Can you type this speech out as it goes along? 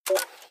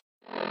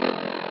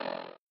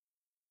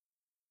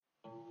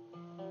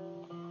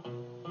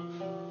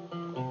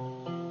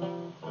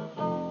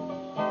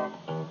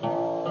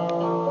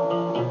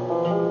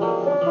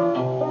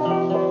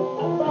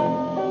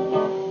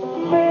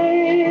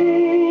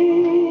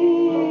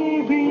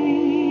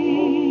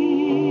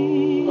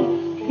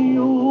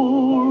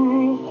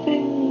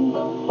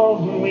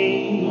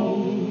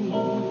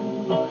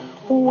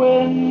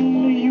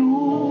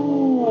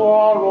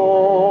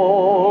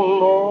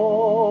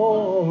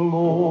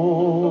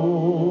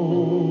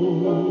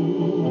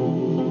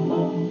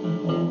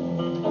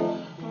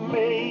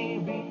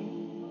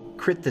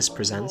Crit This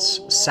presents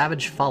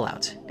Savage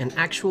Fallout, an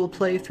actual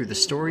play through the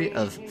story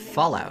of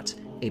Fallout,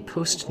 a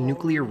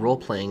post-nuclear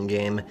role-playing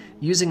game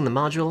using the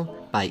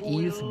module by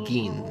Eve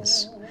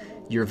Geens.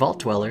 Your Vault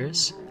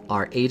Dwellers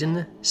are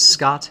Aiden,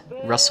 Scott,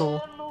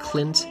 Russell,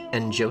 Clint,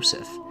 and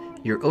Joseph.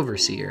 Your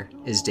Overseer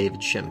is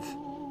David Schimpf.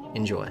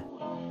 Enjoy.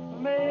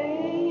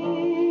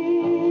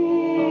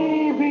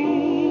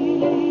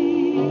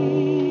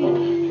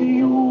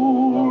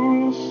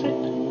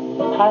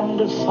 And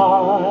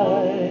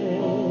decide,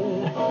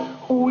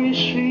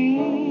 wishing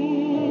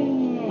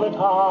that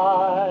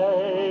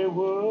I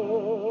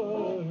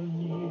were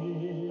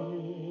near.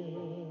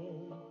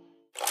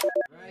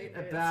 Right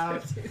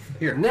about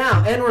here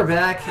now, and we're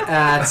back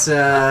at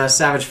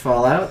Savage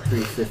Fallout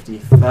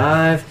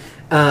 355.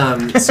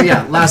 So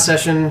yeah, last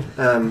session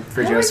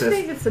for Joseph.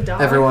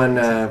 Everyone,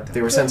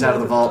 they were sent out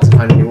of the vault to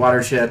find a new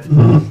water ship.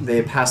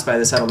 They passed by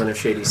the settlement of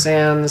Shady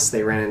Sands.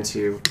 They ran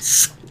into.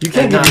 You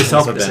can't give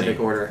yourself a specific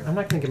Benny. order. I'm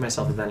not going to give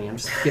myself a Benny. I'm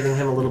just giving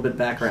him a little bit of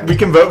background. We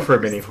can vote for a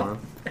Benny for him.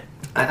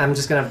 I'm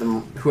just going to have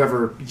them.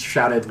 Whoever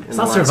shouted in the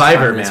not last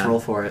Survivor, 5 minutes man. roll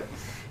for it.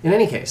 In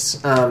any case,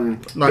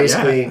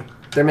 basically,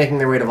 they're making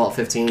their way to Vault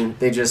 15.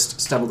 They just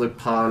stumbled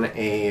upon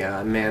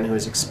a man who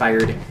is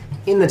expired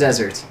in the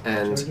desert,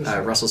 and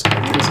Russell's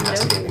character is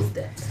investigating.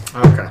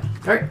 Okay.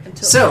 All right.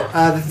 So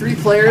the three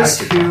players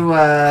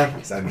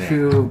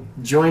who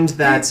joined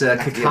that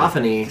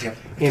cacophony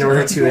in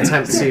order to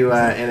attempt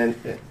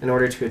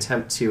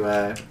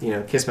to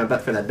kiss my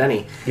butt for that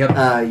Benny. Yep.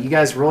 You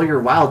guys roll your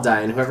wild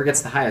die, and whoever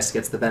gets the highest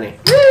gets the Benny.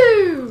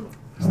 Woo!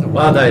 The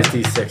wild die is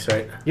D6,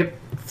 right? Yep.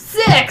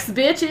 6,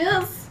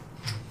 bitches!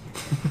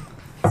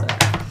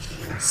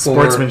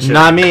 Sportsmanship.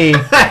 Not me.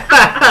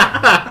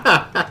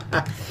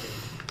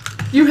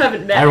 You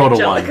haven't met I rolled a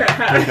Angelica,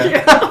 have you?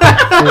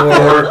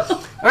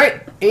 All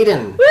right,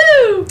 Aiden.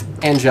 Woo!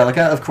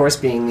 Angelica, of course,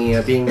 being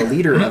the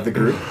leader of the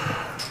group.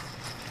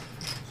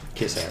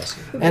 Kiss ass.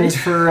 And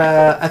for,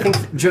 I think,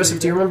 Joseph,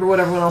 do you remember what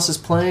everyone else is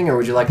playing, or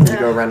would you like them to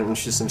go around and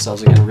introduce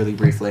themselves again really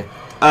briefly?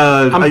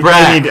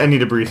 I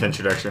need a brief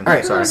introduction. All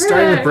right, Sorry.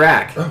 starting with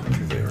Brack.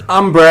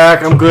 I'm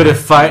Brack. I'm good at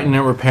fighting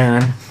and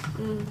repairing.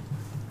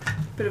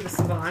 Bit of a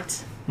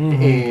savant.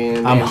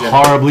 And I'm Angelica.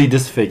 horribly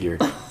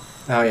disfigured.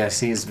 Oh, yes,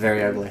 he's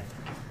very ugly.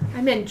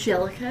 I'm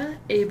Angelica,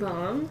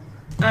 A-Bomb.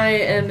 I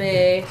am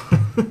a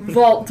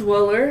vault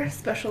dweller,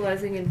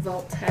 specializing in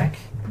vault tech,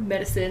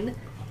 medicine,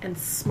 and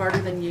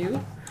smarter than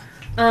you.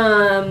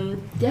 Yeah,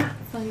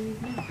 that's all you need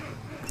to know.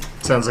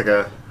 Sounds like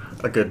a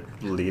good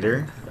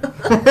leader. You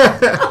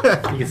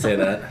can say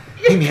that.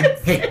 Hey man,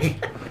 hey,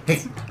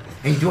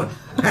 how you doing?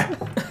 Hi,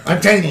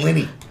 I'm Tiny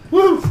Lenny.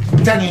 Woo,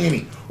 Tiny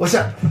Lenny. What's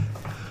up?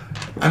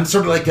 I'm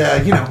sort of like,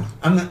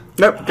 I'm the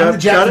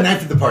Jack the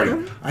Knife of the party.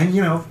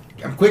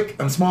 I'm quick,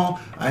 I'm small,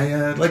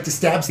 I like to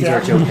stab. He's our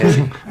Joe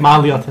Pesci.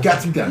 Mildly autistic.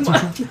 Got some guns.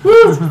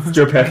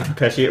 Joe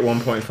Pesci at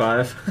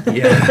 1.5.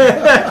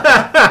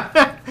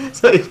 Yeah.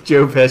 It's like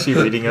Joe Pesci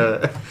reading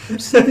a... I'm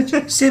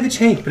Savage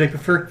Hank, but I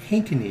prefer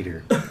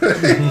Hankenator.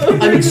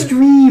 I'm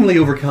extremely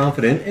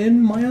overconfident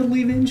and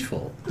mildly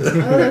vengeful. Oh,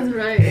 that's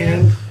right.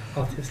 And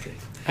autistic.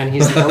 And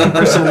he's the only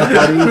person in the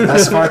party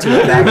thus far to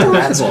have bagged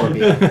that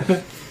Scorpion.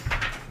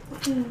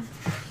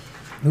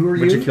 Who are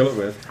What'd you? you kill it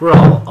with? We're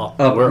all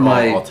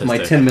my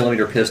autistic.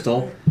 10mm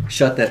pistol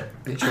shot that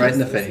bitch right in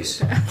the face.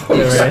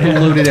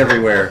 Exploded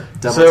everywhere.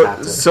 Double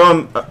tapped it. So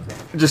I'm,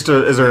 just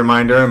as a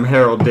reminder, I'm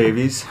Harold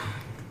Davies.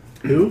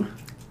 Who?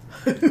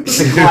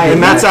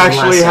 And that's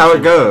actually how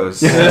it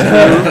goes.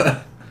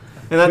 And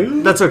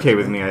that's okay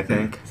with me, I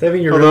think.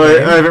 Saving your Although real I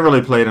name? haven't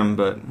really played him,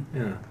 but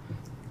Yeah.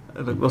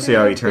 we'll see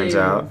how he turns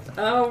out.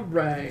 All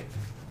right.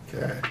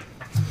 Okay.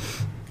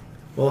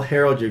 Well,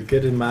 Harold, you're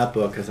good in my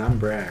book, because I'm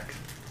Brack.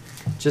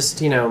 Just,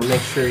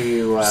 make sure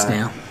you...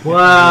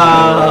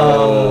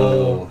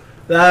 Wow.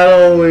 That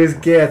always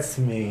gets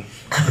me.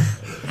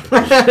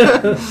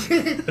 It's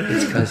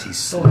because he's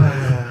slow.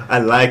 I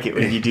like it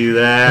when you do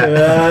that.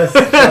 That's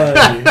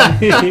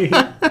funny.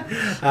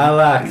 I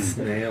like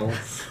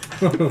snails.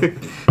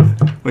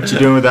 What you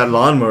doing with that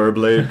lawnmower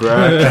blade,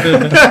 bro?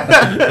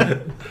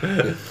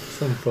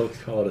 Some folks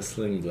call it a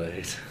sling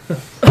blade.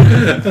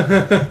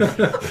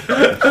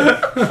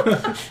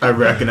 I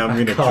reckon I'm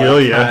gonna kill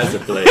you. As a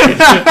blade.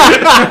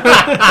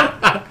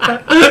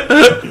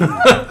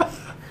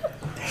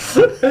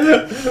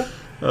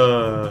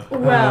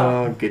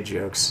 Wow. Oh, good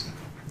jokes.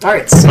 All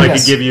right, If so I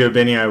yes. could give you a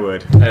Benny, I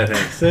would.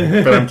 Thanks.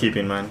 But I'm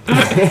keeping mine.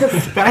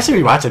 I should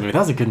rewatch that movie. That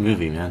was a good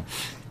movie, man.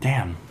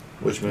 Damn.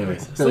 Which movie?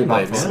 Billy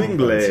Bob Thornton. Sling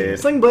blade.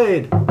 Sling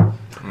blade. I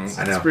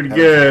know. It's pretty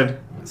good.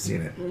 I've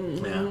seen it.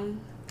 Yeah.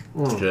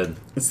 It's good.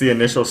 It's the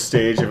initial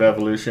stage of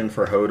evolution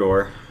for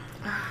Hodor.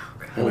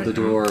 Hold the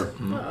door.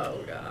 Oh,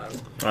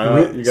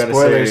 God. You gotta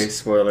Spoilers. say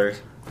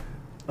spoilers.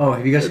 Oh,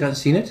 have you guys not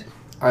seen it?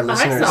 Our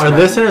listeners... saw Our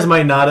listeners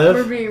might not We're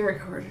have. being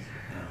recorded.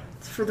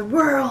 It's for the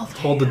world.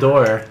 Hold the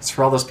door. It's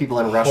for all those people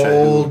in Russia who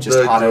Hold just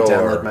the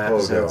auto-download door. my Hold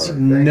episodes. the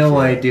door. No Thank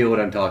you. idea what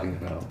I'm talking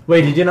about.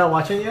 Wait, did you not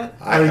watch it yet?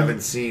 I haven't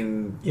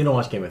seen You don't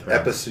watch Game of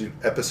Thrones.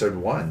 episode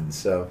 1,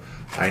 so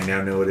I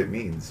now know what it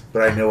means.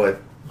 But I know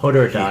what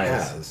Hodor he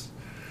dies. has.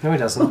 No, he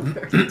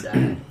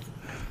doesn't.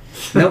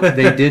 Nope,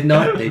 they did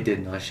not. They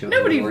did not show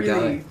Nobody him or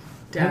really die.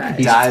 died.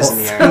 He dies in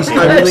the air. He's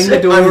holding the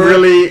door. I'm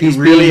really, He's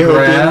really being hoping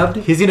grabbed.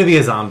 He's gonna be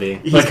a zombie.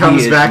 he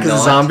comes is back as a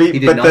not- zombie, He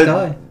did but not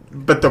die.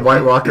 but the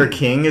White Walker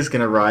King is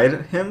gonna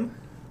ride him.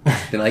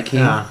 The Night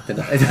King. Yeah. The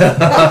No,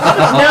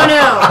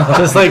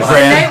 Just like the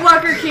Bran.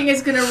 Nightwalker King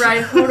is going to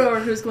ride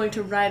Hodor, who's going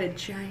to ride a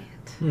giant.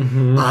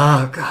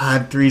 Oh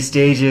God, 3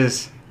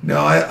 stages. No,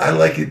 I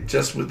like it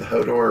just with the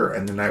Hodor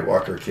and the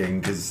Nightwalker King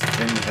because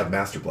then you have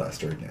Master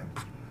Blaster again.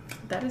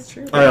 That is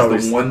true. I That's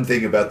always the one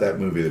thing about that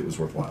movie that was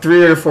worthwhile.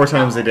 3 or 4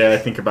 times a day I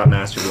think about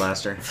Master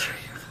Blaster.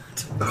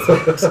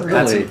 That's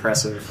Really?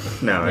 impressive.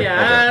 No, I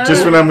Yeah. don't.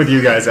 Just when I'm with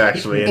you guys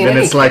actually, and In then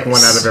any it's like case.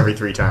 1 out of every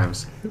 3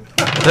 times.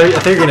 I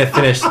thought you were gonna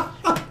finish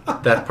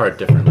that part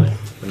differently,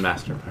 the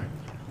master part.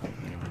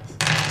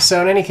 Anyways.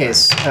 So in any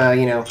case,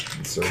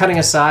 So- cutting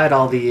aside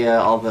all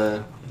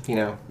the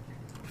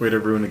Way to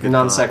ruin a good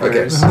non thought.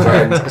 sequiturs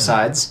and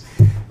asides,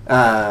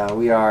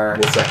 we are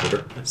Well,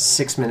 sequitur.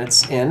 6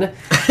 minutes in,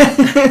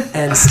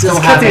 and still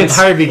Cut the haven't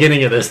entire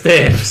beginning of this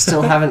thing.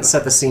 still haven't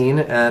set the scene.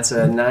 It's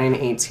a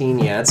 9:18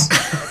 yet.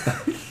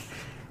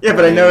 Yeah,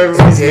 but I know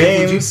everybody's Hey,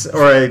 would you names,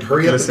 or I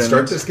Hurry up and listened.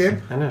 start this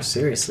game. I know,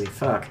 seriously,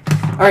 fuck.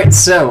 All right,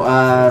 so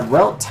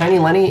Tiny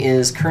Lenny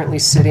is currently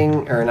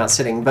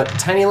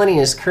Tiny Lenny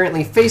is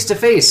currently face to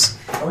face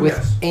with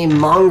yes. a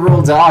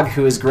mongrel dog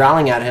who is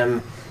growling at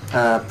him,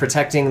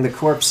 protecting the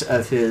corpse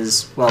of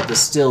the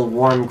still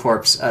warm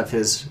corpse of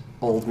his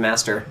old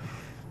master,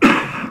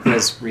 who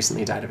has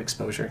recently died of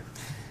exposure.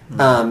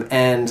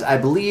 And I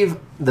believe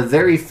the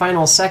very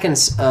final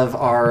seconds of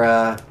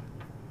our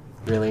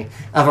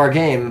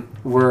game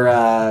were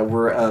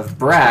of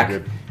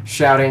Brack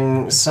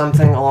shouting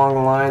something along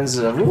the lines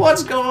of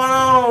 "What's going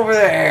on over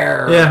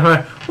there?" Yeah,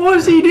 right.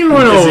 What's he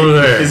doing Is over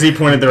there? he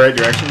pointed the right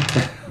direction?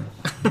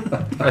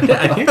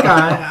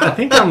 I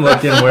think I'm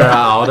looking where I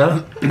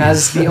oughta.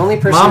 As the only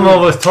person, Mom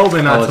always told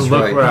me not Oh, to that's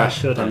look right. where I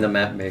should. I'm the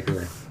map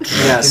maker.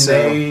 yeah, Can so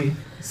they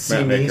see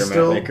Map me maker,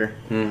 still? map maker.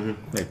 no,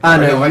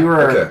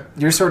 I-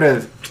 you're sort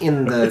of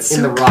in the It's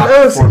in the so rock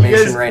close, you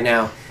formation guys- right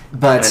now.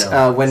 But I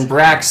know. when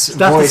Brack's That's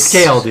the voice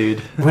scale, dude.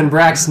 When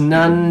Brack's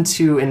none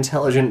too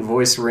intelligent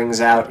voice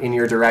rings out in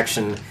your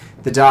direction,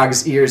 the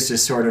dog's ears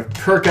just sort of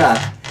perk up,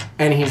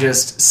 and he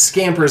just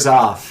scampers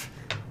off.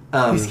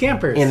 He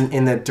scampers.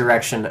 in the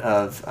direction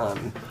of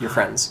your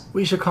friends.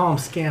 We should call them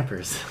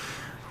scampers.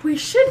 We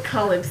should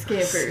call him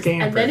Scampers, and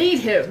Scamper. then eat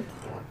him.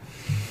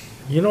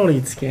 You don't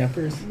eat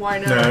scampers. Why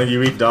not? No,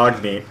 you eat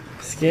dog meat.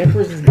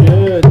 Scampers is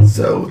good.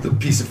 So the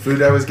piece of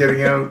food I was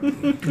getting out.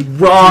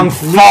 Wrong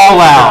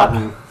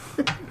Fallout.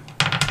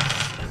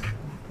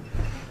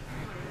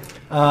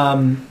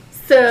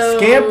 So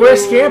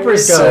Where's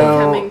Scampers is he go?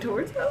 coming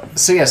towards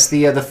us? So yes,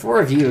 the 4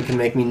 of you can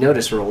make me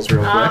notice rolls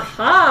real quick.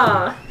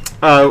 Aha!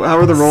 How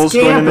are the rolls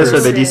going in this? Are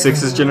they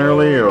Scampers. d6s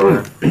generally,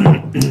 or?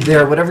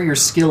 There, whatever your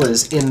skill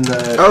is in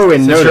the. Oh,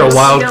 and Since you're a notice.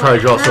 wild We don't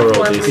card, you also have roll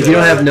one. d6. If you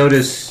don't have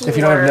notice, If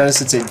you don't have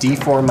notice, it's a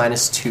D4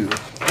 minus 2.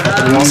 But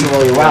then you also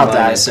roll your wild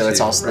die, so it's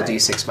also the Right.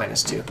 D6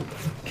 minus 2.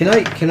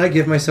 can I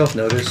give myself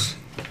notice?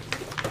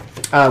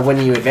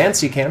 When you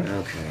advance, you can.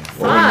 Okay.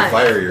 Or when you Five.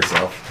 fire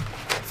yourself.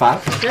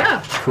 5.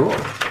 Yeah. Cool.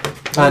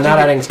 Not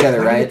adding together,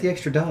 Why do you right? get the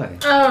extra die?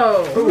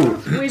 Oh.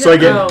 We So I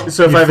don't know. get.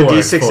 So if I have a Four,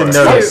 d6 and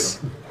four. notice.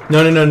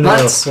 No,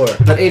 But, 4.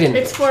 but Aiden,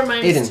 It's 4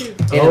 minus 2.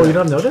 Aiden, Oh, you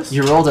don't notice?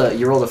 you rolled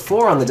a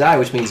 4 on the die,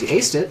 which means you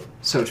aced it.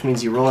 So which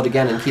means you roll it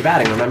again and keep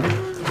adding. Remember?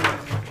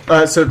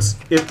 So it's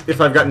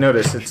if I've got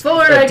notice, it's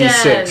Four a again.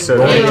 d6. So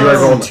Four. do I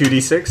roll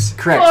 2d6?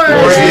 Correct. Four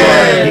Because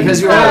again.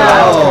 because you're on a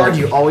wild card,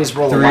 you always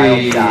roll a wild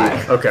 3.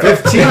 die. Okay.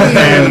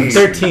 15.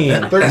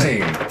 13.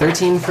 13.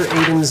 13 for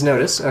Aiden's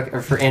notice,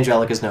 or for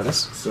Angelica's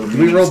notice. So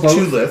we roll both?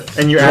 2 lifts.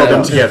 And you add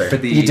them together. For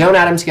the, You don't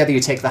add them together, you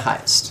take the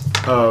highest.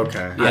 Oh,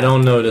 okay. I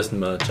don't notice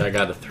much. I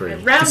got a 3.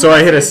 Round So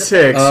I hit a is the-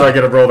 6, so I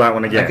got to roll that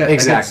one again. I got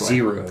Exactly.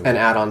 0. And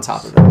add on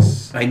top of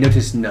it. I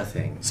noticed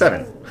nothing.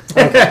 7.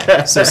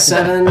 So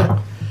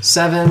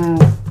 7,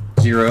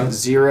 0.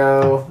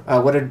 0.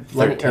 What did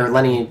Lenny, 13. or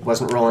Lenny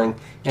wasn't rolling.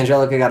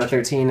 Angelica got a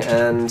 13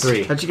 and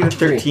 3. How'd you get a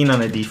 13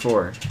 on a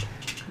d4?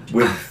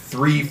 With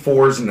 3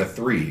 4s and a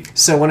 3.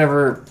 So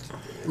whenever,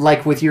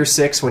 like with your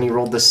 6, when you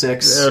rolled the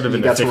 6, That would've you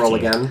been got a to roll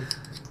 15. again.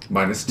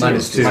 Minus 2.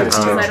 Minus 2. Minus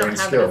 2. I don't Trained have it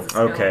skill. as a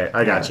skill. Okay,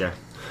 I gotcha.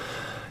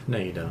 No,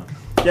 you don't.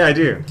 Yeah, I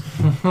do.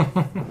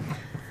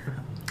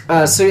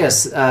 So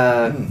yes,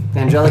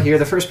 Angelica, you're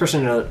the first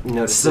person to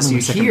notice this.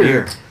 You Second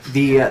hear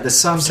the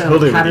soft sound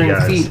Totally of with you pattering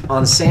guys. feet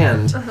on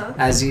sand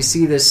as you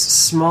see this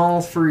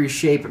small furry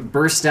shape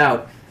burst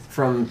out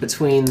from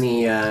between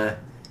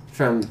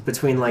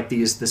like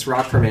this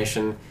rock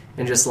formation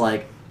and just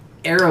like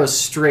arrow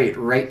straight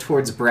right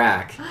towards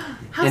Brack.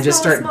 How And small just is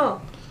start-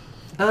 small?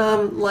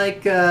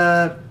 Like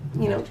kind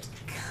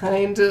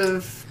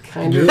of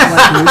like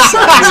moose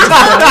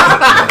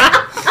size.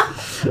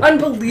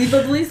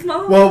 Unbelievably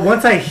small? Well,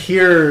 once I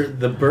hear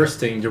the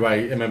bursting, am I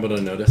able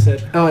to notice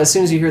it? Oh, as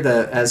soon as you hear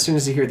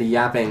the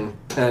yapping,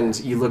 and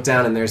you look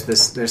down, and there's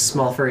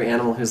small furry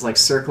animal who's like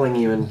circling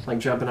you and like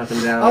jumping up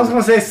and down. I was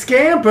gonna say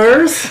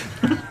scampers.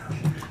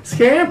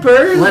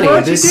 Scampers, Lenny,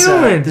 what this, you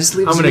doing? this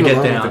leaves I'm gonna you get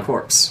alone down. with the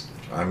corpse.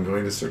 I'm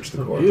going to search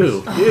the corpse.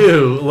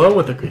 Ew, alone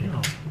with the.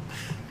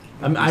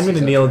 I'm going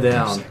to kneel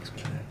down.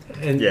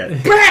 And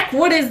Brack,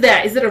 what is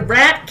that? Is it a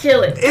rat?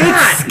 Kill it.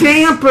 It's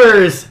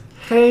Scampers.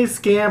 Hey,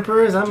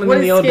 Scampers, I'm going What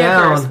to is kneel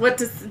Scampers? down.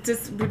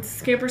 What would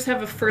Scampers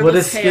have a furless What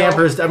is tail?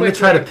 Scampers? I'm going to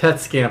try to Quickly. pet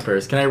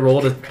Scampers. Can I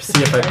roll to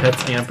see if I pet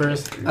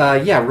Scampers?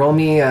 Yeah, roll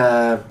me.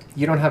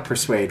 You don't have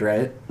Persuade,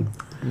 right?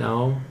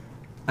 No,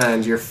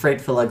 And you're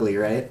Frightful Ugly,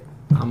 right?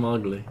 I'm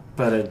ugly.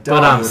 But a dog.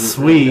 But I'm wouldn't-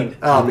 sweet.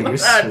 Oh, but you're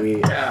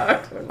sweet.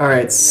 Dog. All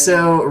right,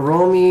 so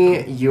roll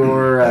me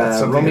your That's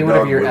something roll me a whatever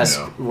dog your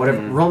would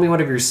know. roll me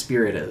whatever your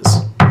spirit is.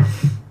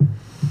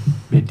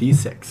 Be a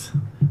D6.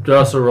 Do I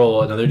also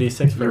roll another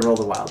D6 You for roll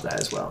the wild die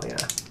as well,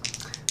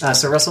 yeah.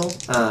 So Russell,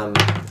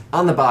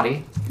 on the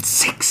body,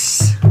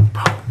 6.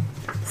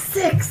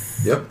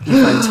 Yep.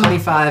 you find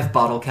 25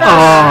 bottle caps.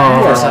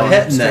 Oh, For some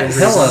petting the strange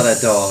hell out of reason.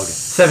 that dog.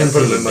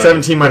 17.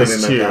 17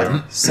 minus Put it in my 2.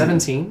 bag.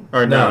 17.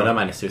 Or No, no. not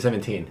minus 2.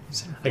 17.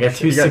 I got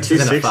two You got sixes two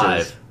and a sixes.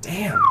 5.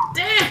 Damn.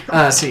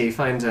 Damn. So you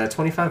find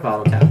 25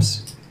 bottle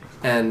caps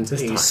and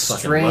This a dog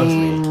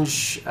fucking loves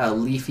strange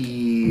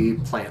leafy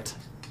plant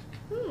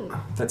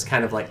that's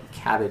kind of like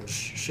cabbage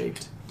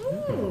shaped.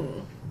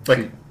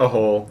 Like a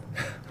hole.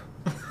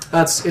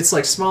 It's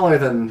like smaller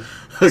than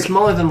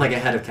like a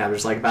head of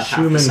cabbage, like about half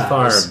the Schumann size.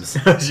 Farms.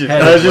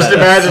 I was just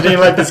imagining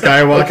like this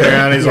guy walking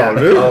around. He's all,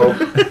 "Ooh."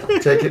 I'll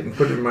take it and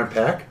put it in my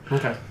pack.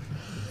 Okay.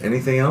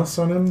 Anything else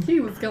on him? He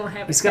was gonna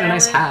have He's got a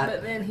nice talent,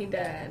 hat. but then he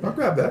died. I'll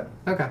grab that.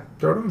 Okay.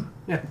 Throw it on.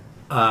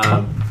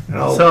 And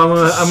I'll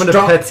So I'm gonna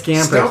stomp- pet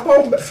Scampers. stomp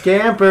on back.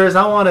 Scampers,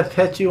 I want to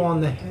pet you on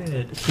the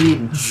head.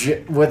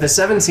 With a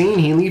 17,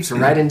 he leaps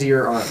right into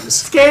your arms.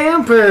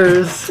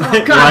 Scampers. Oh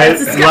God,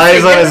 Lies- that's disgusting.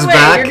 lies on Get his away.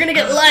 back You're gonna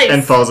get lice.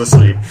 and falls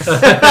asleep.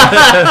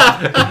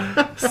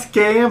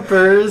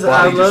 Scampers, I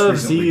Bobby just love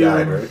recently you.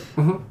 died, right?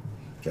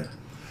 Okay.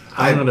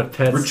 I'm gonna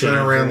pet return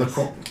around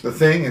Scampers. the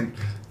thing and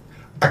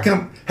I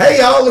come. Hey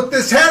y'all, look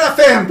this hat I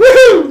found!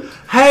 Woohoo!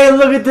 Hey,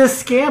 look at this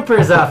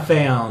Scampers I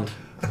found.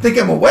 I think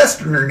I'm a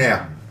Westerner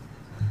now.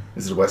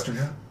 Is it a Western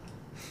hat?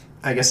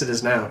 I guess it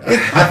is now.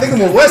 I think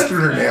I'm a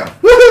Westerner now.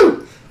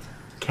 Woohoo!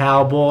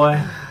 Cowboy.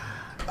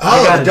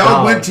 Oh, got the a dog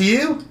dog. went to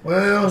you?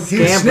 Well, he was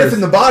Scampers.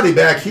 sniffing the body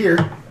back here.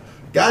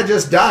 Guy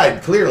just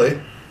died, clearly.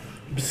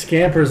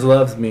 Scampers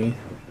loves me.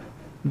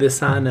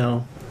 This I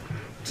know.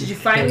 Did you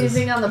find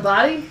anything on the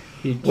body?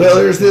 Well,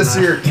 there's this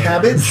here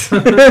cabbage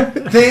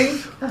thing.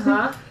 Uh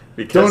huh.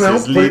 Because Don't know.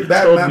 his Put leaf it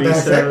back told in my me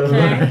backpack. so.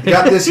 Okay.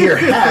 Got this here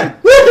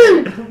hat.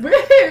 Woohoo!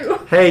 Woo!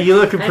 Hey, you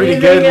looking pretty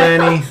Anything good, else?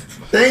 Lenny.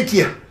 Thank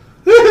you.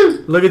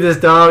 Woohoo! Look at this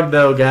dog,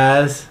 though,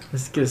 guys.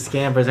 Let's get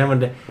Scampers.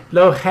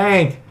 Look,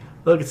 Hank.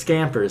 Look at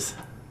Scampers.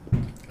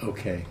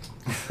 Okay.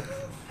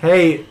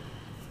 Hey,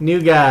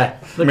 new guy.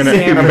 Look I'm at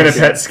gonna Scampers.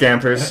 pet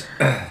Scampers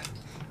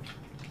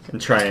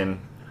and try and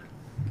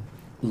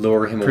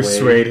Lure him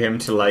persuade away. him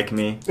to like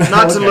me.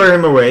 Not to Okay. lure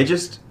him away,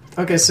 just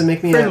Okay, so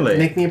make me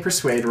Friendly. a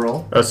persuade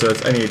roll. oh, so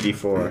it's I need a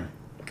D4.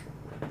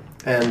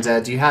 And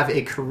do you have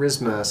a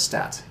charisma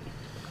stat?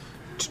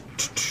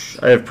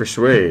 I have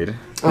persuade. What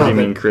do Oh, you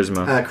but, mean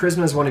charisma?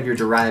 Charisma is one of your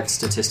derived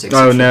statistics.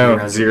 Oh, which no, should be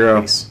around 0.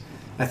 increase.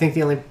 I think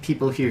the only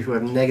people here who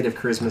have negative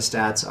charisma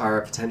stats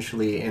are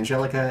potentially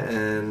Angelica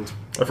and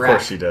Of Brack.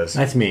 course she does.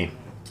 That's me.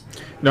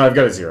 No, I've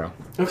got a 0.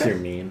 Okay. You're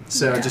mean.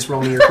 So just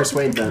roll me your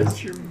persuade then.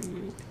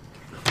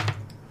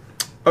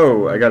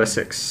 Oh, I got a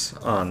 6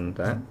 on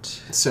that.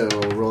 So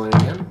rolling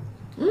again.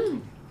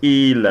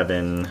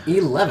 11.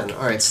 11.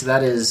 All right, so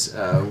that is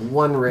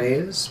one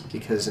raise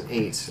because an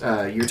 8.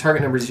 Your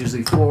target number is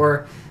usually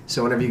 4.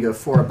 So whenever you go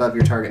 4 above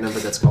your target number,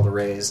 that's called a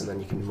raise, and then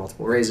you can do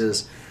multiple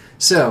raises.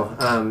 So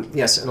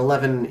yes, an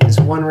 11 is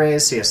one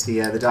raise. So yes,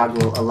 the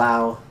dog will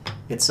allow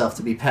itself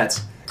to be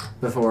pet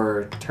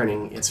before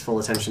turning its full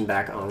attention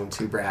back on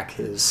to Brack,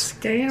 his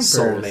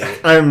soulmate.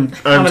 I'm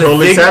gonna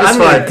totally dig- I'm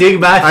satisfied. gonna dig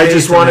my I face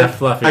just in wanted. that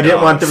fluffy I didn't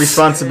dog. want the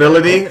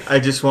responsibility. I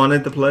just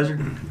wanted the pleasure.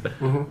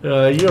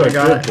 You're a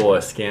got good it. boy,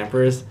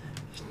 Scampers.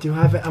 Do I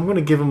have it? I'm gonna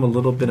give him a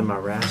little bit of my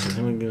rations.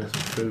 I'm gonna give him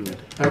some food.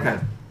 Okay.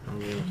 I'm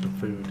gonna give him some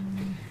food.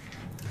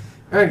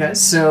 All right,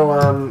 guys. So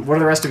what are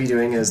the rest of you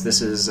doing as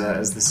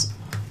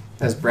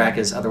Brack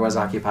is otherwise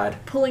occupied?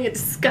 Pulling a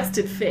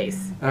disgusted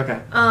face.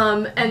 Okay.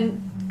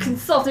 And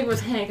consulting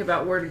with Hank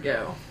about where to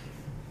go.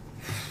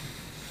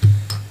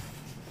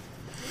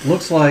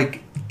 Looks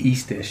like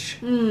Eastish.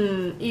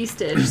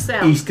 Eastish.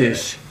 Sounds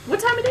Eastish. good. What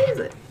time of day is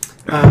it?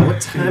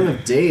 What time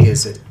of day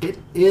is it? It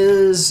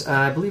is,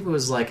 I believe it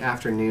was like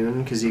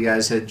afternoon, because you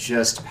guys had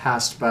just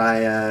passed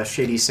by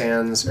Shady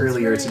Sands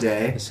earlier right.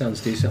 today. That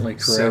sounds decently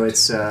correct. So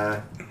it's,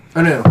 oh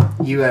no,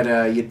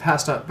 you'd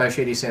passed up by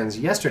Shady Sands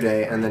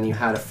yesterday, and then you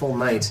had a full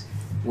night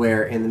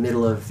where in the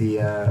middle of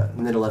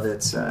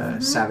it,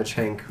 Savage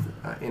Hank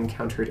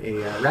encountered a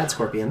rad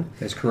scorpion.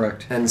 That's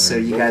correct. And so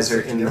you guys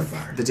are in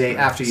the day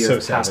after you So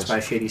have passed savage. by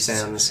Shady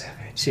Sands,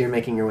 so you're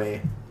making your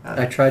way.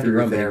 I tried to through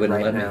run, but he there wouldn't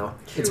right let me. now.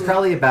 It's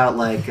probably about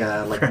like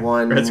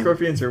 1, Red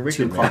scorpions are 2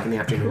 wicked. o'clock in Man.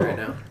 the afternoon right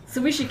now.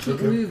 So we should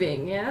keep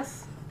moving,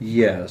 yes?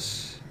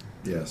 Yes.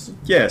 Yes.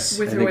 Yes.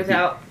 With I or think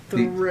without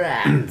the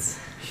rat.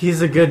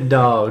 He's a good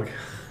dog.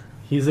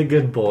 He's a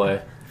good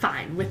boy.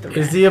 Fine, with the rat.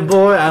 Is he a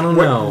boy? I don't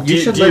know. You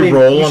should do let you him.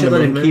 roll You on should the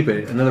let him movement? keep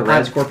it. Another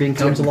rat scorpion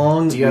comes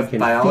along. Do you we have can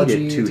biology?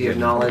 Feed it to Do you have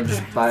him.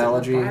 knowledge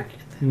biology?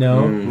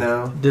 No.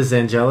 No. Does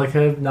Angelica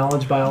have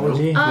knowledge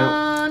biology?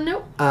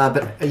 Nope.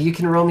 But you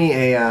can roll me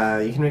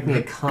a. You can make me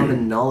a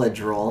common knowledge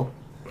roll,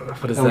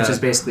 What is which that? is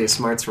basically a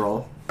smarts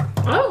roll.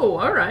 Oh,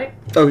 all right.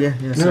 Oh yeah.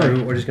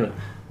 No, we're just gonna.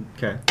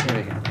 Okay. There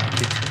we go.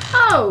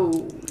 Oh,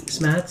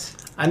 Smats.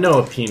 I know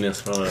a penis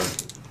from a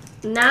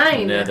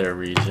 9. nether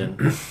region.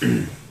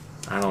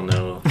 I don't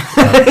know.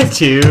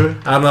 2.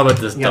 I don't know about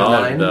this You got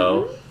dog 9?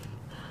 though.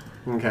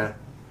 Okay.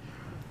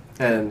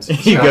 And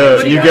You go.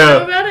 What do You you know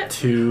go. about it?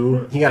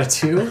 2. You got a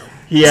 2.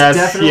 Yes.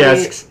 definitely-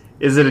 Yes.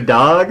 Is it a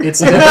dog? It's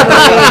definitely.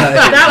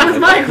 That was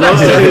my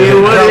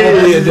question.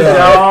 Probably a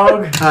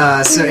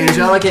dog. So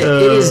Angelica,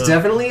 it is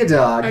definitely a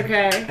dog,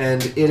 Okay.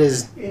 and it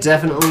is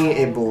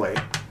definitely a boy.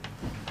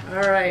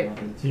 All right.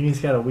 Do you think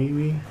he's got a wee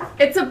wee?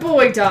 It's a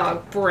boy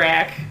dog,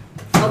 Brack.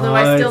 Although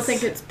I still Nice.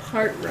 think it's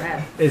part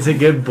rat. It's a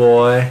good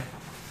boy.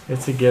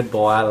 It's a good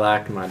boy. I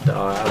like my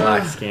dog. I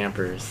like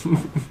Scampers.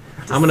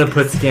 I'm gonna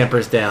put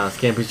Scampers down.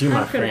 Scampers, you my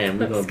I'm gonna friend.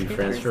 We're put gonna be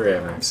friends Scampers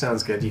forever.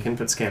 Sounds good. You can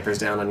put Scampers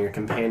down on your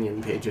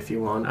companion page if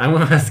you want. I'm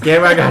gonna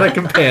Scamper. I got a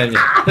companion.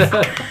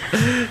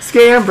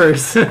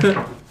 Scampers.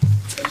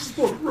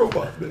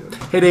 Robot man.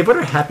 Hey Dave, what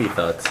are happy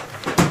thoughts?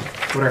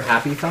 What are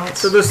happy thoughts?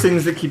 So those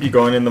things that keep you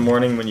going in the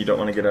morning when you don't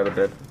want to get out of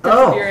bed. Death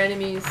Oh. of your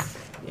enemies,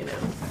 you know.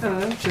 I don't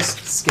know.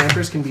 Just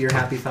Scampers can be your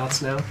happy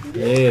thoughts now.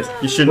 Yes.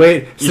 You shouldn't.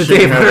 Wait, you so shouldn't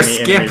Dave, have what are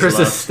any enemies Scampers'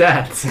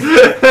 left.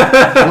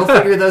 stats? We'll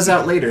figure those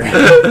out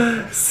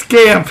later.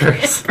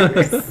 Scampers.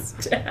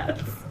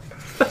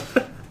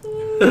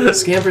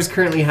 Scampers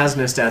currently has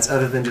no stats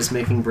other than just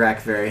making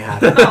Brack very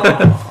happy.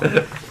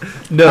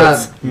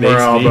 No,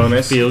 Morale makes me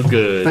bonus. feel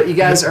good. But you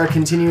guys are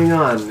continuing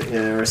on,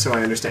 or so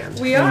I understand.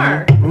 We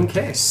are.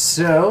 Okay,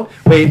 so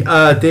Wait,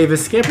 Dave,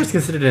 is Scampers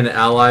considered an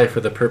ally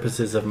for the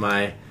purposes of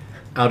my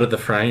out of the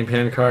frying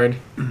pan card?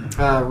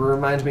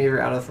 remind me of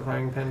your out of the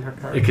frying pan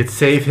card. It could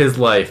save his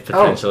life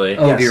potentially.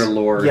 Oh Yes. dear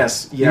lord.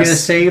 Yes, You're gonna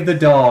yes. save the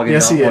dog and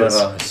Yes, not he one is.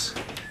 of us.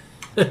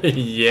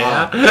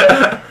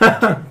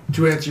 Yeah.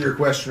 To answer your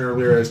question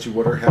earlier as to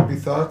what are happy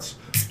thoughts,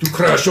 to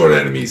crush your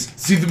enemies,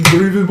 see them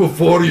driven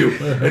before you,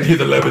 and hear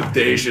the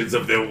lamentations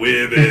of their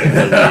women.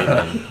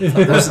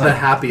 Those are the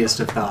happiest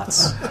of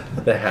thoughts.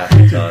 The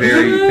happy thoughts.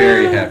 Very,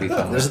 very happy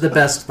thought. Those are the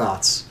best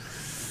thoughts.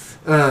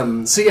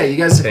 So yeah, you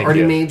guys have Thank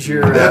already you. made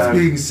your. That's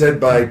being said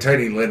by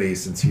Tiny Lenny,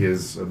 since he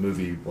is a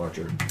movie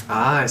watcher,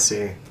 I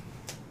see.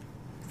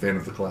 fan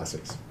of the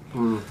classics.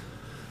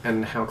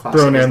 And how classic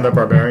is Bronan the that?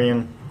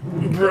 Barbarian.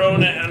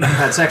 Bronan.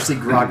 That's actually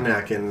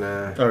Grognak in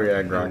Oh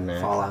yeah, Grognak.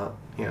 Fallout.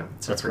 Yeah,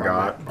 so I it's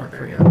forgot. Grognak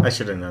Barbarian. I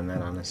should have known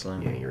that honestly.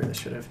 Yeah, you really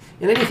should have.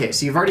 In any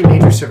case, you've already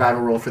made your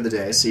survival roll for the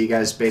day, so you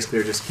guys basically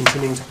are just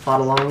continuing to plot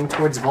along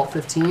towards Vault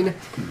 15. If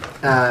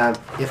I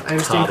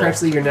understand Toddle.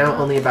 correctly, you're now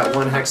only about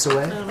 1 hex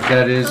away.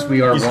 That is,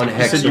 we are You, one you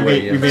hex said you away.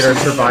 made, you made our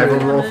survival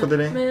roll for the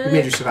day? You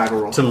made your survival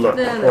roll. To look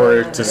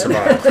or to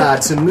survive.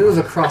 To move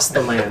across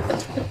the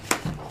land.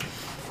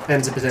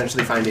 And to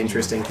potentially find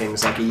interesting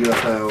things like a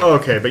UFO.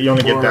 Okay, but you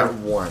only get Or- that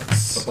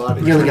once.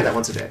 Body. You only get that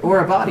once a day. Or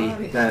a body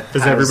that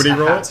Does has everybody a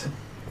roll hat.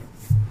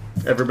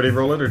 it? Everybody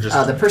roll it or just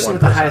The person one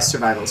with the person? highest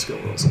survival skill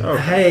rolls it.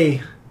 Okay.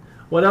 Hey,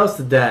 what else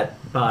did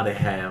that body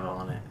have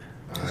on it?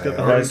 He's got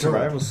the highest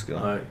survival skill.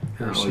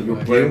 Oh,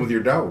 you're playing with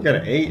your dog. You got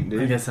an 8, I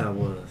dude. guess I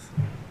was.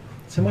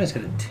 Somebody's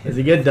got a 10. It's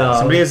a good dog.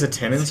 Somebody has a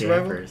 10 in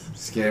survival? Scampers.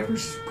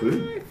 Scampers,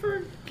 good. I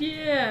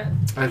forget.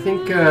 I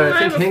think I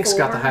have a Hank's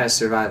got the 4. highest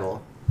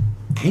survival.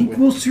 Hank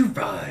will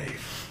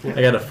survive.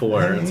 I got a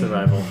 4 in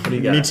survival. What do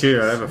you got? Me too,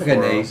 I have a I got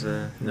 4 an 8.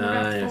 also.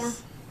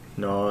 Nice.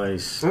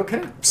 Nice.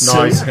 Okay.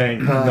 Nice,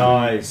 Hank.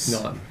 Nice.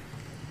 Not.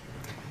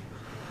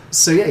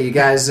 So yeah, you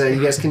guys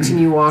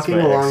continue walking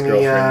my along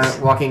the ex-girlfriend's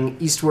walking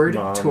eastward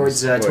mom's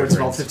towards Vault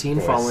boyfriend's 15,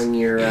 voice. following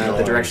your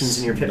the directions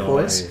in your pit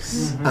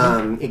boys.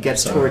 It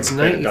gets towards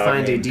night. You dog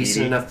find a named decent Dee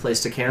Dee. enough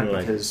place to camp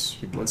Like, because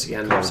once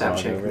again, Call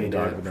Savchenko dog, made a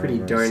dog, pretty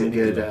dog, darn city,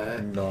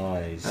 good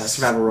Nice.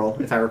 survival roll,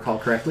 if I recall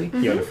correctly.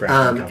 You own a fracking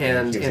company.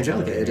 And Here's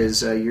Angelica, another it one.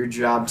 is your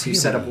job to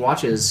set up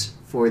watches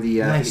for the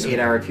Nice.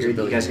 8-hour period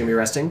that you guys are going to be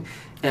resting.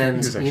 And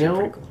Here's you actually know,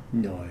 pretty cool.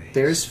 Nice.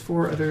 there's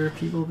 4 other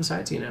people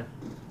besides you now.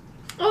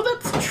 Oh,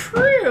 that's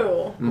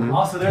true.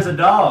 Also, there's a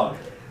dog.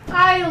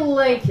 I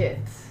like it.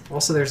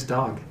 Also, there's a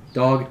dog.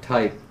 Dog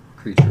type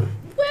creature.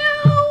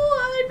 Well,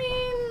 I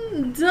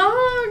mean,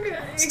 dog. You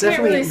can't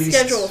definitely really at least-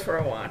 schedule for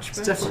a watch. It's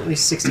But definitely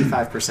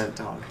 65%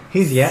 dog.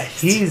 He's yappy.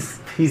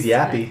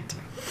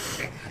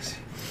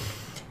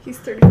 he's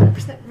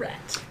 35% rat.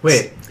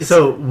 Wait,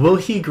 so will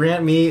he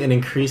grant me an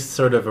increased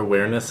sort of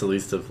awareness, at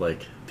least of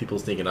like people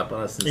sneaking up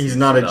on us? since He's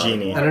not a dog?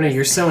 genie. I don't know,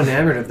 you're so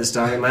enamored of this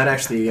dog, it might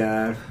actually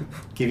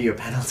give you a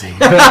penalty.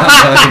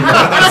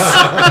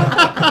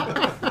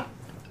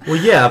 Well,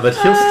 yeah, but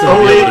he'll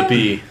still be able to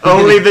be.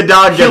 Only the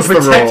dog He'll gets the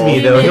protect roll. me,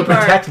 though. He'll He may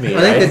protect me. I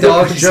think right? the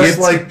dog should Just give,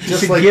 like, you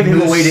just should like give him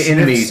Moose away to sniffs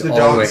enemies the dog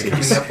always.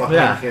 sneaking up behind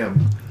Yeah.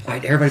 him.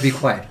 Alright, everybody be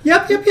quiet.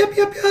 Yep.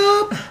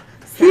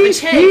 Savage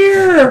Hank.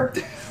 Here.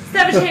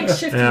 Savage Hank,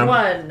 shift Yeah.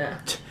 1.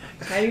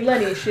 Tiny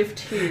Lenny, shift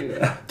 2.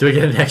 Do we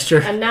get an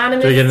extra?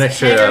 Anonymous Do we get an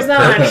extra, hangers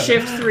on, perk?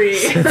 shift 3.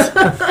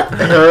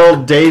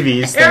 Harold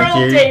Davies, thank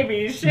Harold you.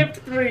 Davies, shift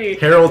 3.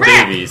 Harold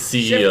Brack, Davies,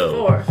 shift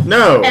CEO. 4.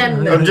 No,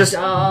 And I'm just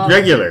dog.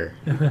 regular.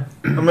 I'm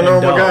a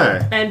normal dog.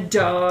 guy. And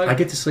dog. I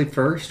get to sleep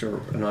first, or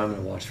no? I'm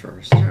gonna watch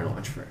first. You're gonna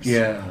watch first.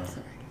 Yeah,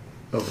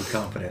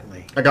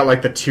 overconfidently. I got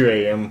like the 2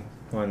 a.m.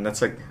 one.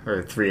 That's like,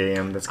 or 3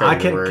 a.m. That's gotta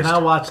be the worst. Can I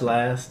watch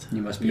last?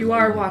 You must be. You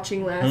are lonely.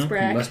 watching last, You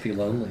Brack. must be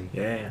lonely.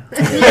 Yeah.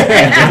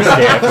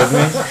 Yes,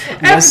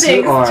 you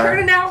Everything's are.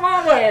 turning out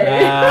my way.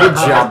 Good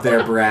job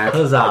there, Brack.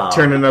 Huzzah.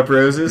 Turning up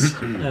roses.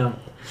 Yeah.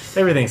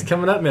 Everything's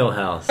coming up,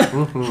 Millhouse.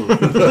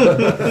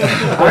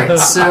 All right,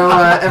 so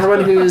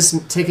everyone who's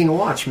taking a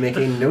watch, make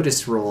a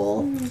notice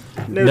roll.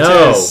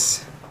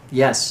 Notice.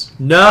 Yes.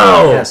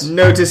 No! Yes.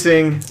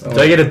 Noticing. Do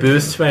I get a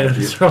boost to my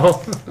notice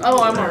roll?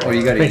 Oh, I'm alright. Oh,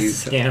 you gotta Like use.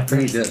 scampers. You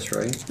need this,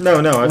 right? No,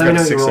 I've Let me got know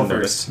 6 your roll in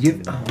notice. first.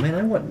 You, oh man,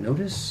 I want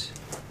notice.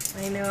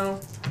 I know.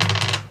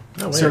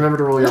 Oh, wait. So remember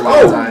to roll your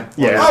luck die.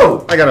 Yeah.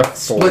 Oh! I got a 4.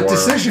 Split You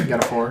decision.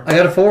 got a 4. I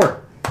got a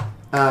 4.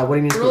 What do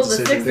you mean Roll split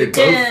the 6 decision? They both-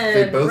 again.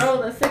 they both-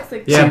 Roll the 6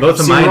 again. Yeah, both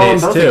of So you mine roll them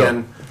ace both too.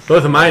 again.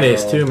 Both of mine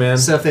ace too, man.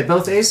 So if they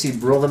both ace, you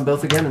roll them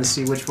both again and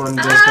see which one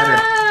does better.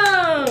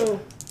 Oh!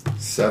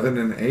 7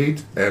 and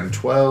 8 and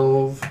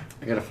 12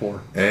 I got a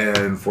 4.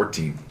 and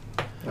 14.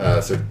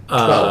 So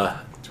 12.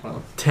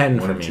 12. 10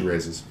 One for and 2 me.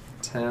 raises.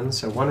 10.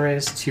 So 1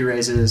 raise, 2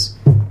 raises.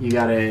 You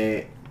got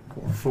a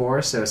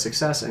 4, so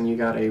success, and you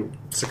got a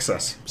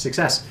Success.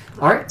 success.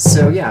 All right,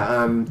 so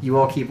yeah, you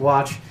all keep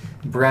watch.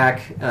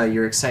 Brack,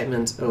 your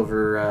excitement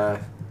over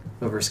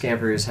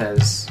Scampers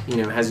has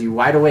you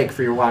wide awake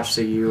for your watch.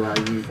 So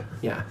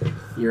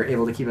you're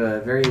able to keep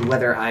a very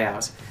weather eye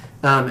out.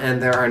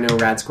 And there are no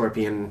rad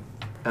scorpion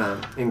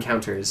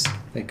encounters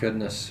Thank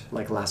goodness.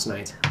 like last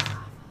night.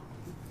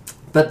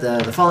 But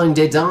the following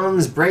day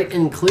dawns bright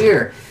and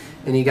clear,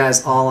 and you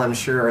guys all, I'm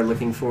sure, are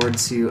looking forward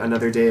to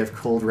another day of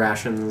cold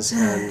rations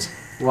and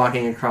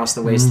walking across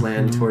the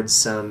wasteland towards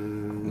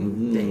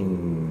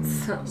something.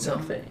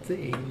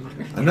 Something.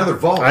 Another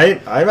vault.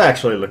 I'm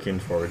actually looking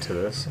forward to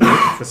this.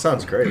 This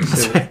sounds great.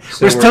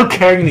 We're still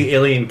carrying the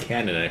alien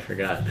cannon, I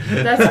forgot.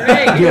 That's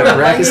right. Yeah,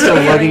 Brack is still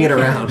lugging it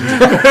around.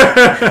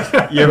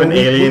 You have an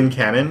alien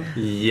cannon?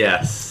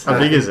 Yes. How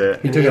big is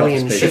it? He took it off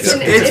Alien the ship.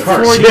 spaceship. It's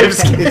hard.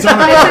 Ships. It's on It's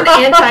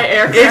an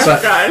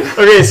anti-aircraft gun.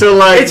 Okay, so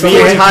like It's the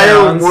 40 entire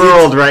pounds.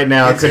 world right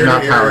now It's could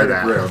not air- power air-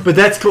 that. ground. But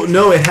that's cool.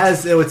 No, it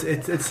has.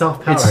 It's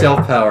self-powered. It's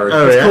self-powered.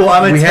 Oh, It's yeah? cool.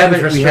 I'm a we 10 haven't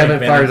for we strength, haven't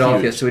man, fired it I'm off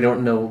huge. yet, so we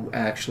don't know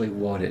actually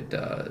what it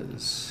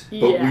does. But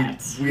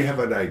Yet. we have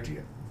an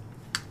idea.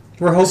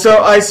 We're hoping.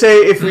 So I say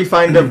if we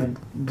find a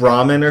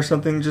Brahmin or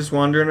something just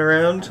wandering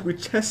around, we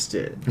test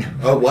it.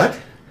 Oh, what?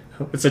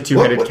 It's a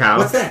two-headed What- cow.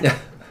 What's that? Yeah.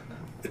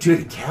 A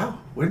two-headed cow?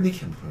 Where did they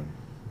come from?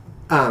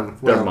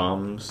 Their Well,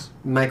 moms.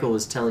 Michael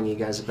was telling you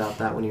guys about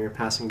that when you were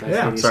passing by.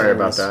 Yeah, Phoebe's Sorry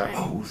about Islands. that.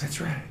 Oh, that's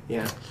right.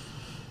 Yeah.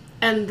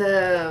 And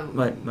the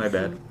My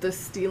bad. the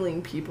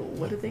stealing people.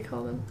 What did they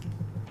call them?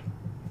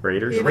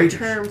 Raiders? They had a Raiders.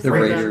 term The for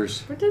them.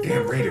 Raiders. What did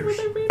Damn they- Raiders. were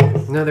they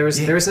Raiders? No, there was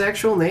Yeah. there was an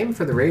actual name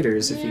for the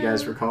Raiders, if you Yeah.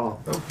 guys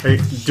recall.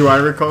 Hey, do I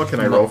recall? Can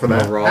I roll for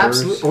that? Marauders.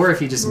 Absolutely. Or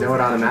if you just know it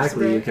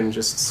automatically, you can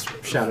just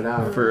shout it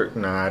out.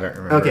 No, I don't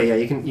remember. Okay, yeah,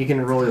 you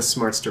can roll your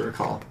smarts to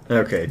recall.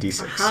 Okay,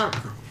 D6.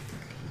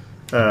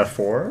 Huh.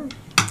 4.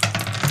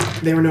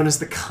 They were known as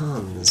the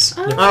Khans.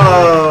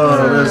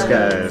 Oh, those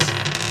guys.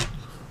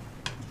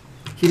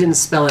 He didn't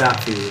spell it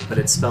out for you, but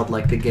it's spelled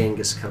like the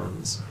Genghis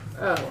Khans.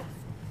 Oh.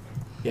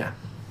 Yeah.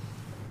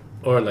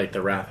 Or like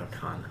the Wrath of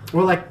Khan.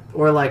 Or like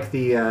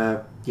the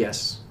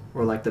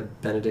or like the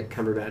Benedict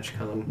Cumberbatch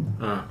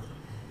Khan.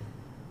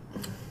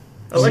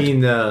 I liked,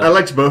 mean, I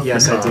liked both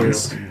Yes, the I do.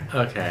 Khans.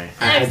 Okay.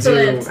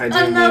 Excellent. I do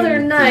Another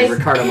mean the nice.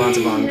 Ricardo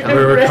Montalban Yeah. Khan.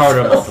 We're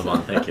Ricardo Wrestle.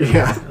 Montalban, thank you.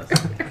 Yeah.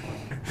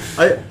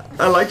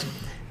 I liked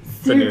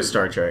the new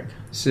Star Trek.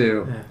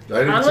 So I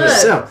didn't Onward. say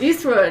So-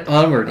 Eastward.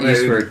 onward,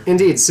 eastward,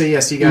 Indeed. So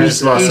yes, you We guys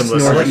just lost some east,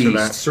 listeners for northeast.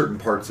 that. certain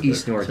parts of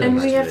East, it. north,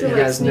 And we have to You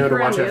like guys sneak know to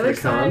around watch the out for other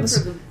the side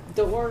comms. for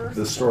the door.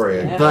 The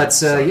story.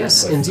 But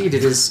yes, indeed,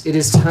 it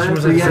is time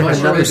for yet Much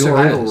another further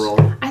survival is.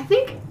 roll. I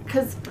think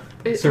because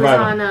it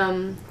Survival. was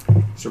on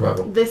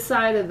Survival. this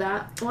side of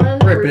that one.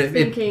 Right, we're but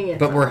thinking it's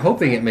but we're on-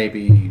 hoping it may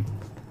be.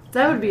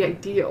 that would be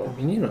ideal. I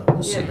mean, you know,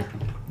 we'll see. Yeah.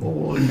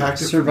 We'll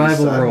impact it from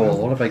Survival the side. roll.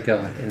 What have I got?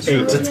 In 8.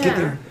 survival? Let's get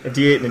there. A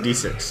D8 and a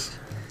D6.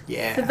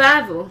 Yeah.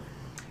 Survival.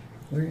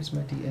 Where is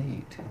my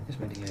D8? Here's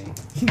my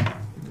D8. Do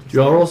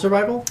you all roll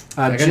survival?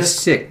 I got a Just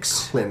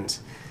 6. Clint.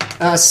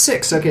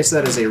 6. Okay, so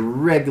that is a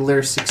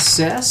regular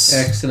success.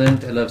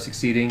 Excellent. I love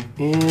succeeding.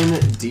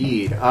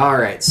 Indeed. All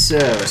right. So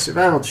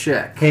survival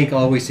check. Hank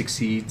always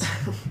succeeds.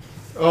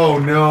 Oh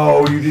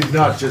no, you did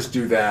not just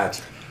do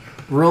that.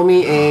 Roll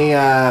me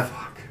a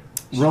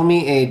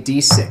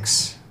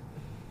D6.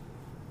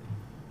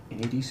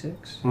 Any D6?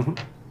 Mhm.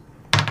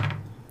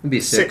 It'd be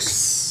a 6.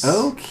 6.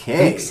 Okay.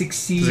 Hank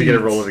succeeds. Does he get to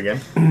roll it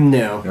again?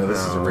 No. No, this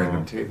is a Oh.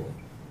 random table.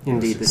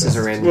 Indeed, this is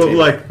a random Well, table.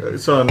 like,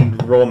 so on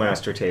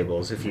Rollmaster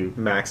tables, if you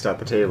maxed out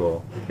the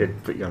table,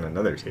 it'd put you on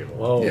another table.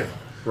 Whoa. Yeah.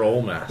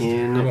 Roll master.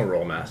 I'm a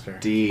roll master.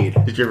 Indeed.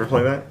 Did you ever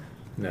play that?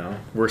 No.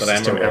 Worst but I'm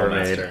system a roll ever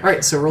made. master. All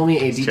right, so roll me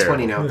a It's d20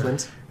 terrible. now,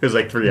 Clint. It was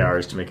like 3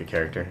 hours to make a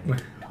character.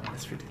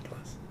 That's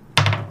ridiculous.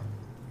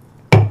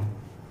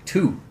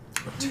 2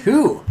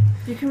 2.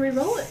 You can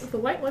re-roll it with a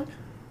white one,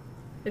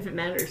 if it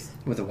matters.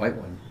 with a white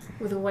one.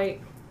 With a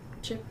white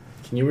chip.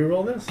 Can you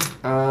re-roll this?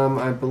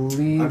 I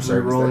believe I'm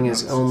sorry, was rerolling that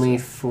is not only Oh,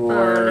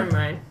 for. never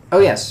mind. Oh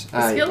yes,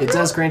 Skill it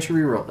does roll? grant you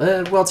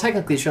reroll. Well,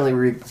 technically, it should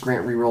only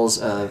grant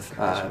rerolls of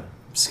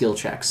skill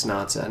checks,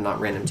 not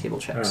random table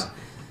checks.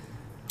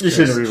 You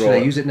shouldn't Should re-roll I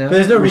it. use it now?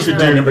 There's no We reason should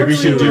to do. We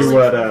should do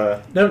what.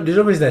 No, there's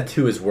no reason that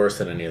 2 is worse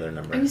than any other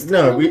number. Are you still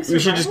No, we rolling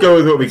should just survival? go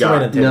with what we It's right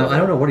got. on table. No, I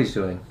don't know what he's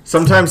doing.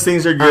 Sometimes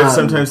things are good.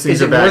 Sometimes things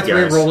Is are it bad, worth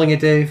guys. re-rolling it,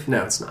 Dave?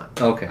 No, it's not.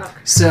 Okay.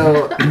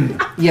 So,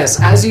 yes,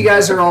 as you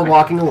guys are all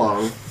walking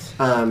along,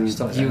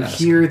 Still you gotta ask.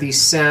 hear the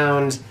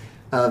sound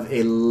of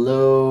a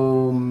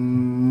low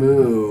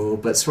moo,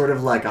 but sort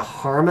of like a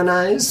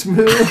harmonized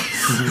moo.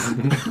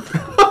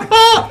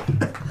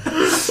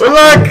 Good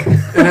luck!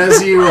 And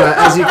as you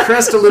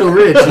crest a little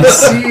ridge, you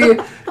see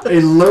a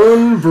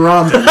lone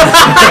Brahmin.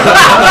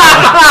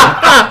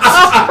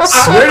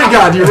 Swear to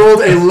God, you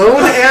rolled a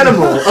lone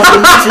animal up a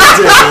neutral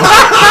table.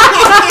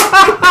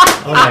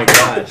 Oh my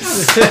gosh.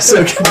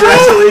 So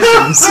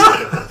congratulations.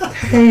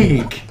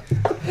 Hank!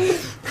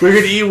 We're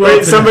gonna eat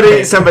Wait,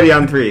 somebody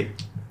on 3.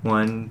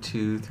 1,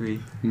 2, 3.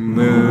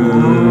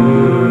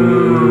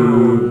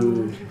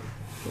 Moo.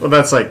 Well,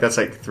 that's like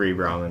 3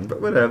 Brahmin,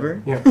 but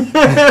whatever.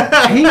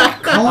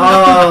 Hank, call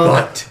it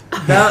butt.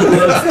 That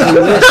looks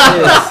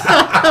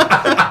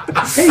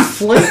delicious. Hey,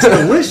 Flake's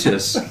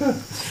delicious.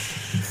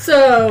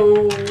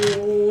 So,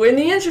 in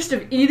the interest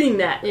of eating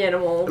that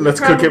animal, Let's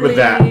cook it with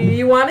that.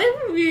 You want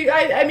it?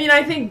 I mean,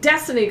 I think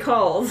destiny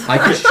calls. I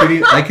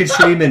could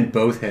shoot him in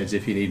both heads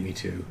if you need me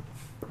to.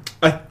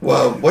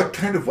 Well, what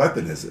kind of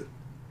weapon is it?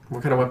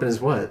 What kind of weapon is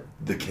what?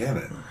 The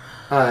cannon.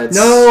 It's,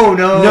 No. We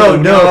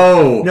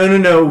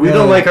No.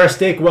 don't like our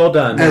steak well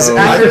done. As No. I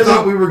accurately,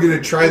 thought we were going to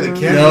try the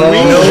cannon. No,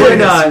 we're and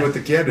not. See what the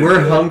cannon We're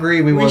did.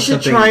 hungry. We We want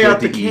should something try good out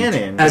the to eat.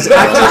 cannon. as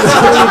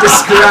accurately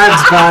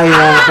described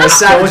by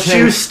Savage Don't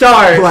you Hank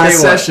start. last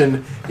Tell you what.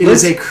 session, it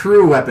is a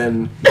crew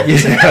weapon.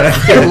 Yeah.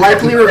 It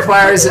likely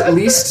requires at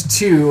least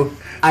 2,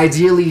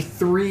 ideally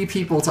 3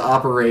 people to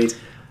operate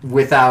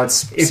without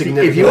significant.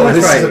 If you want to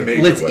this try is a it,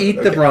 major let's weapon. eat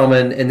the Okay.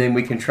 Brahmin and then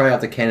we can try out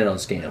the cannon on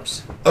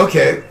Scamps.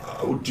 Okay.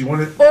 Do you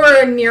want to? Or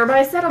a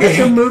nearby settlement. It's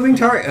a moving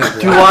target.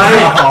 Do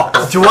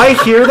I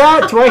hear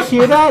that? Do I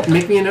hear that?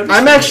 Make me a notice.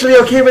 I'm actually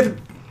okay with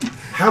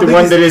How The big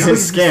one is- that how isn't big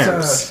is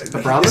scamps. this, A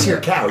Brahmin? This here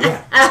cow,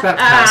 yeah. It's about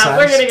cow size.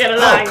 We're gonna get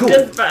along cool.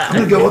 just I'm fine.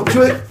 gonna go up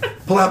to it,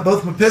 pull out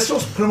both my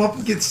pistols, put them up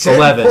against its head.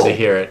 11 pull. to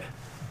hear it.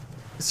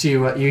 So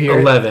you hear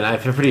it? 11. I'm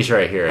pretty sure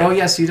I hear it. Oh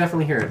yes, you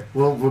definitely hear it.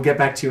 We'll get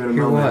back to you in a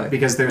Hear moment what?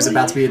 because there's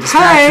about to be a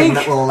distraction Hank!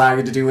 that will allow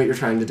you to do what you're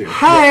trying to do.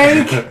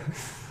 Hank!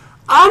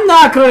 I'm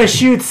not gonna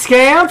shoot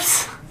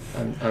scamps!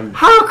 I'm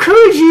How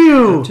could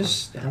you?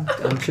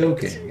 I'm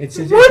joking. It's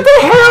a, What the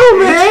hell,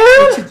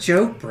 man? It's a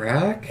joke,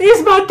 Brack.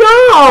 He's my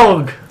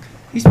dog!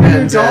 He's been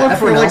your And, dog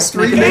for everyone like else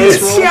 3 make a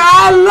minutes. notice roll.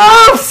 I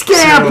love He's your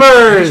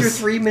scampers!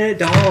 3-minute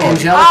dog.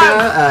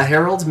 Angelica,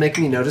 Harold, make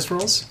me notice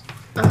rolls.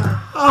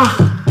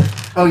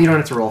 Oh, you don't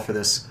have to roll for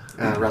this,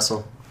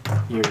 Russell.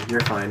 You're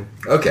fine.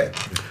 Okay.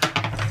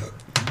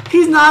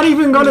 He's not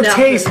even gonna Nothing.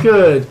 taste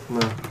good.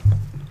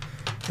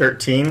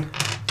 13.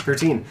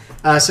 13.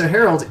 So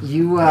Harold,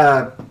 you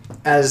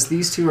as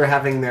these two are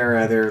having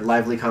their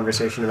lively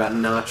conversation about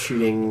not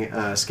shooting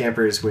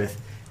scampers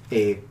with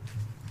a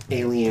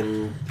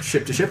alien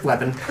ship-to-ship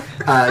weapon,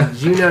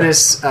 you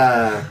notice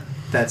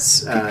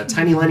that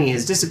Tiny Lenny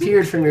has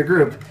disappeared from your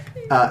group,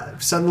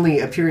 suddenly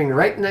appearing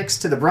right next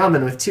to the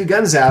Brahmin with 2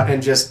 guns out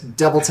and just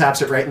double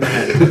taps it right in the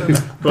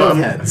head. Both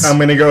heads. I'm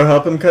gonna go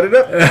help him cut it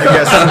up, I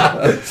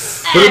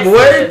guess. Put them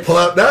away, pull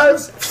out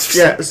knives.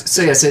 Yeah.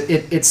 So yes,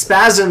 it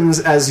spasms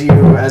as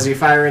you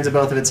fire into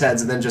both of its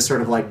heads and then just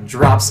sort of like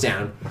drops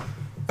down.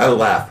 I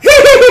laugh.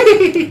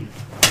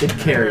 It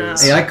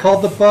carries. Hey, I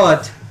called the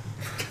butt.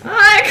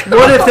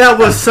 What if that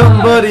was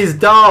somebody's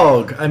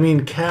dog? I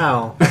mean,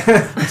 cow.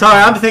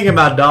 Sorry, I'm thinking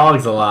about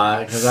dogs a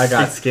lot because I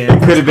got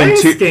scampers. Could have been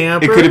Hey, two.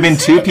 scampers. It could have been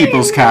 2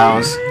 people's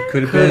cows.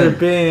 Could have Could have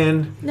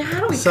been. been Now, how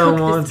do we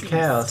someone's cook this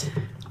cows. beast?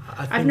 I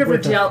think I've never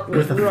dealt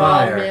with a raw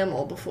fire.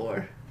 mammal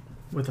before.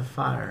 With a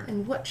fire.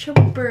 And what shall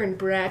we burn,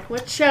 Brack?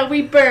 What shall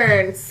we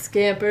burn,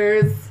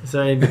 scampers? Is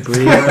there any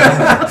debris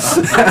around?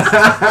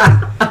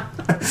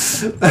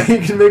 You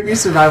can make me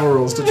survival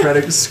rolls to try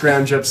to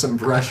scrounge up some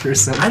brush or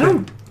something. I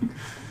don't.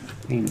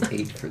 I need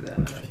 8 for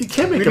that. You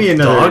can't make Maybe a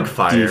another dog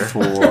fire.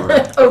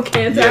 D4. Oh,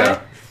 can't Yeah.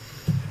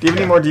 Do you have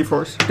any more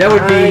D4s? That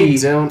would I be.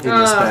 don't in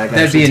this bag.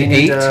 That'd be actually. an Do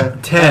you need,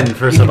 8? 10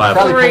 for you could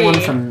survival. probably pull one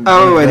 3. from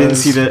Oh, one I of didn't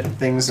those see that.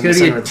 things. It's in gonna the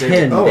be center a of the table.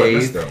 10, Oh, I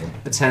missed Dave. that one.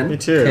 A 10? Me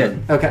too.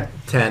 10. Okay.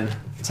 10.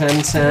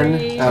 10.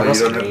 Three. Oh, you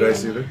Russell, don't have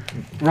dice either?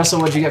 Russell,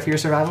 what'd you get for your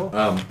survival?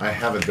 I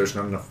haven't. There's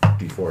not enough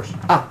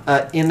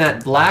D4s. In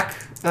that black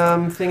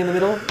thing in the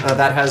middle,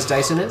 that has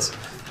dice in it.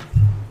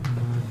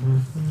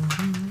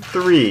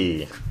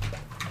 3.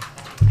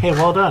 Hey,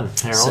 well done,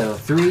 Harold. So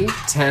 3,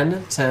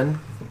 10, 10,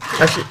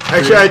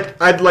 Actually,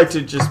 I'd like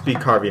to just be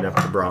carving up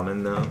the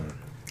Brahmin though.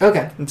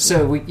 Okay,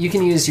 so you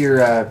can use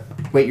your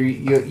wait.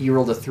 You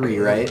rolled a 3,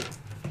 right?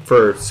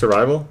 For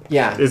survival?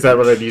 Yeah. Is that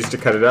what I'd use to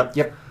cut it up?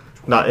 Yep.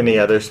 Not any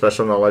other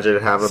special knowledge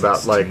I'd have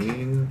about like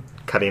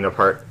cutting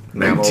apart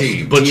mammals.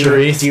 19.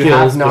 Butchery Do you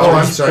have skills. knowledge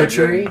I'm of sorry,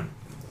 butchery?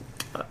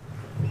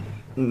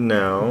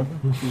 No.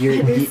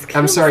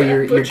 I'm sorry.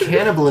 Your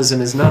cannibalism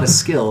is not a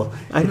skill.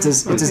 It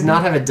does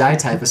not have a die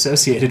type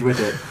associated with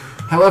it.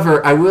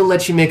 However, I will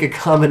let you make a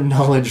common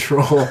knowledge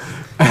roll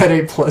at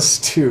a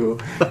 +2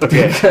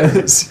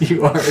 because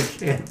you are a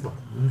cannibal.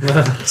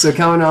 So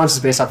common knowledge is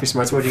based off your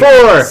smarts. What did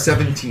you 4!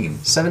 17.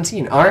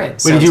 17. All right.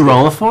 Wait, did you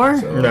roll a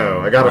 4? No,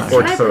 I got a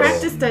 4 Can I total.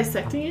 practice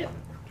dissecting it?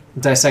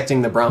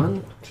 Dissecting the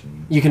Brahmin.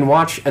 You can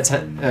watch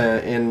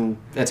in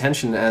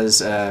attention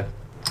as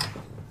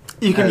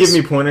You can give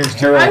me pointers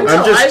too. I will.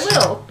 I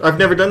will. I've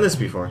never done this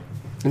before.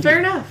 Fair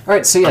enough. All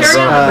right. So yes,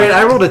 Carry on. Wait,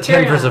 I rolled a 10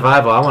 Carry for on.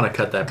 survival. I want to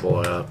cut that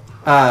boy up.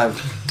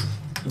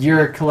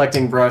 you're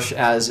collecting brush,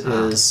 as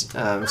is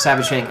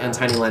Savage Hank and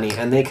Tiny Lenny,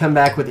 and they come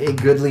back with a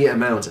goodly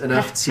amount,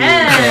 enough to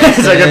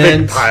It's like a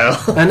big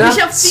pile. enough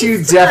shall to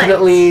feast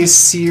definitely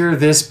sear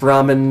this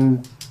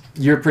Brahmin.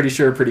 You're pretty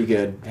sure pretty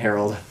good,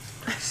 Harold.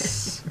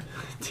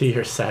 To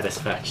your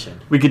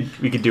satisfaction. We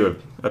could do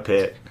a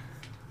pit.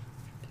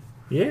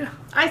 Yeah.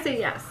 I say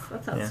yes.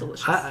 That sounds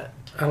delicious.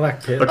 I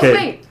like pit.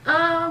 Okay.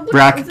 Oh wait,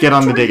 Brack, is it get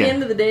on the toward digging. The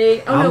end of the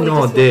day. Oh I'm no, we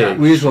gonna just woke dig. up.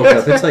 We just woke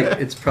up.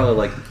 It's probably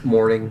like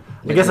morning.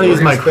 I guess I'll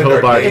use my spend our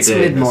crowbar day It's to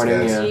dig.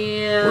 mid-morning, Yes, yeah.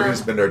 Yeah. We're gonna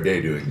spend our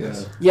day doing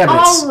this. Yeah, but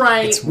All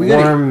right. it's We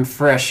gotta- warm,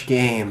 fresh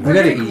game. We're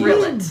gotta gonna eat.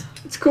 grill it.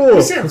 It's cool.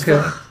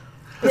 Okay.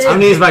 I'm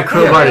gonna use my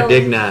crowbar to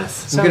dig nice.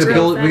 Sounds We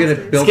gotta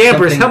build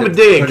Scampers, something help me to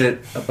dig. Put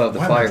it above the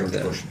Why am I fire George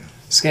then. Bush now?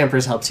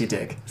 Scampers helps you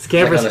dig.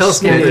 Scampers, Like on a help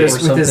me scanner dig. or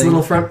With his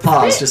little front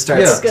paws, just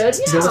starts. Yeah. Good.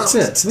 Just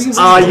Yeah. sits.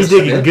 Oh, you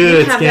digging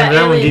good, We have that Scampers. I'm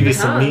gonna alien give you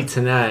some baton. meat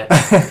tonight.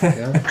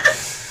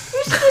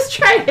 We should just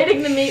try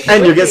hitting the meat.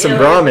 And with you'll get the some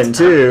alien ramen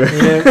too.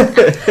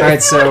 All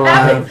right, so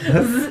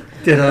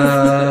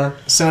Ta-da.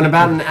 so in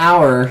about an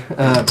hour,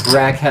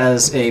 Brack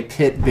has a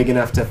pit big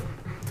enough to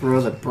throw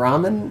the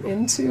Brahmin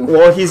into.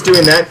 While he's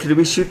doing that, could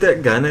we shoot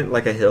that gun at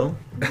like a hill?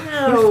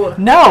 No.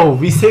 No,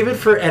 we save it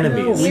for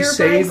enemies. We Nearby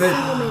save it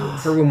settlement.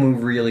 for when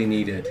we really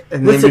need it.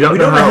 And then Listen, we don't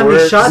know how it how many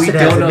works. shots We it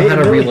has. don't know It how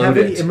to only reload have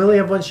it. It only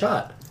have one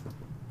shot.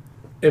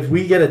 If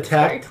we get Very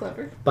attacked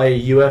clever. by a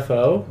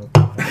UFO,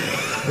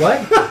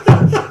 what?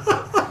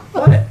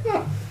 What?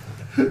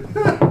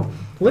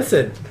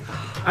 Listen,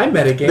 I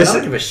metagame. I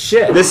don't give a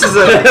shit. This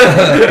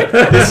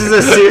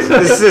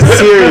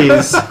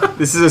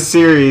is a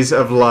series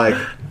of like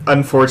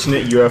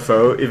unfortunate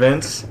UFO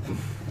events.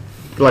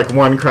 Like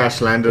one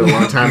crash landed a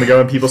long time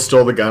ago, and people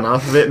stole the gun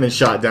off of it, and then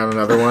shot down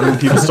another one, and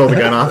people stole the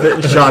gun off it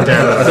and shot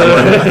down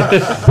another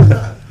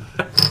one.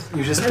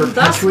 You're just And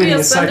thus we perpetuating a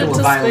ascended cycle of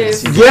to violence.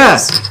 space.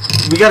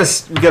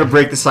 Yes, we gotta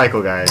break the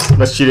cycle, guys.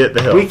 Let's shoot it at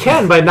the hill. We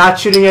can by not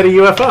shooting at a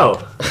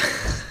UFO.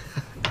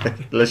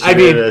 Let's shoot I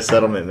mean- it at a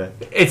settlement then.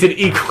 It's an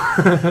equal.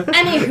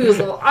 Any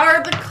hoozle,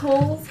 are the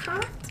coals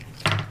hot?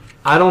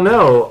 I don't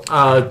know.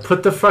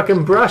 Put the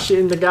fucking brush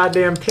in the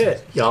goddamn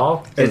pit,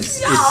 y'all.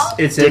 It's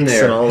in Sticks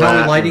there. and all How are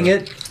that. we lighting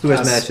it? Who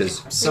has Yes.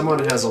 matches? Someone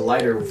has a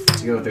lighter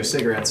to go with their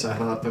cigarettes. I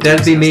thought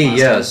That'd be me.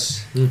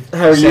 Yes.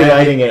 How are you Sadly-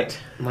 lighting it?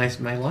 My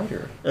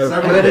lighter. Oh,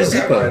 got a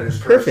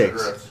Zippo. Perfect.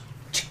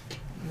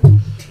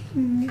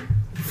 You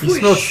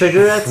smoke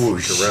cigarettes?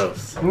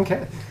 Gross.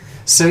 Okay.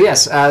 So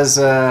yes, as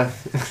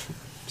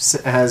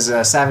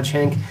Savage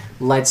Hank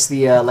lights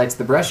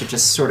the brush, it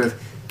just sort of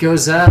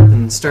goes up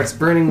and starts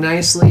burning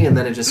nicely, and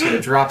then it just sort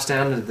of drops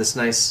down into this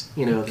nice,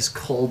 this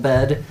coal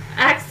bed.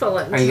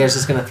 Excellent. Are you guys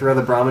just gonna throw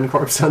the Brahmin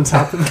corpse on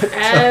top of it?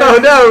 Oh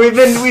no,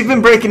 we've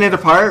been breaking it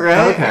apart,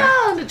 right? Okay.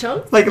 Oh, the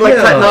chunks. Like Yeah.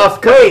 cutting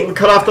off,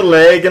 cut off the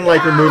leg and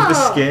like remove the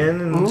skin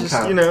and just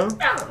Okay.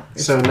 Oh.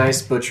 So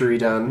nice butchery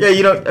done. Yeah,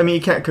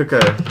 you can't cook a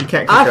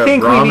I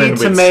think we ramen need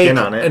to with make. skin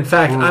on it. In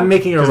fact, I'm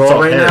making a 'Cause it's roll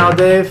all right hairy. now,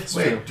 Dave.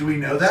 Wait, do we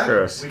know that?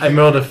 Gross. We I can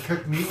rolled a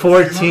cook meat with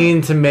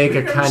 14 to make a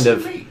skin on it? kind We've of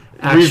never seen meat.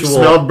 We've actual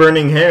smelled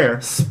burning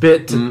hair.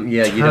 spit to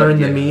Yeah, you turn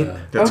don't. the meat.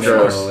 That's Oh,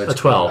 gross. No, A it's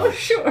 12.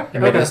 Sure.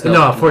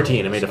 No, a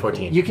 14. I made a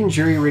 14. You can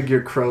jury rig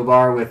your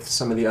crowbar with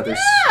some of the others,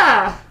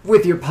 Yeah.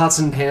 with your pots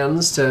and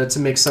pans to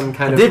make some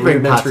kind I of did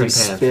bring pots rudimentary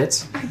and pans.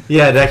 spit.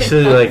 Yeah, it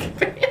actually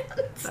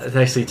it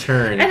actually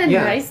turned. And a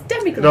Yeah. nice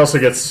demi It also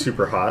gets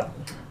super hot.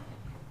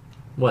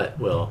 What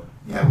will?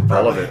 Yeah,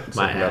 All of it. It's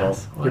My like metal.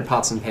 ass. Your What?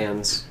 pots and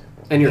pans.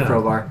 And your Yeah.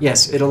 crowbar.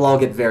 Yes, it'll all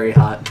get very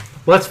hot.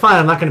 Well, that's fine.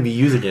 I'm not going to be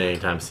using it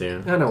anytime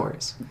soon. No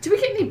worries. Do we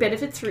get any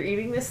benefits for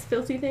eating this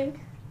filthy thing?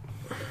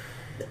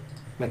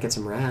 Might get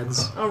some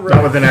rads. All right.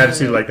 Not with an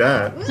attitude like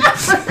that.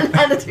 An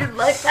attitude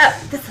like that.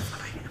 This is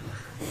what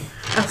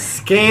I am.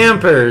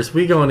 Scampers,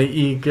 we going to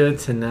eat good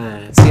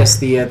tonight. So yes,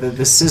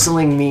 the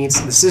sizzling meat,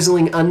 the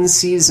sizzling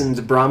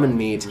unseasoned Brahmin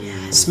meat,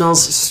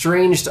 smells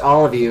strange to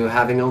all of you,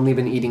 having only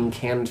been eating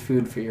canned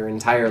food for your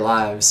entire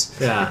lives.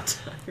 Yeah.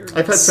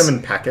 I've had some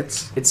in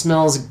packets. It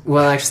smells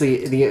well.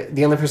 Actually,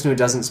 the only person who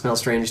doesn't smell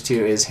strange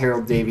to is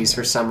Harold Davies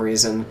for some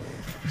reason.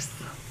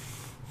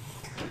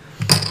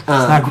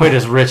 not quite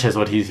as rich as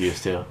what he's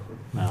used to.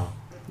 No.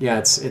 Yeah,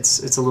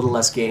 it's a little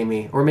less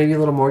gamey, or maybe a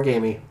little more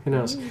gamey. Who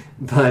knows?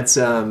 But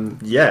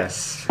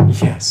Yes.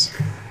 yes.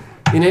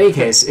 In any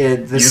case, the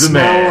the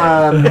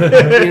smell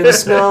the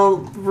smell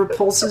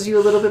repulses you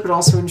a little bit, but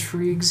also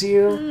intrigues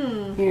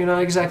you. You're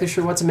not exactly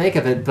sure what to make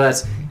of it,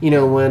 but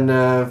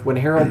when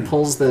Harold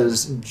pulls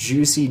those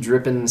juicy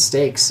dripping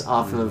steaks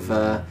off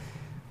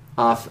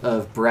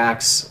of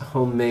Brack's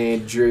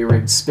homemade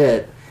jury-rigged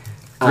spit,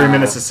 3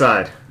 minutes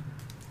aside.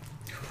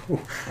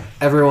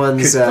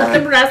 everyone's Could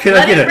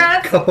I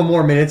get a couple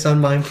more minutes on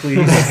mine,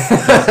 please?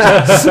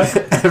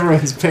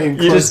 everyone's paying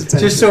close attention.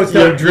 Just so it's You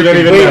not don't dripping.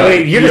 even Wait, know.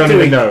 wait, you're you just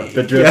don't even doing- know.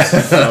 The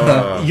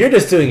drips. You're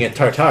just doing it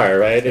tartare,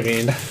 right? I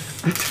mean,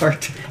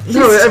 Tart.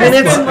 No, I mean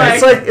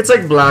It's it's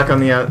like black on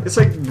the out. It's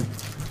like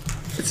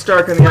it's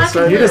dark on the Black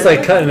outside. and you're just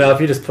like cutting it off.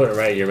 You just put it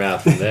right in your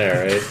mouth from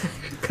there, right?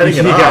 Cutting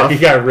it you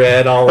off. got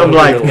red all I'm over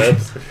like- your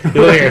lips.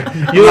 You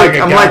look like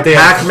a I'm like goddamn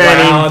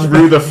Pac-Man clown.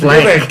 through the You look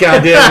flank. like a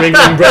goddamn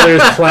Ringling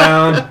Brothers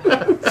clown.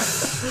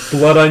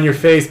 Blood on your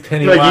face,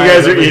 Pennywise. Like you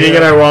guys are over eating here.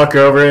 and I walk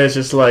over and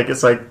it's like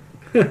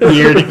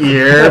ear to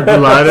ear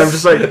blood. I'm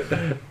just like,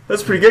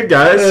 that's pretty good,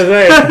 guys.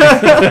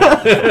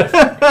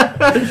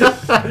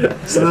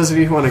 So those of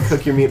you who want to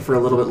cook your meat for a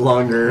little bit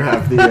longer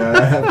have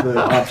the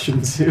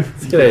option to. Good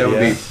That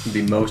idea. would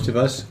be most of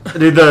us.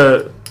 Dude,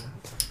 the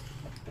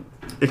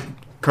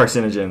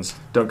carcinogens.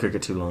 Don't cook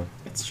it too long.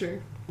 It's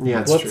true.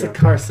 Yeah, it's What's true. a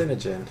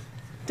carcinogen?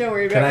 Don't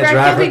worry Can about I it. Brad,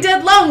 drive you'll be her-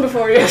 dead long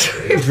before you.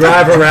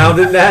 Drive around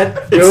in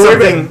that? It's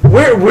something.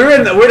 We're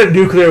in the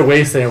nuclear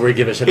wasteland where we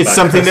give a shit It's about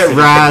something that carcinogens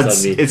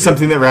rads. on meat. It's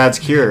something that rads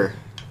cure.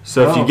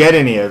 So if you Oh. get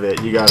any of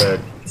it, you gotta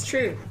It's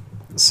true.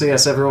 So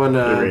yes, everyone.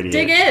 irradiate.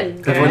 Dig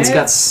in. Everyone's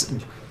guys.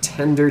 got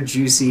tender,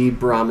 juicy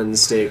Brahmin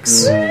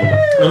steaks. I'm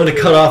gonna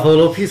cut off a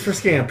little piece for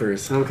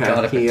Scampers. Okay.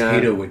 God, a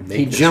potato would make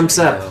He this jumps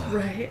right up now.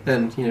 Right.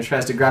 and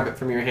tries to grab it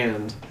from your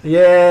hand.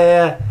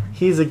 Yeah,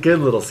 he's a good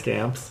little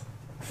Scamps.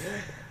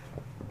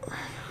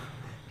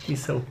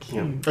 He's so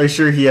cute. Are you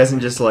sure he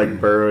hasn't just like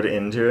burrowed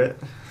into it?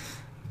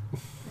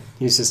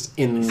 He's just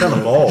in. He's not a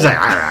mole. He's like,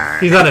 "Arr."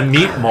 He's not a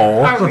meat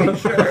mole. Are we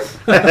sure?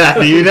 How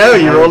do you know?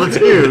 You rolled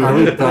a Are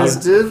we 2.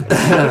 positive?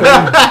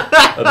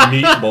 A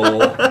meat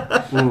mole.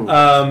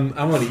 I'm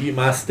gonna eat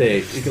my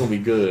steak. It's gonna be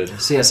good.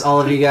 So yes, all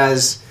of you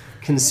guys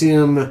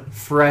consume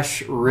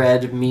fresh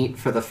red meat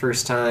for the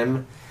first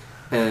time,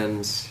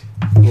 and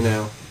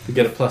We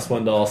get a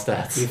 +1 to all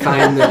stats. you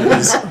find that it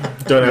is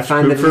Don't you have to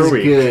find poop that for it a is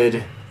week.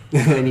 good,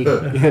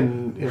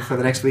 and for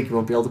the next week you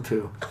won't be able to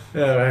poo.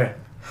 Yeah, right.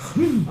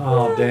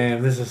 Oh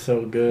damn, this is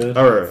so good.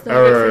 Our It's not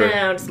good for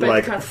now, despite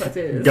like the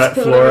consequences. gut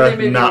Whatever flora they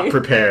may not be.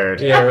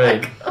 prepared. Yeah,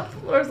 right.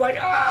 Flora's like,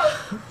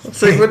 ah.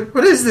 It's like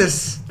what is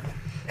this?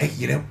 Hey,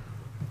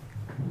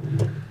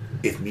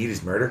 if meat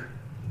is murder,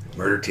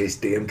 murder tastes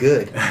damn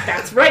good.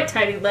 That's right,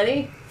 Tiny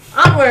Lenny.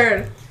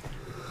 Onward.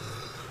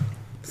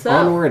 So,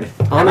 Onward,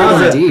 That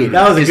onward was indeed.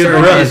 That was a Is good there,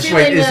 run. is,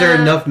 wait, is there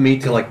Feeling, enough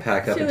meat to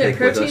pack up and feeling take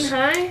with protein us?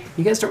 high.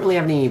 You guys don't really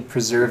have any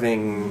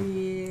preserving.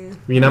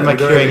 You know, I'm not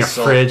carrying a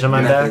fridge on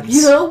my back. methods.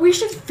 You know, we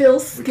should fill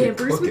could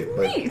Scampers cook with it,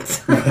 but-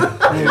 meat.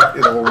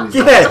 It'll always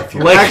Yeah,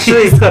 Like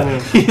actually,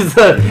 he's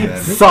a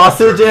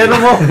sausage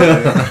animal.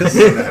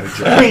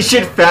 we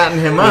should fatten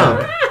him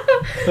up.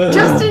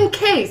 Just in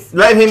case.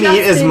 Let him Just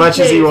eat as in much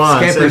as he case.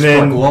 wants, Scampers and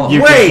then fuck wall. you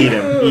can Wait. feed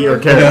him. Eat or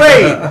kill him.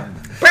 Wait,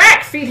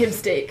 Brack, feed him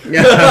steak.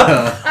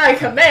 I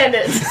command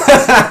it.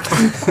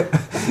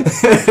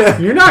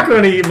 you're not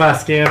going to eat my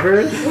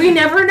Scampers. We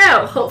never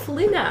know.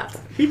 Hopefully not.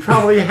 He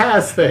probably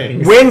has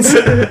things. When's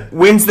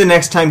the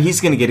next time he's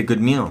gonna get a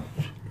good meal?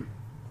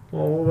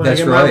 Well, when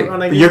That's I get my- right.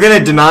 when I get- You're gonna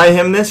deny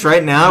him this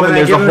right now when I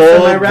there's a give him some of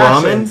whole my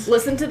Brahmin? rations.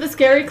 Listen to the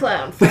scary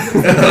clown.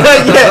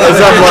 Yeah,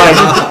 so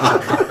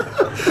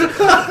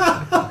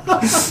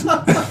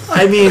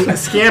I mean,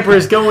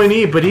 Scampers go and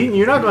eat, but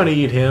you're not going to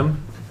eat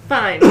him.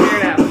 Fine, figure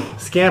it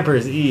out.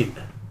 Scampers eat.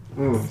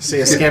 So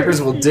yeah,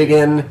 Scampers will dig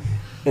in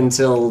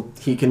until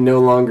he can no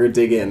longer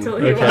dig in. Until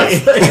he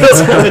Okay.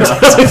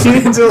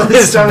 Until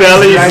his stomach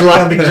belly's dragging on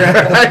like the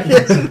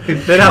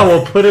ground. Then I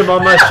will put him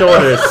on my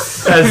shoulders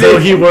as though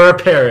he were a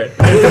parrot.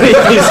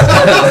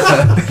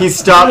 he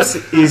stops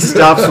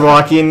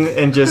walking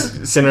and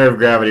just center of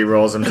gravity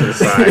rolls him to the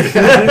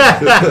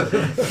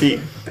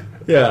side.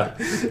 Yeah.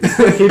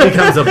 He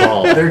becomes a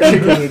ball. They're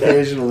kicking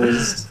occasionally,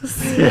 just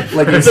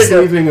like he's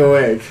sleeping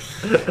awake.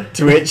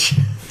 Twitch.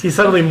 He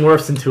suddenly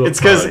morphs into a It's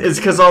pug.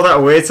 because all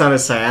that weight's on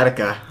his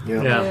sciatica.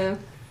 Yeah.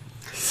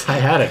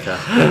 Sciatica.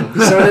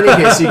 So in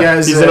any case, you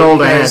guys, He's an old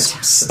you guys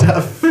ant.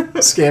 stuff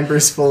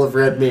Scampers full of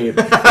red meat.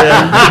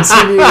 And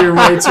continue your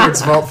way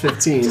towards Vault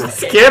 15.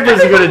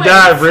 Scampers are going to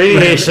die of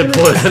radiation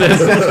poisoning.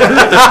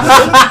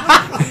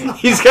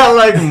 He's got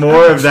like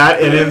more of that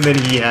in him than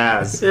he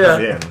has Yeah.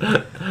 of him.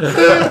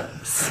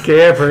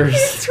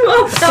 Scampers.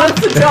 12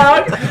 pounds a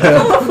dog.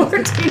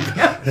 14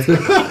 pounds.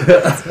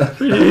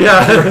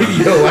 Yeah.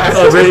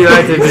 Oh,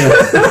 radioactive meat.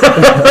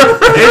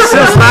 It's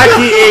just like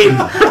he ate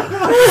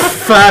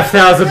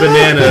 5,000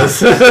 bananas.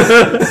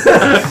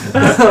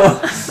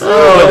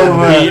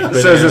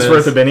 So is this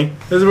worth a Benny?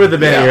 This is worth the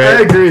Benny, I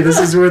right? agree. This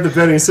is worth the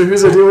penny. So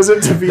whose idea was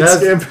it to beat That's-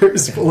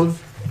 Scampers full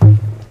of...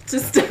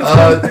 Just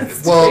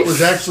Well, it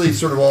was actually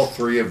sort of all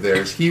three of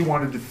theirs. He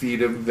wanted to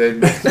feed him,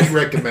 then he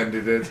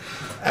recommended it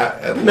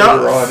later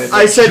No, on. And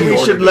I said she we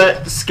should ordered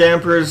let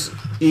Scampers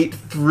eat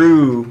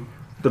through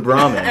the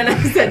Brahmin. And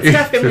I said,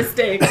 stuff a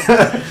mistake. it.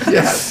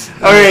 Yes.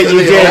 All right, So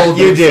you they all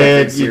did,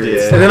 second you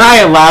series. did. And then I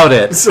allowed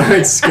it.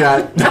 Sorry,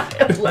 Scott.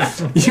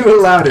 You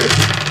allowed it.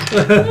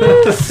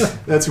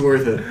 That's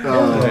worth it.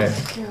 God.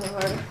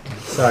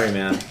 Sorry,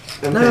 man.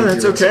 And No, thank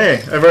that's you.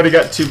 okay. I've already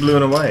got 2 blue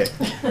and a white.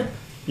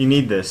 You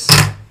need this.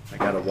 I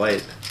got a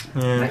white.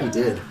 That you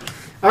did.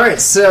 All right,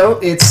 so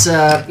it's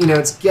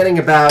it's getting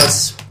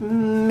about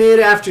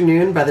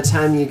mid-afternoon by the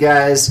time you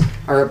guys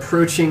are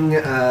approaching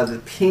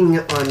the ping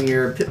on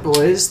your Pit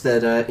Boys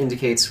that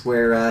indicates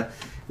where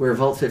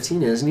Vault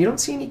 15 is, and you don't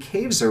see any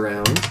caves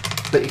around,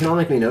 but you can all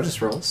make me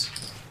notice rolls.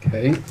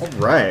 Okay. All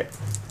right.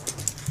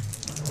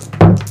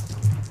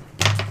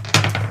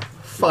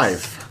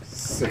 5.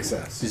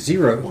 Success.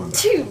 0.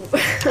 2.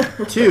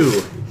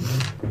 2.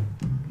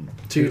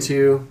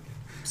 2,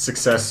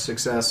 Success.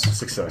 success,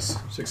 Success.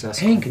 success.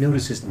 Hank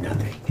notices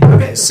nothing.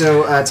 Okay,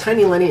 so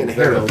Tiny Lenny and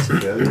Harold,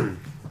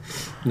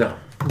 No.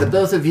 the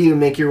both of you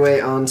make your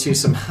way onto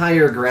some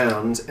higher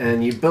ground,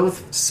 and you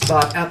both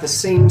spot at the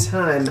same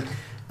time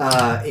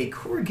a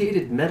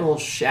corrugated metal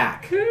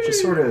shack,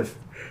 just sort of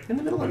in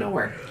the middle of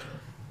nowhere.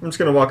 I'm just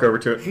going to walk over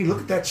to it. Hey, look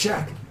at that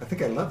shack. I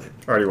think I love it.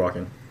 Already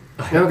walking.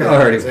 Okay.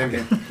 Already.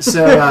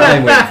 So,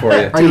 I'm waiting for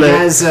you. are you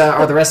guys?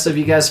 Are the rest of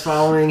you guys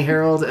following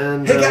Harold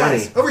and Hey,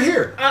 Lenny? guys, over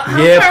here. How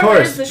Yeah, of far away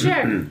course. is the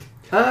shack?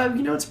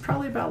 It's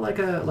probably about like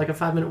a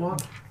 5-minute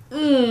walk.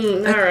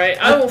 Alright,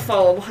 I will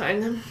follow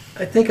behind them.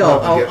 I think Yeah.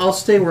 I'll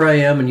stay where I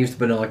am and use the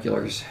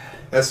binoculars.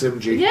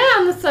 SMG. Yeah,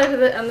 on the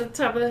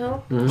top of the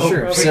hill.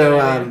 Sure. okay.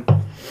 So,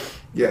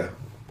 Yeah.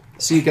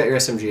 so you've got your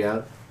SMG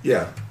out.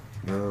 Yeah.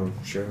 Oh,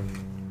 sure.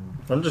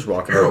 I'm just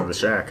walking Harold. over to the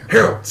shack.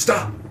 Harold,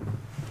 stop.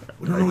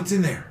 We don't know what's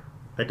in there.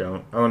 I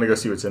don't. I want to go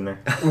see what's in there.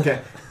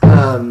 Okay.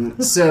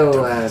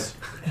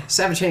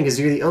 Savage Hank, is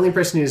you're the only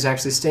person who's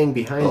actually staying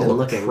behind and I'll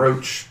looking.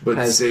 approach, but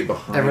as stay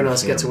behind. Everyone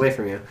else gets him. away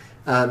from you.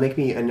 Make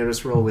me a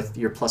notice roll with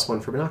your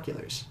 +1 for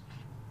binoculars.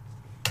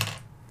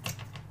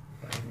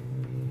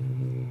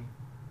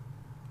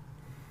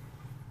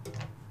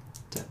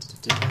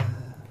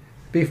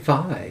 Be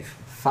 5.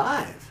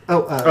 5.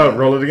 Oh,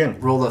 roll it again.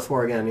 Roll the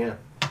 4 again, yeah.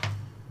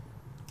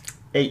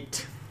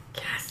 8.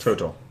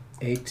 Total.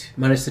 8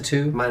 minus the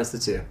 2. Minus the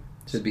 2.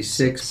 So it'd be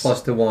 6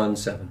 plus the 1,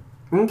 7.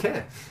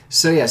 Okay.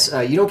 So, yes,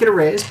 you don't get a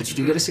raise, but you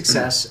do get a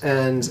success.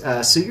 And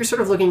so you're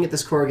sort of looking at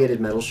this corrugated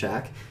metal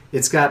shack.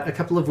 It's got a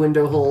couple of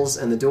window holes,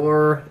 and the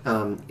door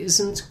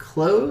isn't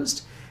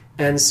closed.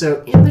 And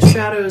so in the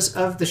shadows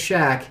of the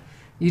shack,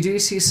 you do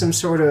see some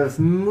sort of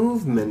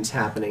movement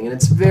happening. And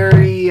it's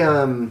very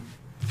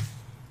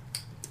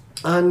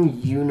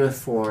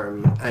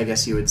ununiform, I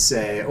guess you would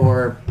say,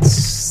 or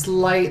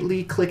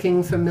slightly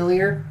clicking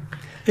familiar.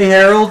 Hey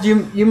Harold,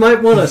 you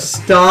might want to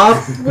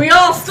stop, We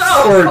all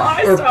stop!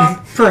 I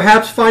stop!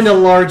 perhaps find a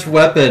large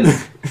weapon.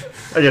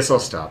 I guess I'll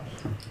stop.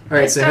 All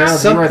right, so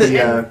Stop.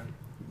 Harold,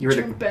 you are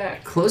the Jump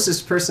back.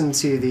 closest person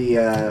to the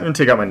I'm going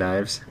to take out my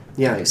knives.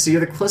 yeah. So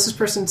you're the closest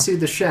person to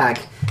the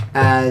shack,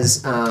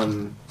 as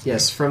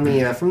yes, from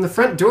the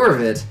front door of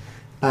it,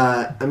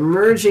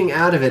 emerging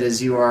out of it as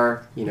you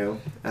are,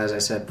 as I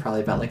said,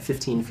 probably about like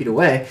 15 feet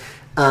away.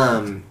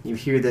 You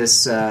hear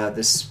this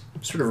this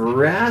sort of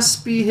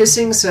raspy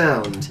hissing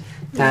sound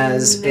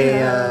as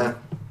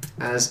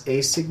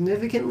a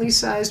significantly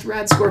sized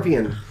rad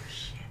scorpion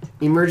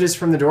emerges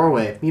from the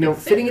doorway.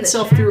 Fitting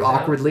itself through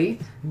awkwardly,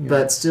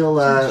 but still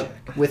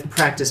with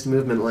practiced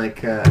movement. Like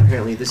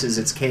apparently this is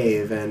its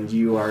cave, and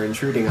you are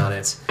intruding on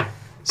it.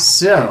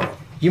 So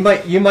You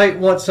might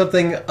want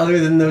something other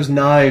than those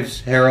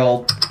knives,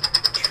 Harold.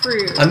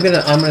 True. I'm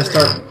gonna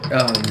start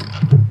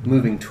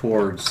moving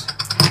towards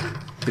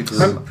the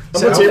group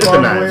I'm going to take the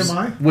knives. Am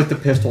I? with the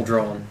pistol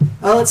drawn.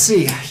 let's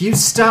see. You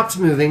stopped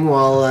moving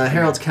while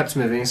Harold kept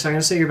moving, so I'm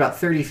going to say you're about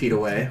 30 feet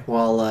away,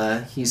 while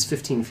he's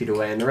 15 feet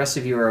away, and the rest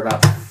of you are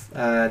about,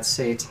 I'd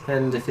say,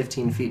 10 to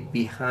 15 feet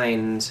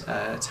behind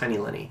Tiny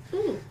Lenny.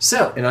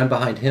 So, And I'm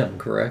behind him,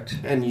 correct?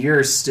 and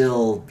you're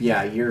still,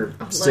 you're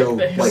still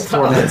the like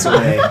 4 minutes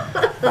away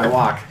by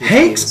walk. which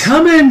Hank's means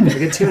coming! a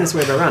good 2 minutes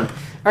away by run.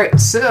 All right,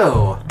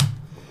 so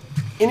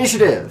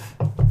initiative: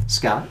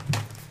 Scott,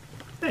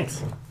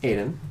 Thanks.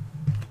 Aiden,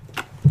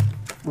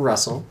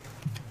 Russell,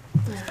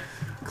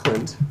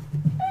 Clint,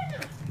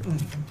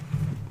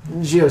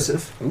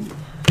 Joseph,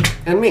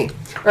 and me.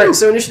 Alright,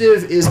 so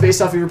initiative is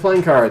based off of your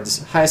playing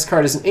cards. Highest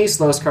card is an ace,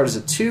 lowest card is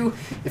a 2.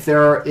 If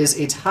there is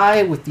a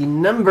tie with the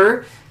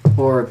number,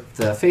 or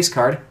the face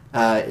card,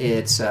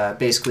 it's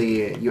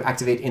basically you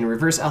activate in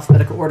reverse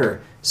alphabetical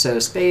order. So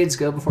spades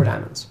go before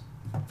diamonds.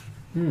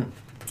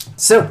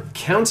 So,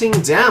 counting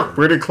down.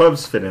 Where do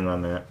clubs fit in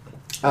on that?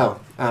 Oh,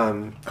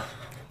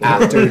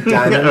 after I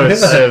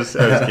diamonds. was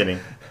kidding.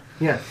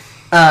 Yeah.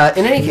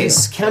 In any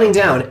case, counting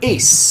down,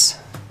 ace.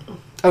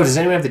 Oh, does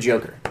anyone have the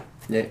Joker?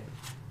 Yeah.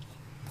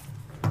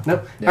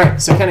 Nope. Yeah. All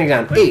right, so counting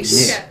down,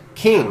 ace, Yeah.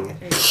 king.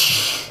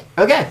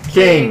 Okay.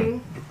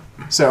 King.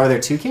 So are there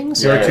two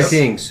kings? There are two Yes.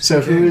 kings.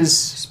 So who is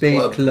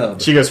Spade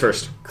club. She goes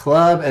first.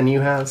 club, and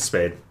you have...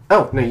 Spade.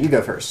 Oh, no, you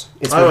go first.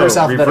 It's Oh, reverse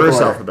alphabetical reverse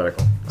order.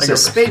 alphabetical. I So go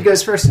first. spade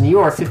goes first, and you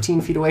are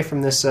 15 feet away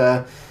from this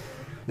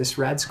this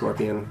rad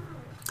scorpion.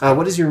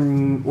 What is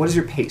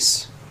your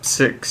pace?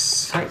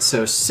 6. All right,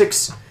 so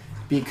 6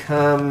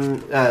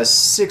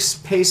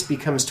 pace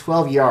becomes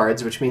 12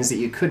 yards, which means that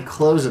you could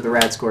close with the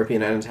rad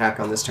scorpion and attack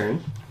on this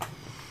turn.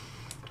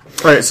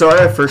 All right, so I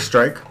have first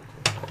strike.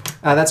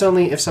 That's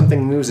only if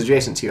something moves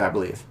adjacent to you, I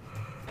believe.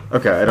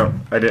 Okay,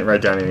 I didn't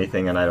write down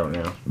anything, and I don't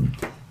know.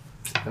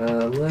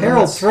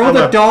 Harold, throw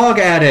the dog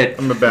at it.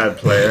 I'm a bad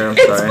player. I'm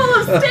It's sorry. full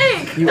of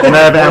steak! And I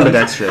have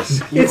ambidextrous.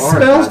 You It are a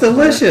smells bad player.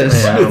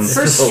 delicious. Yeah,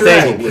 First Steak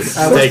strike. with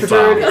Once steak per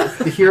turn,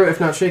 the hero, if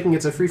not shaking,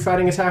 gets a free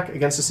fighting attack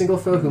against a single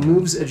foe who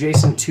moves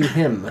adjacent to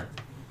him.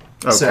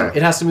 Okay. So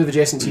it has to move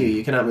adjacent to you.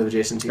 You cannot move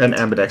adjacent to you. And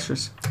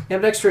ambidextrous.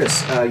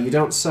 Ambidextrous. You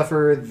don't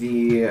suffer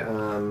the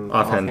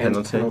Offhand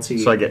penalty.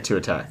 So I get 2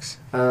 attacks.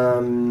 You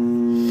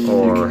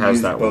Or how's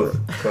use that work?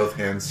 both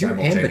hands You're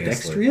simultaneously.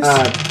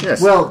 ambidextrous?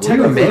 Yes. Well, you a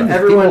technically, man with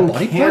everyone capable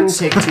body can parts?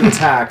 take 2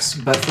 attacks,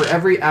 but for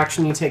every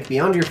action you take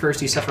beyond your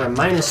first, you suffer a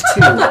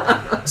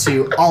 -2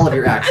 to all of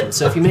your actions.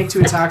 So if you make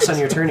 2 attacks on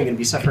your turn, you're going to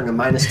be suffering a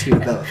 -2 to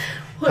both.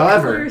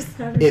 However,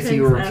 if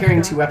you were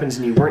carrying 2 weapons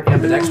and you weren't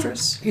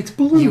ambidextrous, It's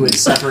blue. you would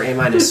suffer a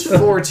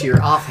 -4 to your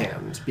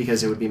offhand,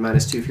 because it would be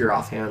 -2 for your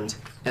offhand,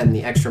 and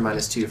the extra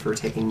 -2 for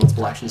taking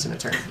multiple actions in a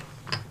turn.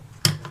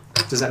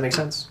 Does that make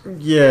sense?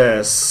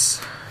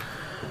 Yes.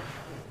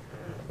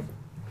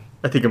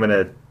 I think I'm going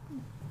to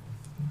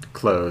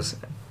close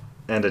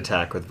and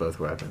attack with both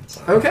weapons.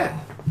 Okay.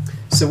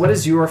 So what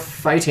is your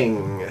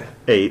fighting?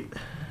 8.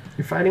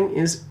 Your fighting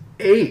is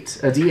 8,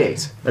 a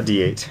d8. A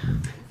D8.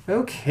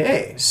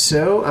 Okay,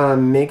 so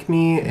make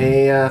me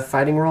a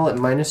fighting roll at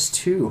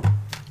 -2. You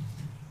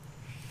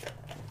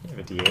have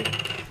a D8.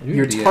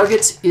 Your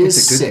target is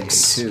It's a good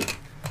 6. one,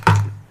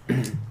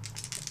 too.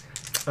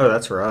 Oh,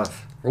 that's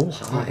rough. Roll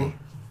high.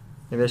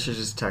 Maybe I should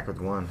just attack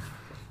with 1.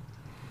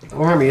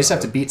 Well, remember, you just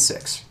have to beat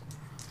 6.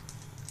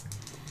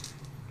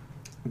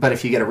 But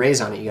if you get a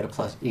raise on it, you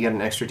get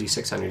an extra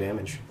d6 on your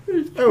damage.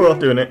 Oh, well,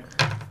 doing it.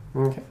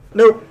 Okay.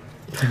 Nope.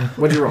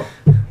 What'd you roll?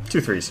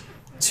 2 3s.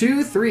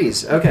 2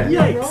 3s.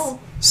 Okay. Roll.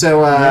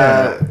 So,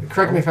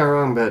 correct me if I'm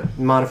wrong, but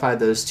modify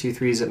those 2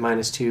 3s at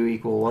 -2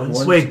 equal 1.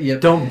 Wait, Yep.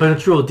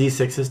 don't you roll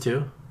D6s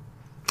too?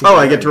 Oh,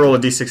 I get to roll a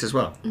D6 as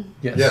well.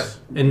 Yes. Yes.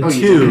 And Oh,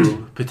 you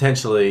 2,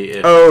 potentially.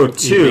 If Oh, you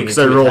 2, bring because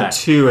it I to rolled attack.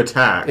 2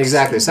 attacks.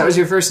 Exactly. So that was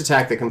your first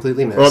attack that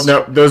completely missed. Well,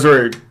 no, those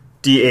were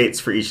D8s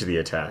for each of the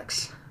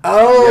attacks.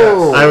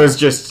 Oh! I was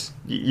just...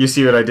 You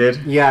see what I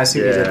did? Yeah, I see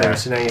what you did Yeah. there.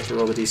 So now you have to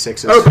roll the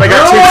d6s. Oh, but I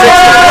got 2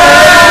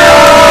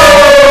 6s.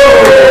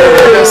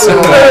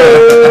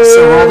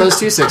 So roll those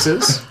 2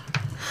 6s.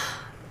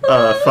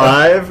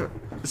 5,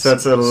 so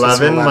that's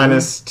 11 11.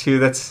 minus 2,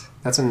 that's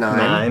That's a 9.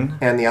 9.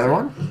 And the other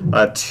one?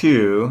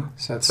 2,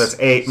 So so that's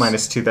 8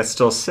 minus 2, that's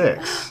still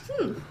 6.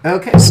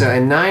 Okay, so a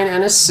 9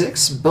 and a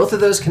 6. Both of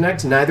those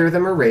connect. Neither of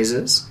them are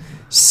raises.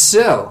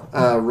 So,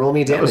 roll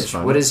me was damage.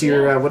 fun. What is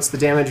your, what's the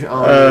damage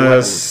on your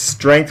weapon?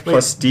 Strength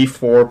plus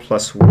D4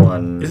 plus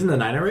 1. Isn't the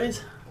 9 a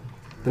raise?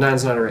 The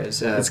 9's not a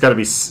raise. It's got to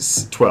be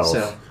 12.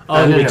 So, Oh,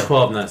 it'd no, be no.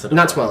 12, not 7.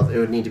 Not 12. It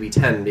would need to be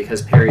 10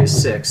 because parry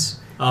is 6.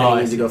 Oh, and you I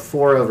need to see. go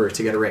 4 over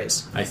to get a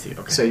raise. I see,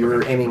 okay. So you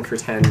were aiming for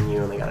 10 and you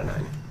only got a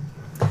 9.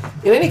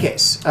 In any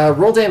case,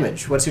 roll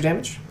damage. What's your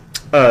damage?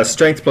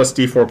 Strength plus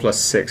D4 plus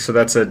 6, so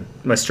that's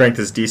my strength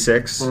is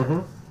D6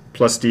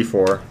 plus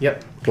D4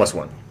 Yep. plus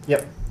 1.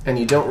 Yep. And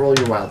you don't roll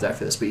your wild die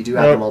for this, but you do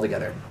add Nope. them all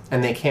together.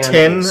 And they can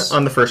 10 ace.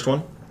 on the first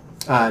one.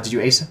 Did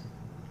you ace it?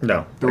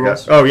 No. The I got-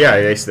 rolls? oh, yeah, I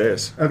aced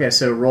this. Okay,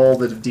 so roll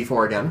the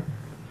d4 again.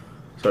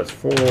 So it's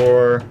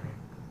 4,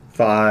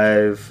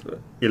 5,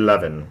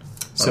 11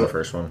 So- on the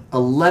first one.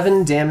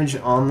 11 damage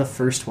on the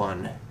first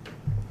one.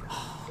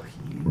 Oh,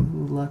 you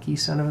lucky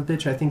son of a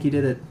bitch. I think you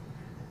did it.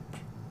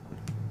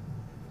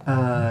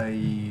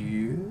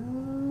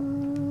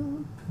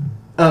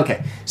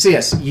 Okay, so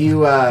yes,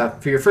 you,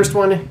 for your first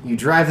one, you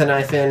drive the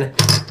knife in,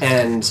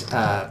 and,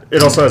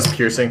 It also has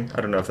piercing.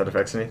 I don't know if that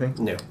affects anything.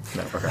 no.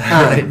 No,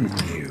 okay.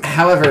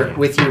 However,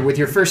 with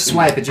your first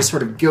swipe, it just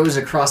sort of goes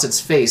across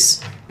its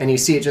face, and you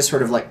see it just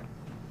sort of like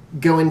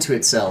go into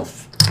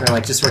itself, or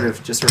like just sort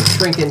of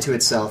shrink into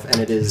itself, and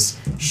it is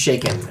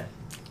shaken.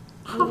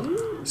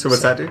 So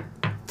what's that do?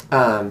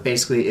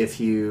 Basically, if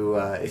you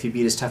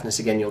beat his toughness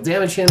again, you'll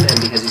damage him, and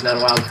because he's not a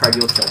wild card,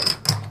 you'll kill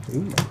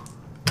him.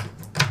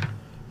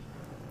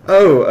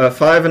 Oh, a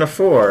 5 and a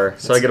 4.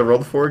 So I get to roll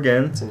the 4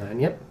 again. It's a 9.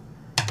 Yep.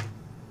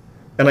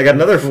 And I got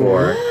another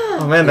 4.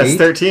 Oh man, that's 8.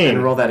 13.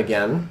 And roll that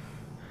again.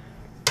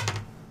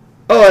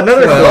 Oh,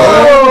 another 4.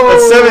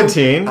 That's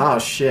 17. Oh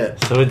shit.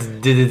 So it's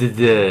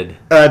dead.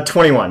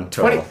 21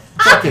 total. 20.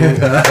 Fucking.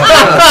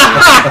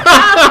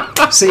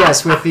 So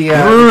yes, with the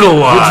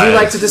Brutalized. would you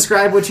like to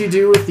describe what you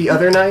do with the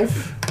other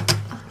knife?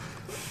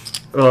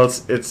 Well,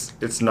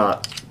 it's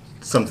not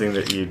something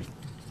that you'd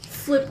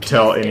Flip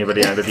tell cake.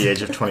 anybody under the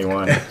age of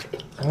 21.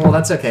 Well,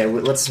 that's okay.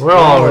 We're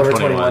all over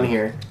 21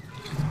 here.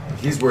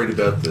 He's worried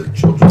about the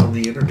children on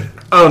the internet.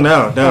 Oh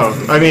no.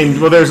 I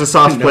mean, well, there's a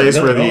soft No, place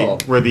not where at all.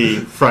 the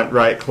front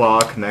right claw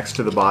connects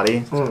to the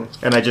body,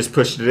 and I just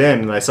pushed it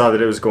in, and I saw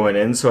that it was going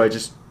in, so I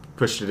just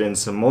pushed it in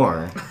some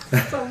more.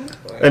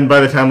 And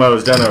by the time I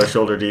was done, I was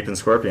shoulder deep in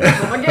scorpion.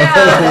 Oh my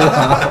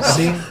god!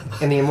 See?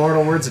 In the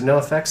immortal words of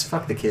NoFX,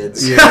 fuck the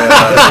kids.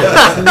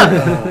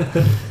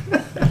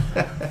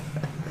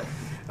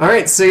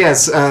 Alright, so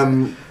yes,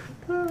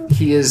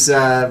 he is,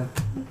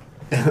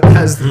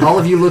 as all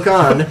of you look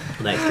on,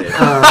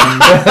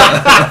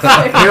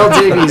 Harold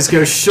Davies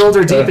goes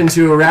shoulder deep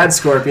into a rad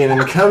scorpion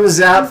and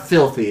comes out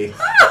filthy.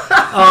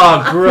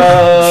 Oh,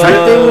 gross.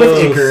 Dripping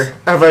with ichor.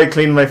 Have I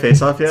cleaned my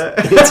face off yet?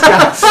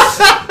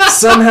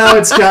 Somehow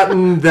it's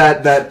gotten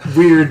that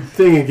weird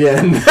thing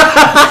again.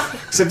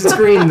 Except it's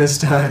green this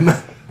time.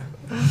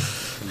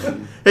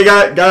 Hey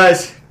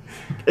guys,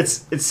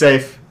 it's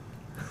safe.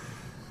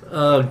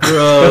 Oh,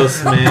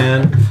 gross,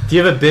 man. Do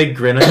you have a big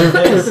grin on your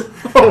face?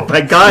 Oh my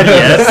god,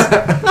 yes.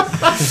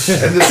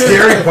 And the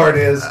scary part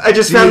is, I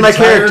just the found my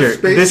entire character.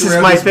 space This is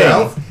around my his thing.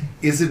 mouth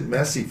isn't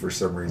messy for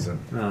some reason.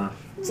 Oh.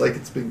 It's like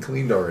it's been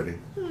cleaned already.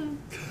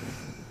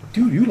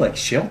 Dude, you like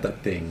shelled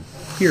that thing.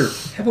 Here,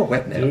 have a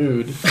wet nap.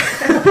 Dude.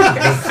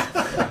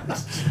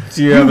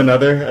 Do you have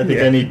another? I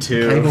think I need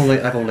two. I've only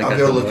I'll got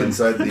go the look one.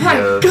 inside the.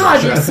 My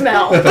god, you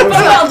smell!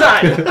 Well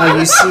done!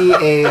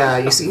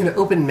 You see an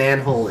open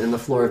manhole in the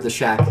floor of the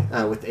shack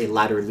with a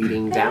ladder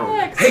leading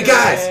down. Hey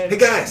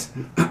guys!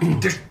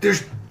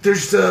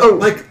 There's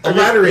like a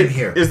ladder in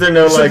here. Is there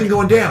no There's something like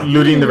going down?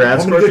 looting the rad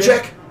Want me to go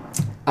scorpion? check?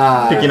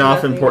 Picking off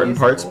Nothing important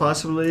parts useful.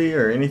 possibly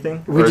or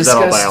anything? We Or is that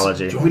all discussed-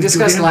 biology? We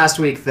discussed down? last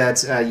week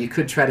that you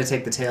could try to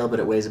take the tail, but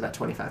it weighs about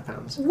 25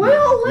 pounds.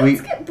 Well,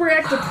 let's We- get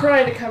Brack to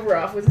pry to cover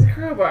off with his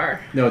crowbar.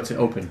 No, it's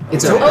open.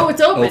 It's open. Oh,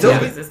 it's open. It's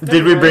open. Jesus,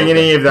 Did we never bring mind.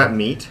 any of that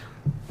meat?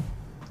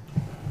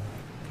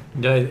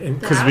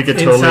 Because we could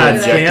totally Inside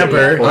inject it Scamper,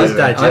 with he's poison.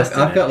 digesting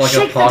I've got like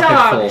Shake a pocket the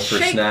dog. full for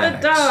Shake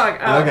snacks. the dog.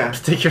 Oh. Okay.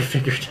 Stick your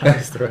finger down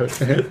his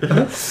throat.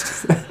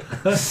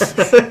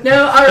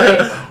 No,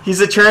 alright.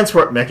 He's a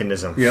transport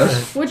mechanism.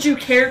 Yes. Would you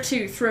care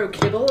to throw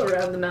kibble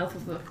around the mouth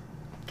of the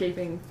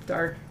gaping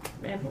dark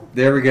manhole?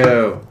 There we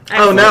go.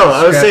 Oh no,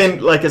 I was Scratch.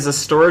 saying like as a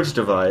storage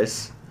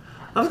device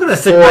I was gonna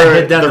for stick my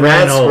head down the the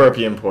rad manhole.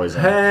 scorpion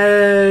poison.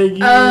 Hey,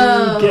 you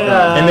Oh.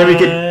 guys. And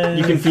then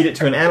you can feed it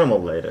to an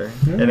animal later,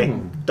 and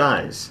it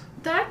dies.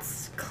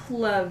 That's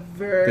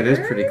clever. That is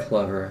pretty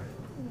clever.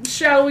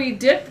 Shall we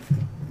dip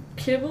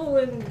kibble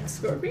in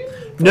scorpion?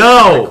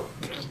 No!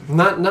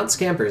 Not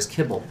scampers,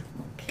 kibble.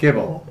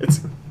 Kibble.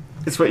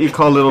 It's what you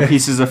call little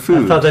pieces of I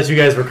food. thought that you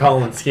guys were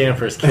calling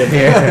scampers kids.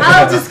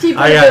 I'll just keep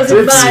one I of got those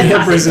in my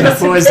Scampers and pocket,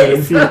 just in poison and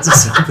case. feed it to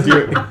something. Do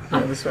you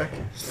want this back?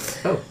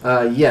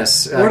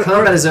 Yes. What-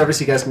 Combat is over, so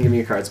you guys can give me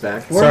your cards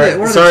back. What are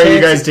the Sorry you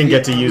chances- guys didn't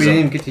get to use we them.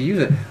 didn't get to use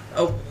it.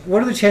 Oh,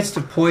 what are the chances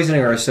of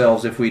poisoning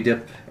ourselves if we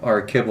dip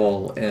our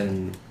kibble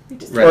in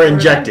Or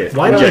inject it.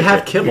 Why do we Inject have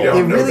it. kibble? We don't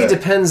It know really that.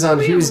 depends on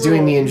We who's have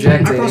doing the rules.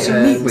 injecting, I brought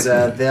some meat with me.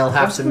 and they'll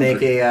have to make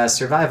Absolutely. a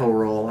survival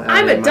roll.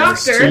 I'm a minus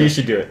doctor. So you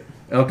should do it.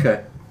 Okay.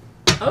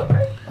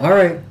 Okay. All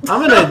right.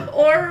 I'm gonna.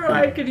 Or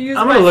I could use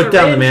I'm my gonna look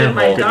down the syringe and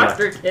my manhole.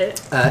 doctor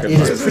kit. It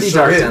is pretty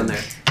dark down there.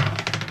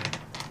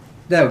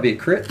 That would be a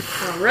crit.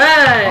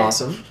 Alright.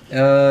 Awesome. Be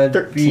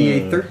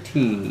a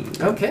 13.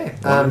 Okay.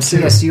 So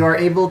yes, you are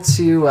able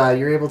to.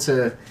 You're able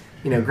to,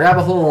 grab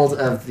a hold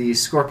of the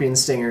scorpion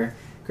stinger,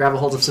 grab a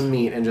hold of some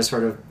meat, and just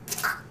sort of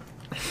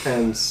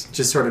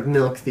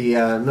milk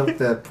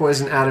the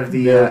poison out of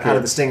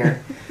the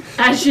stinger.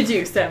 As you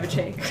do, Savage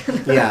Hank.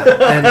 Yeah.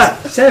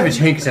 And Savage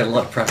Hank has had a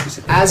lot of practice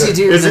at as you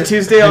do, Is it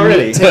Tuesday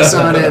already? meat takes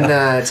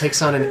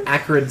on an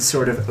acrid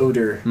sort of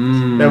odor.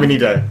 Now we need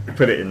to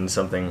put it in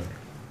something.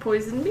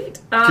 Poison meat.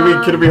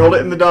 Could we hold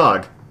it in the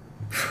dog?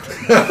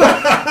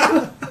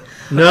 Do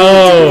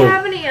No! you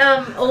have any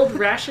old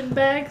ration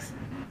bags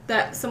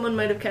that someone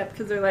might have kept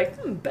because they're like,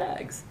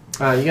 bags?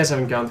 You guys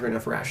haven't gone through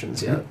enough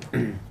rations yet.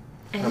 Any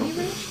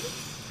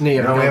rations? No, you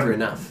haven't No, we gone haven't. through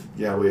enough.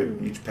 Yeah,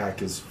 each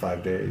pack is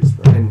 5 days.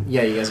 Right? And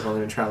yeah, you guys have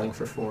only been traveling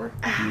for 4.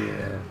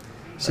 Yeah.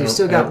 So you've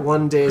still got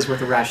 1 day's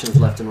worth of rations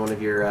left in one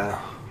of your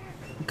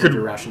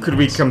your ration Could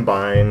we bags.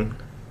 combine?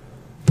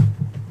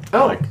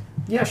 Oh, like-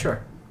 yeah,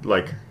 sure.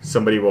 Like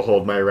somebody will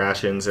hold my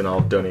rations and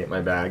I'll donate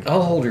my bag.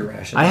 I'll hold your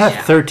rations. I have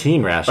Yeah.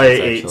 13 rations, I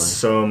ate actually.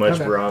 so much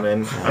Okay.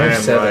 ramen. I have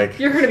am 7. like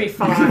You're gonna be You can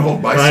fine.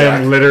 hold my I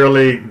sack. am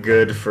literally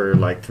good for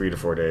like 3 to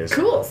 4 days.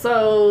 Cool.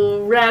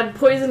 So, rad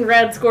scorpion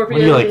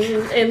What are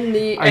you, like- in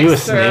the are you a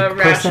extra snake person?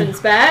 rations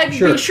bag.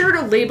 Sure. Be sure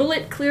to label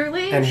it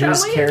clearly. And shall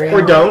who's we? carrying?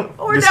 Or don't.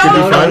 Or this don't. could be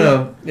No, fun.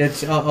 no.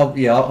 It's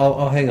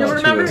I'll hang You'll on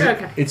remember? to it.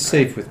 Okay. It's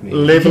safe with me.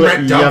 Label You it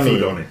can write dog food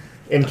yummy on it.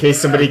 in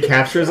case somebody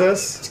captures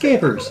us.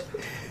 Scampers.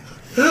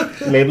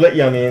 Label it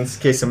yummy in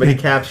case somebody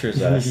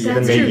captures us. That's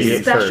Then they your eat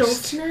it special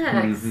first.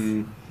 snacks.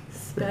 Mm-hmm.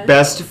 Special.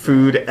 Best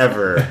food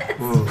ever.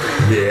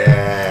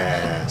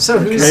 Yeah. So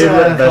who's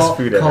Favorite best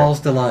food ever. calls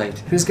delight?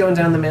 who's going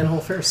down the manhole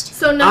first?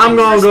 So I'm nothing's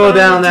gonna go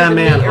down responding that to the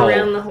meat manhole.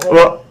 around the hole.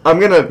 Well, I'm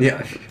gonna.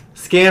 Yeah.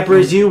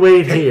 Scampers, you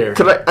wait here.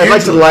 I'd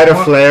like to light a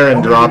Angela, flare and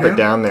want drop me it to-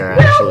 down there.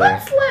 Well, Actually,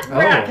 let's let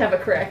Brack Oh. have a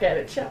crack at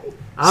it, shall we?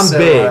 I'm so,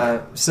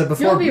 big. So You'll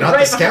before be not right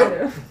the scout?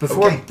 behind him.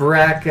 before Okay.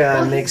 Brack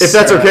makes if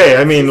that's okay,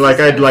 I mean, like,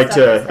 I'd like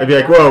to. I'd be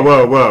like, whoa,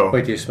 whoa, whoa.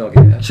 Wait till you smell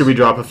gas. Should we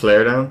drop a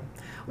flare down?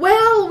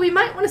 Well, we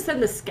might want to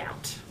send the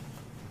scout.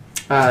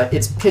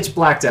 It's pitch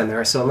black down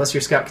there, so unless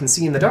your scout can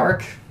see in the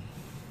dark.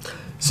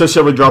 So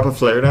shall we drop a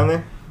flare down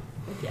there?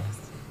 Yes.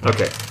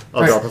 Okay,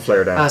 I'll Right. drop a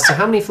flare down. So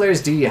how many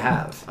flares do you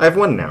have? I have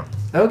one now,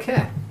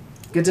 Okay,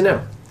 good to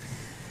know.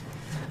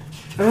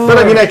 but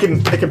I mean, I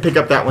can pick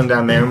up that one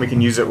down there, and we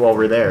can use it while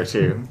we're there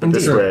too. But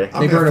this Indeed. way,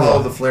 I'm They going burn to a follow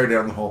lot. the flare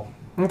down the hole.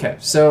 Okay,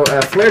 so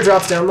flare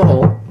drops down the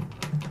hole.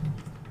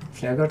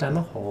 Now go down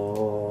the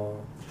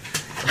hole.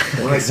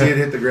 When I see it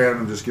hit the ground,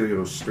 I'm just going to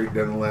go straight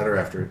down the ladder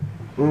after it.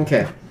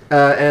 Okay,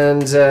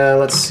 and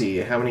let's see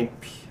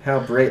how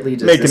brightly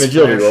does Make an this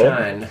agility flare roll.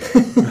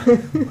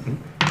 shine?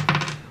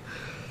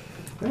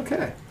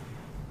 Okay.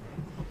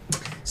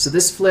 So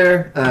this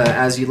flare,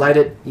 as you light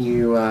it,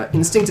 you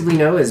instinctively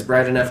know is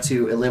bright enough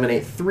to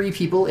eliminate 3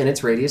 people in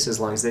its radius as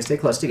long as they stay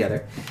close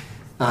together.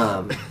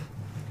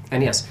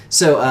 And yes,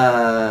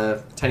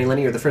 so Tiny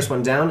Lenny, you're the first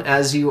one down.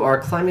 As you are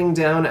climbing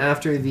down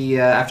after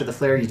the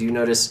flare, you do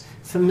notice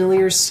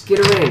familiar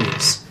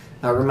skitterings,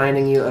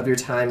 reminding you of your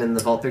time in the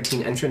Vault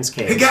 13 entrance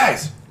cave. Hey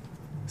guys!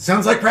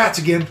 Sounds like rats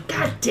again.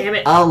 God damn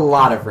it. A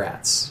lot of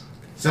rats.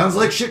 Sounds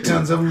like shit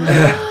tons of them.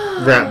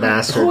 rat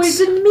bastards.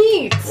 Poison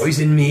meat.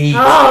 Poison meat.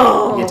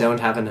 Oh. You don't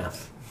have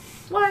enough.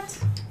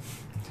 What?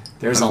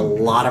 There's a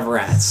lot of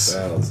rats.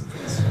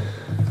 Thousands.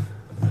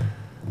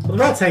 Well, the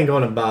rats ain't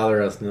going to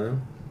bother us now.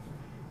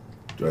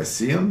 Do I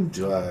see them?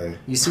 Do I...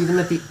 You see them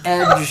at the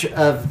edge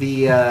of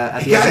the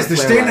at Hey the edge guys, of they're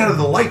the flare staying line. out of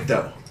the light,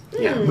 though.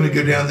 Yeah. I'm going to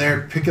go down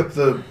there, pick up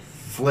the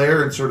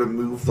flare, and sort of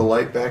move the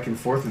light back and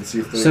forth and see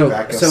if they So,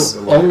 back up the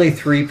so light. only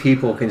 3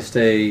 people can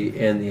stay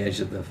in the edge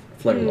of the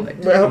flare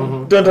light.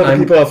 Well, don't other I'm-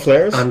 people have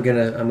flares? I'm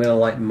gonna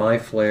light my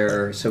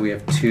flare, so we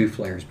have 2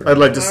 flares. I'd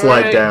like to All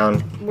slide right.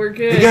 down We're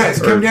good. Hey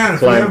guys, or come down.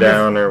 If we climb have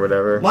down or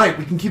whatever. light,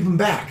 we can keep them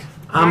back.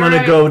 I'm gonna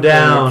Alright. go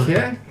down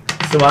Okay.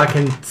 so I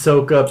can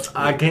soak up.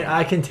 I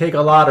can take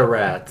a lot of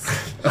rats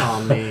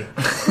on me.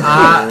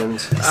 And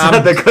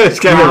Not the good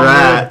kind of I'm a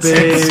rats.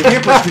 big-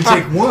 Scampers can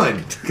take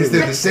one because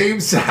they're the same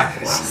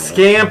size.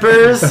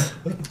 Scampers.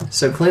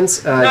 so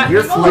Clint, Not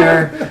your anymore.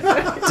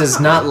 flare does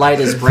not light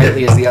as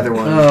brightly as the other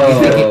one. Oh.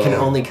 You think it can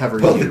only cover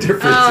Well, you. the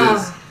difference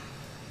is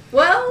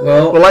Well,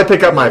 Well, I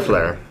pick up my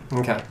flare.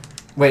 Okay.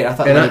 Wait, I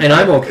thought. And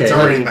I'm okay. it's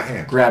already Lenny in my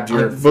hand. grabbed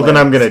your. Well, then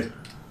I'm gonna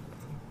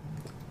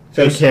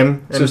take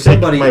him and So take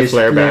somebody my is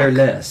flare back.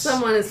 flareless.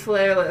 someone is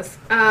flareless.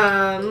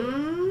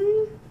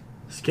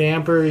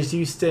 Scampers,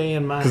 you stay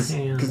in my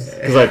hands.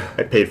 Because I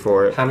paid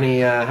for it. How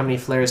many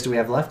flares do we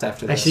have left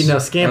after this? Actually, no,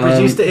 Scampers,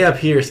 you stay up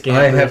here, I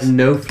Scampers. have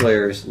no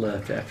flares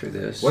left after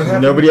this. What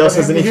happened? Nobody else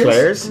what has any happened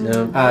to his?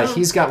 flares? No.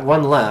 He's got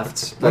one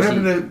left. What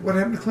but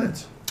happened to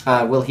Clint's?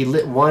 Well, he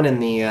lit one in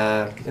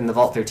the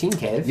Vault 13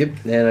 cave. Yep,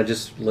 and I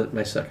just lit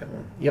my second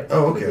one. Yep.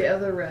 Oh, The okay.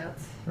 other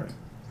rats.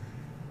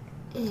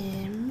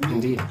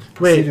 Indeed.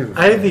 Wait,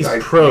 I have these I-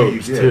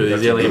 probes you did. too.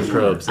 That's These alien what you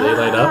probes. Do they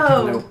light up?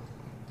 Oh. Nope.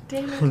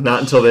 Damn it.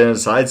 Not until they're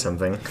inside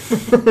something.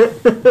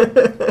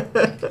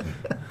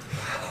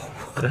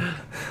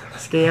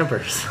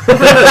 Scampers.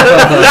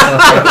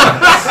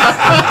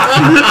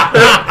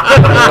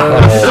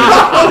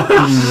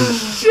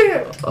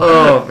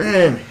 Oh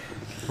man.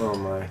 Oh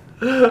my.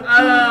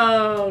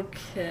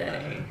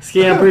 Okay.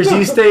 Scampers,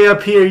 you stay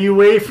up here. You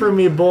wait for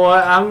me, boy.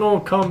 I'm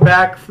gonna come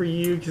back for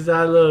you because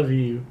I love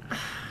you.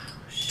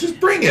 Just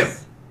bring him.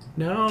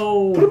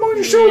 No. Put him on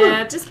your shoulder.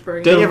 Yeah, just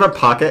bring Don't you it. have a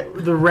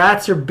pocket? The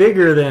rats are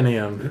bigger than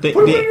him. Put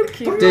Put him on your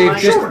Keep Dave, my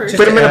just- shoulders.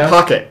 him in a ask,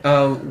 pocket.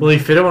 Will he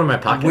fit in one of my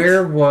pockets?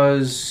 Where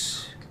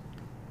was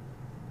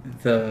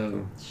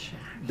the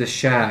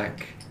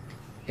shack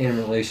in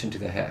relation to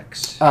the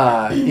hex?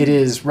 It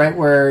is right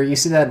where you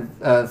see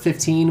that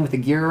 15 with the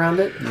gear around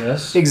it.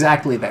 Yes,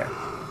 Exactly there.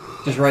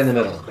 just right in the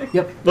middle.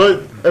 Yep.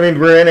 But I mean,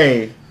 we're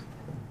in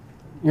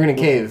You're in a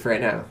cave right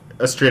now.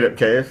 a straight up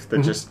cave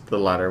that just the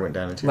ladder went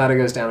down into. Ladder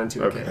goes down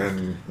into a Okay. cave.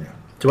 And yeah,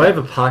 Do I have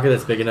a pocket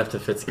that's big enough to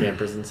fit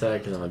Scampers inside?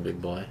 Because I'm a big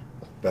boy.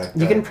 back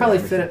You can down, probably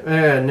down. fit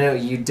it. No,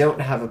 you don't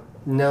have a.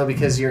 No,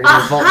 because you're in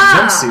your Vault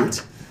Aha!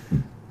 jumpsuit.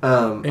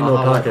 Ain't no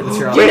I'll let pockets.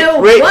 you all- You know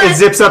Wait, what? it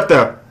zips up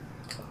though.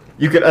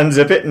 You could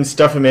unzip it and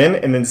stuff him in,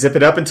 and then zip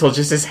it up until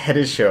just his head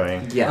is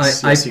showing.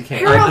 Yes, I- yes, you can.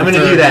 Harold I'm gonna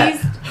do that.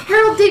 Davies-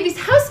 Harold Davies,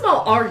 how small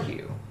are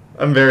you?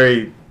 I'm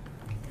very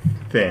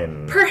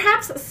thin.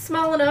 Perhaps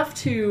small enough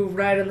to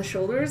ride on the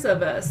shoulders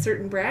of a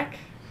certain Brack?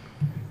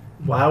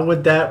 Why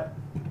would that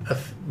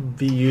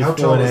be useful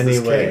tall in is this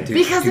any way? cave? Do-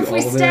 Because do if we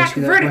all of them stack ask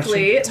you that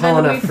vertically, Tall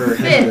then enough we for him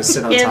fit to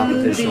sit on top of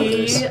in his the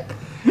shoulders.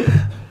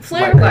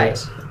 flare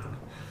light.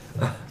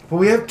 But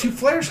we have 2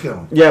 flares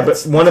going. Yeah,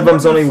 but one of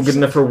them's only good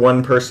enough for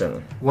one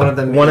person. One of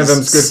them One of is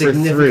them's good for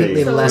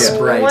significantly 3. less So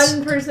bright.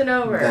 one person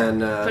over. than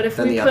but if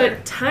the we other.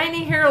 put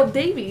tiny Harold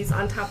Davies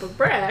on top of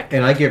Brack,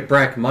 And I give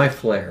Brack my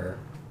flare,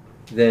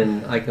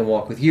 then I can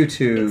walk with you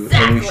two,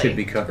 and we Exactly. should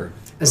be covered.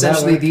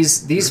 Essentially,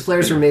 these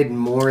flares were made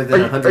more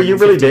than Are you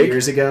 150 really big?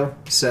 years ago,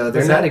 so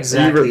they're Is not that-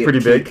 exactly are you pretty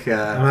at big? peak,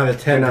 I'm at a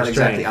 10 they're not for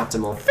exactly strength.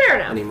 optimal Fair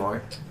enough.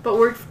 anymore. but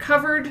we're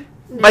covered.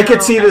 I now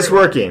could see this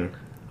everywhere. working.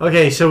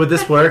 Okay, so would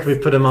this work? We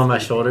put him on my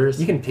shoulders.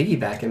 You can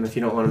piggyback him if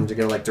you don't want him to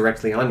go like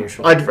directly on your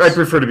shoulders. I'd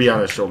prefer to be on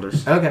his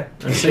shoulders. Okay,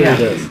 so sure yeah,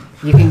 he does.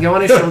 you can go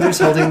on his shoulders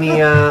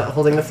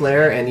holding the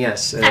flare, and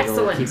yes, it'll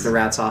Excellent. keep the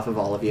rats off of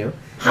all of you.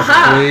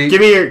 Haha! Give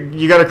me your.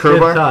 You got a Good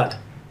crowbar? thought.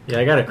 Yeah,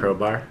 I got a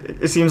crowbar.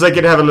 It seems like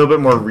it'd have a little bit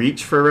more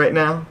reach for right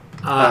now.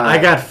 I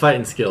got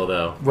fighting skill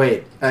though.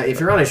 Wait, if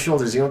you're on his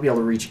shoulders, you won't be able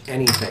to reach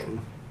anything.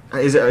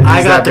 Is I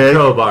got that the big?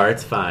 crowbar.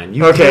 It's fine.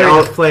 You Okay, carry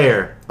I'll- the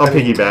flare. I'll I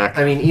mean- piggyback.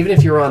 I mean, even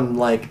if you're on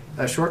like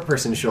a short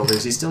person's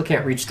shoulders, you still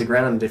can't reach the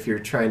ground if you're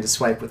trying to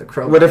swipe with a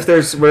crowbar. What if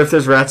there's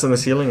rats on the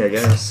ceiling? I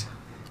guess.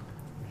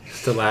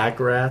 Stalag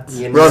rats.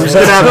 You know, Well, I'm just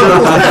gonna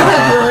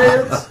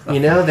have to. you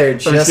know, they're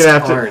just just gonna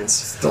have to-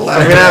 aren't.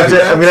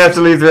 I'm gonna have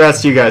to leave the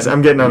rats to you guys.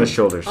 I'm getting on his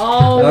shoulders.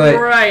 All Alright.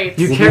 right.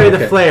 You We'll carry be the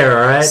okay.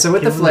 flare, all right? So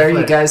with the Give him flare,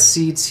 you guys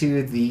see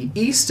to the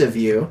east of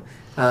you,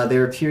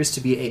 there appears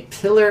to be a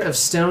pillar of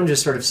stone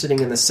just sort of sitting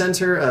in the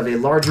center of a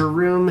larger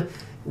room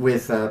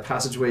with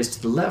passageways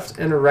to the left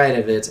and right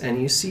of it,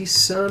 and you see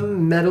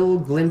some metal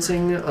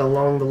glinting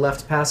along the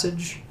left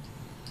passage.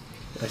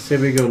 I say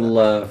we go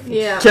left.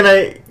 Yeah. Can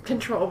I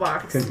Control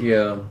box.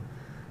 Yeah.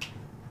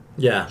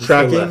 Yeah. let's go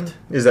tracking? left.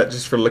 Is that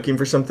just for looking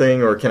for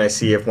something, or can I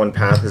see if one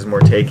path is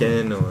more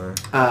taken? Or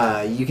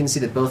You can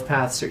see that both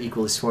paths are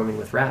equally swarming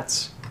with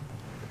rats.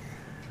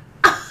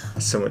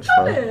 so much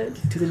fun. Good.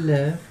 To the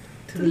left.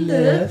 To the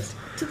left.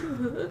 To the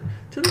hood.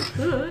 To the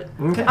hood.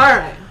 Okay. All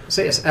right.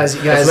 So yes, as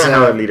you guys, That's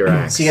not how a leader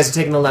acts. so you guys are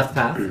taking the left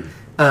path.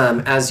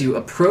 As you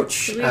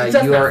approach, Leader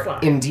does you not are fly.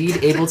 indeed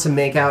able to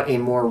make out a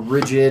more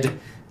rigid,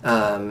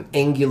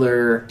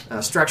 angular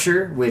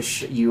structure,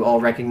 which you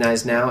all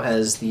recognize now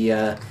as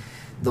the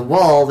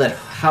wall that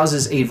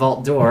houses a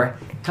vault door.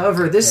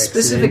 However, this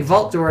specific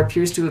vault door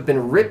appears to have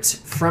been ripped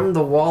from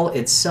the wall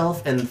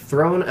itself and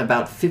thrown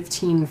about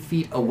 15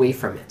 feet away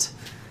from it.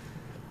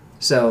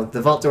 So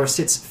the vault door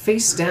sits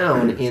face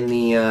down in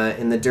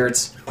the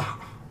dirt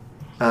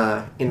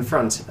in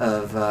front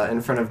of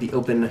the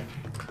open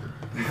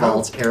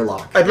vault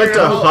airlock. I'd like to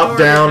There are hop doors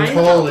down. behind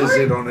How tall you. is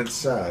it on its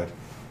side?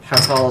 How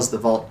tall is the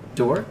vault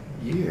door?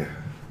 Yeah.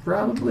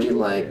 Probably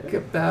like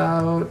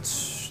about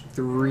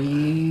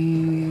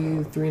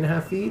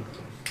 3.5 feet,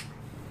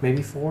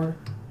 maybe 4.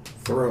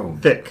 Throne.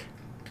 Thick.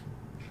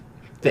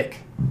 Thick.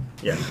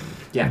 Yeah.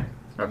 Yeah.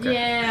 Okay.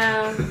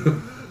 Yeah.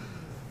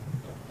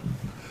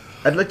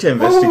 I'd like to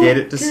investigate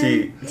it to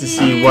see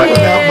Yeah. what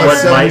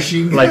Without my might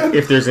machine gun like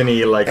if there's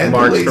any like and the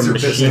marks laser from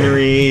pistol.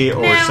 machinery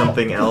or Now-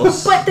 something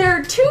else. But there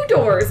are 2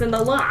 doors in the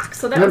lock,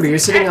 so that Remember, was you're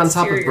sitting on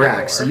top of exterior Brack,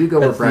 door. so you go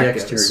where That's the Brack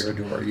goes. exterior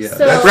door, yeah. So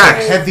That's Brack.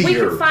 we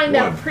Heavier can find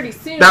one. out pretty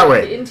soon That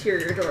what way. the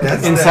interior door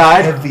That's is.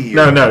 Inside? the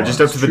heavier No, one.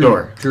 just up to the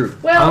door. True.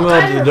 Well, I'm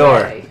going to the either door.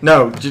 way.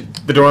 No,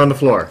 the door on the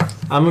floor.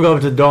 I'm gonna go up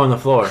to the door on the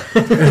floor.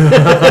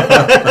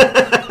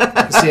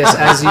 So yes,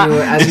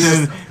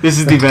 This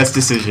is the best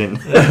decision.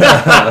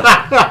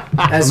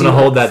 as gonna you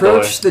hold that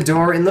approach the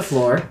door in the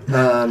floor,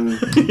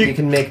 you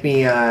can make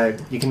me a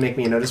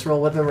notice roll.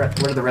 What are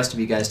the rest of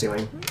you guys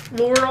doing?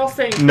 Well, we're all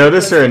saying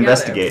Notice close or together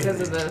investigate?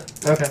 because of the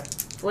Okay.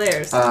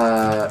 flares.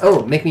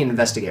 Make me an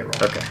investigate roll.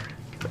 Okay.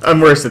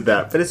 I'm worse at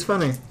that, but it's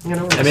funny. You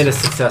know, I made a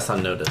success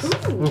on notice.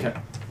 okay.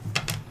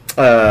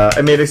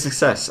 I made a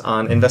success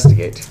on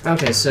investigate.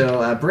 Okay,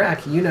 so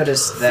Brack, you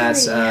notice that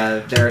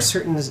there are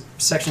certain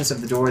sections of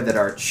the door that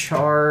are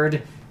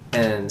charred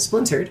and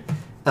splintered.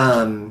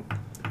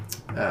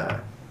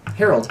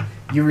 Harold,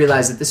 you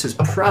realize that this was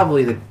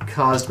probably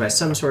caused by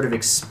some sort of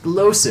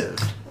explosive.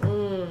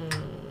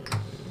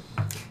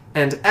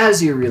 And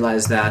as you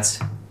realize that,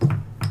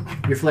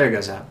 your flare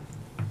goes out.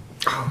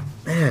 Oh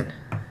man,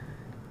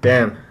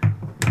 damn.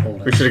 Hold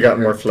on. We should have got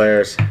more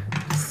flares.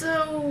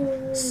 So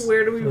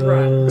where do we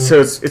run?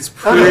 So it's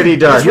pretty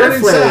dark. Your Run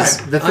flares,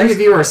 inside. the three of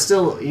you are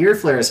still. Your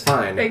flare is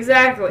fine.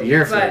 Exactly.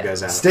 Your flare but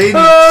goes out. Stay in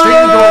the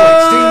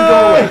doorway. Stay in the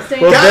doorway.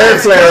 Stay- Well, their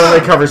Guys, flare come!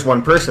 only covers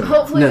one person.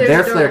 Hopefully No, there's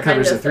their a door flare behind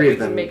covers the us three that of we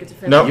can them. make a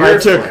defensive No, Your I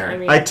took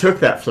flare. I took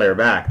that flare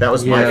back. That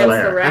was my Yeah. Against the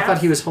flare. rat. I thought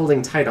he was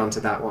holding tight onto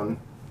that one.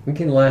 We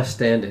can last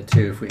stand it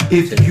too if we have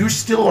If to. you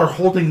still are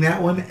holding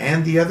that one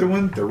and the other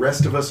one, the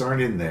rest of us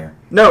aren't in there.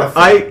 No,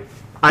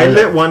 I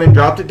lit one and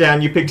dropped it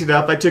down. You picked it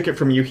up. I took it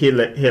from you. He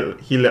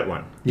lit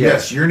one.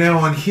 Yes, you're now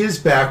on his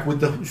back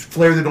with the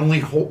flare that only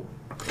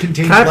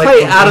contains. Can I light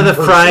play from out of one the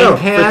person. frying No,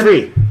 pan? for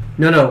 3.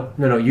 No.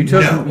 You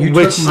took No. you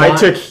Which took I my-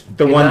 took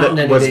the You're one not in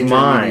that any was danger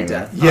of immediate mine.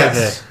 death.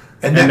 Yes,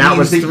 and And that that means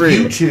was that 3.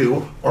 you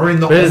two are in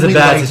the But it is a only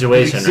bad light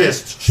situation, that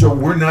exists. So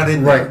we're not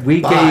in there. Right,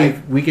 we Bye.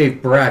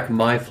 gave Brack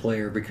my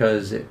flare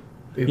because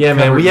Yeah,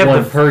 man, we have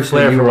one the person.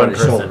 flare You for run one the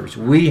person. shoulders.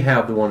 We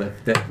have the one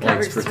that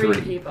likes Covers for 3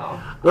 3. people.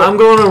 I'm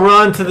going to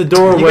run to the You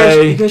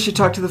doorway. guys should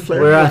talk to the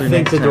flare. Where I builder think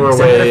next the time, 'cause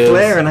I doorway had a is.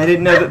 flare, and I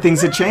didn't know that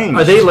things had changed.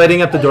 Are they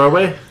lighting up the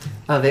doorway?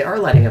 They are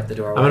lighting up the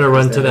door. I'm gonna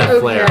run to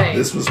that flare. Okay.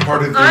 This was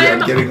part of the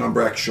I'm getting on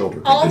Brack's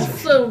shoulder.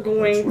 Also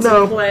going to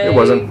No, play it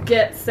wasn't.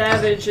 Get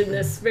Savage in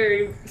this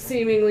very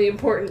seemingly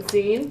important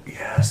scene.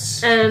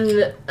 Yes.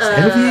 And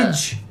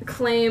Savage.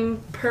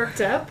 claim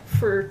Perked Up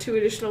for 2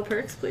 additional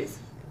perks, please.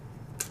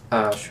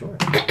 Sure.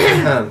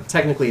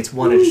 Technically, it's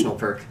 1 additional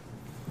perk.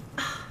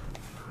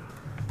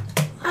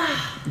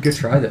 Good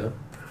try though.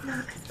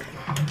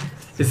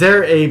 Is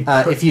there a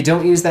If you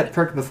don't use that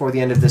perk before the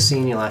end of the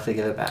scene, you'll have to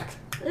give it back.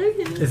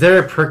 Okay. is there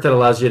a perk that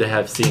allows you to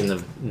have seen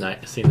the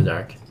night, seen the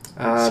dark?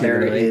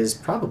 There the night. is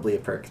probably a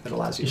perk that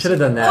allows you You to should have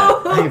see. done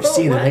that. I have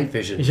seen the What? night You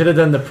vision. should have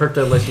done the perk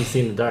that lets you see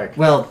in the dark.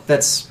 Well,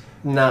 that's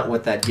not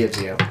what that gives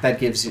you.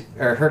 That gives you,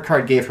 or her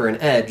card gave her an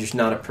edge,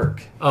 not a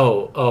perk.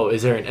 Oh,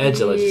 is there an edge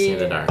that lets you see in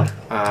the Yeah. dark?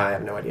 I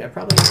have no idea.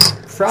 Probably,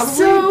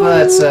 So,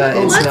 but it's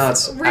let's not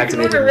activated.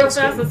 reconnoiter in real this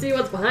fast game. and see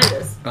what's behind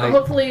us. I-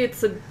 Hopefully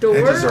it's a door.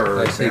 Edges are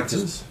I think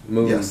advances? just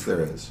move. Yes,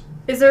 there is.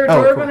 Is there a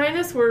Oh, door cool. behind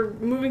us? We're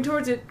moving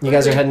towards it. You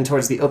guys are heading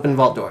towards the open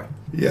vault door.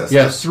 Yes.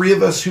 Yes. The 3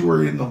 of us who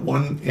were in the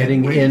one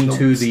Heading waiting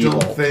into the still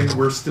vault. thing,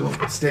 we're still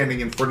standing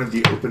in front of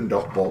the open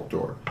vault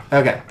door.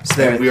 Okay,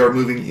 so And there. we are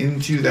moving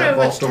into We don't that have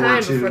vault much door time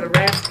before the to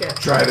rats get.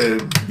 try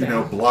to,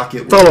 block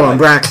it. with Follow him,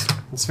 light. Brax.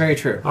 It's very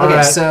true. All okay,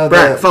 right. so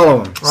Brax, the,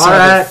 follow him. so All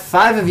right. the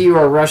 5 of you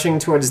are rushing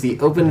towards the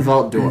open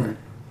vault door.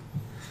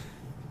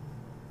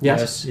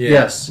 Yes. Yeah.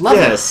 Yes.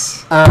 Lovely.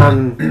 Yes.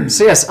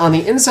 So yes, on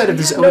the inside of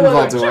this open No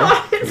vault other door,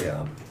 choice.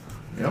 Yeah.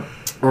 Yep.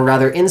 or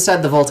rather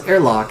inside the vault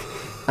airlock,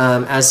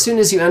 as soon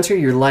as you enter,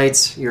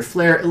 your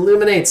flare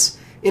illuminates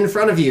in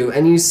front of you,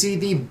 and you see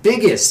the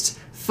biggest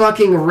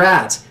fucking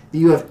rat that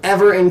you have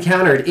ever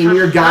encountered in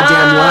your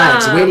goddamn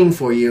lives waiting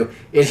for you.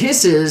 It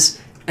hisses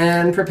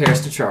and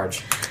prepares to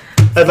charge.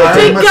 I'd like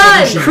Big to-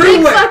 gun! Crew Big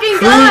we- fucking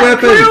crew gun! weapon!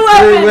 Crew Crew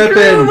weapon! weapon!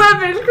 Crew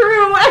weapon!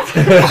 Crew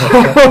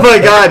weapon! Oh my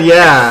god,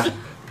 yeah.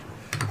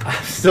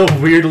 Still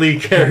weirdly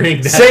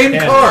carrying that Same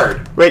cannon.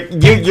 card. Wait,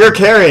 you're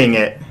carrying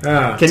it.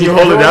 Ah. Can Did you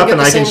hold it everyone up get and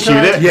the I can same shoot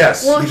card? it?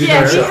 Yes. Well, you did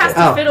yeah, not he shuffle. has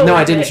to Oh, fiddle no, with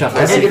I didn't it. shuffle.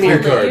 I Everyone give me your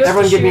cards.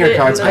 Everyone give me your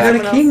cards I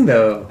back. got a king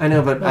though. I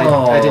know, but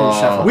I didn't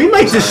shuffle. We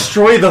might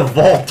destroy the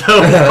vault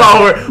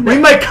power. We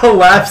might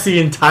collapse the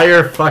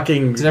entire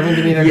fucking. Did everyone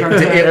give me their Yeah,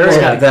 cards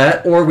back? or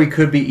that, or we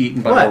could be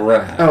eaten by What? a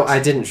rat. Oh, I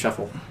didn't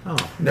shuffle. No,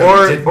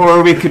 you didn't.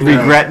 Or we could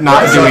regret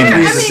not Why doing not?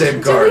 it. Use the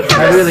same card. Do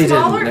we I have really a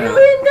smaller didn't, no.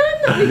 alien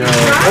gun that we No.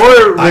 can try?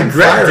 Or I'm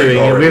regret firing doing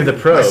it. We already. have the My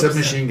probes.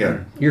 submachine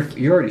gun.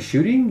 You're already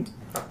shooting?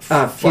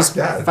 He's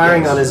that,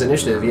 firing yes. on his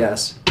initiative,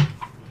 yes.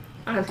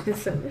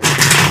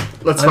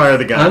 Let's fire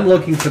the I'm gun.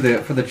 looking for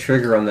the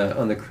trigger on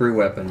the crew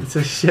weapon. It's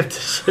a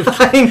ship-to-ship.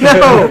 I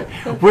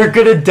know. We're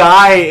gonna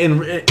die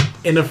in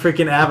a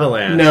freaking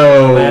avalanche.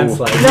 No.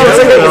 Landslide. No,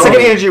 it's like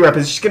an energy weapon.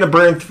 It's just gonna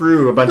burn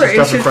through a bunch of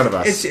stuff in front of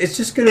us. It's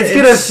just gonna It's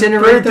gonna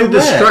incinerate burn through the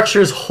rat.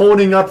 structures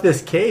holding up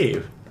this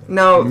cave.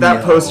 No,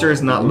 that No. poster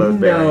is not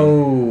load bearing.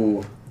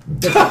 No.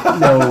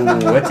 No,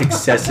 that's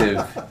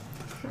excessive.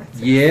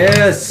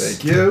 Yes.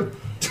 Thank you.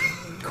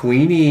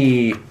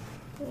 Queenie.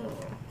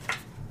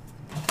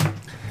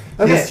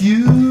 Okay. Yes,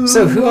 you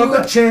So who- are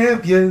the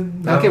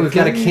champion. Okay, we've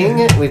got a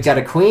king, we've got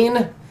a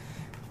queen.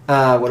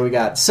 What do we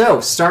got? So,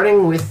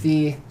 starting with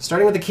the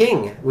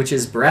king, which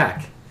is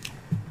Brack.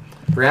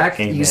 Brack,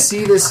 Ain't you it?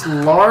 see this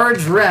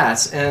large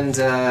rat, and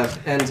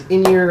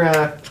in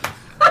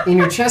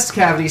your chest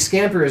cavity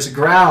scampers,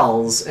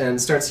 growls, and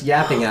starts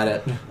yapping at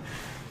it.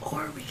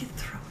 Or we can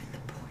throw in the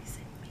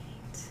poison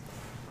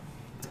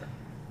meat.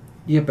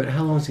 Yeah, but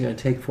how long is it going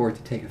to take for it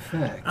to take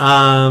effect?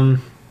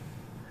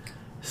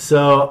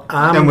 So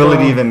I'm. And will it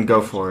going- even go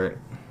for it?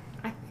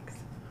 I think so.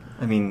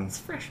 I mean, It's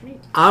fresh meat.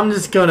 I'm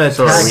just gonna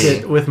So are attack we.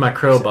 it with my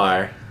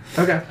crowbar.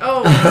 Okay,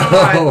 Oh,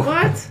 God.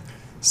 What?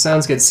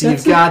 sounds good. So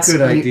That's you've got a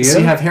good idea. So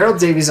you have Harold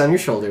Davies on your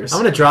shoulders. I'm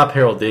gonna drop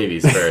Harold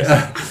Davies first.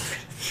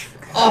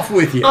 Off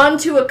with you.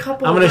 Onto a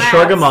couple I'm gonna rats.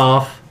 shrug him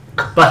off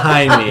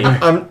behind me.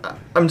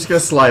 I'm just gonna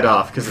slide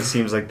off because it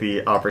seems like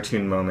the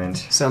opportune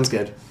moment. Sounds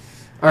good.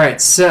 All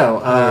right, so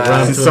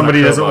Run. Since to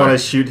somebody my doesn't crowbar. want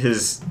to shoot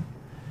his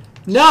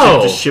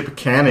No, ship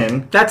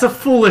cannon, that's a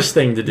foolish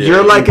thing to do.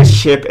 you're like a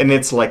ship and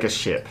it's like a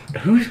ship.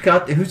 Who's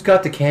got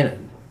the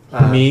cannon?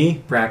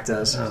 me. Brack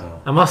does.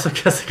 I'm also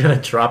just gonna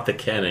drop the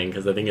cannon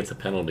because I think it's a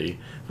penalty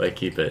if I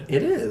keep it.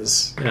 It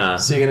is. Yeah,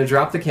 So you're gonna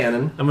drop the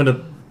cannon. I'm gonna.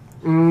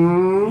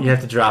 You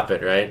have to drop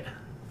it, right?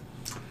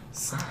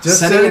 Just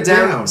setting set it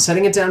down, down.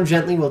 setting it down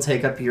gently will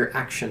take up your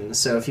action.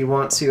 So if you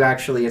want to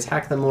actually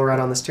attack them while right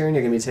on this turn,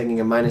 you're going to be taking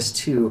a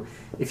 -2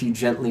 if you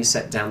gently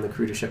set down the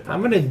crew to ship.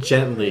 I'm gonna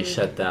gently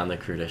shut down the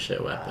crew to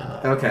shit weapon.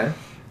 Okay.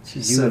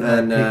 You So and I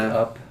then, pick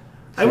up.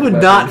 I would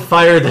not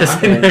fire this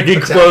in a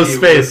closed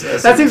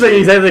space. That seems like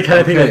exactly the kind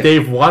of thing that Okay.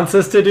 Dave wants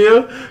us to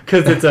do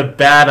because it's a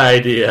bad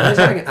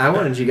idea. I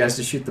wanted you guys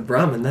to shoot the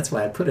Brahmin. That's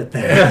why I put it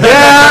there.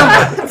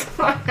 That's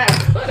why I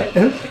put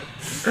it.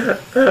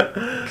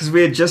 Because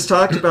we had just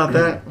talked about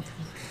that.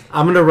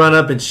 I'm gonna run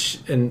up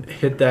and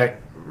hit that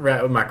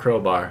rat with my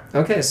crowbar.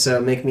 Okay, so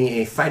make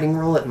me a fighting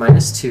roll at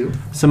 -2.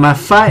 So my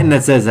fighting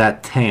that says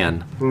at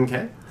 10.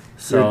 Okay.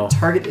 So Your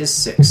target is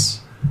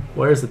 6.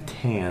 where's the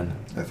 10?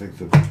 I think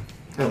the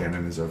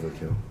cannon is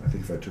overkill. I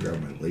think if I took out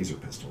my laser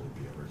pistol, it would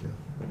be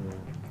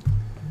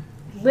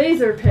overkill.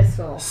 Laser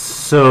pistol.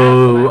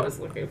 So That's what I was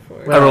looking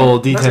for. I roll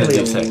Not D10 really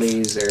a D6.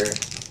 laser.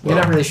 You're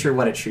not really sure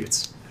what it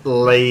shoots.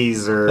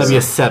 Laser. That'd be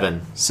a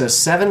 7. So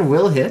 7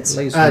 will hit.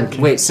 Laser.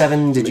 Wait,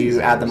 7, did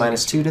you add the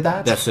 -2 to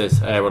that? That's it.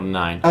 I rolled a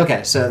 9.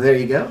 Okay, so there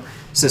you go.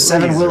 So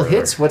 7 will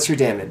hit. What's your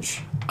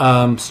damage?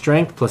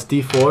 Strength plus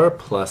D4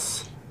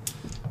 plus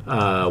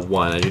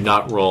 1. I do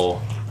not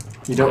roll.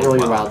 You don't roll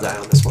your wild die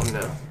on this one,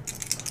 no.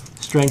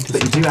 Strength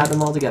But you do add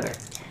them all together.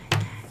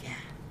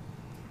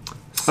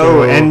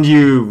 Oh, and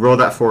you roll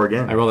that 4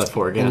 again. I roll that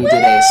 4 And again. you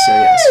did ace, so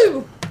yes.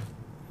 Woo!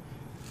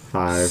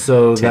 5.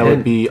 So that 10.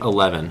 would be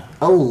 11.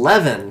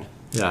 11.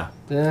 Yeah.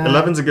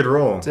 11's a good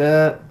roll.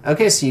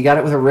 Okay, so you got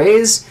it with a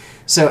raise.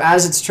 So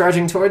as it's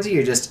charging towards you,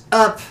 you're just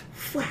up,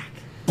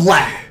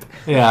 black.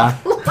 Yeah.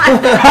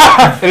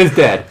 And it's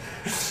dead.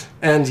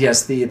 And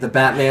yes, the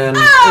Batman. The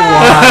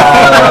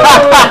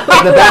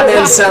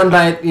Batman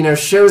soundbite,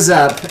 shows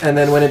up, and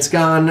then when it's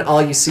gone,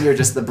 all you see are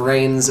just the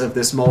brains of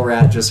this mole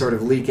rat just sort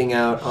of leaking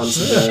out onto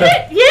the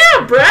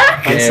Yeah,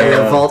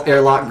 bruh! vault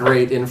airlock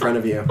grate in front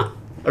of you.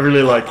 I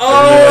really like.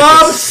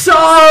 I'm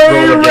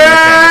sorry, roll again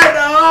Red!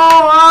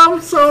 Oh,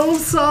 I'm so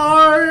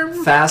sorry.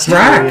 Fast,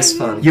 Brack, furious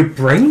fun. you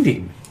brained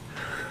him.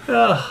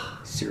 Ugh.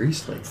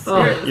 Seriously.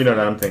 You know what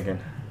I'm thinking.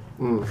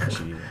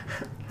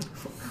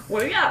 What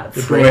do you got?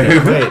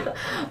 Wait.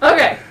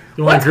 Okay.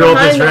 You want What's to grill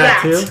this behind the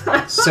rat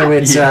rat? too? So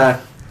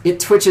it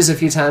twitches a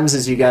few times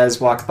as you guys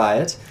walk by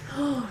it.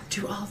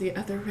 Do all the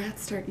other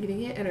rats start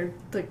eating it and are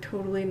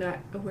totally not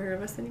aware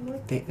of us anymore?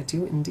 They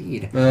do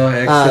indeed. Oh,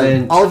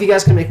 excellent. All of you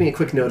guys can make me a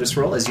quick notice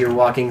roll as you're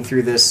walking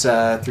through this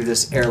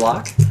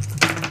airlock.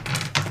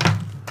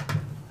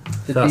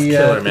 That's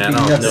killer, man.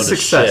 I don't notice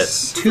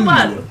Success. 2.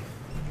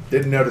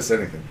 Didn't notice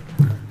anything.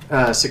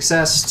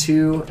 Success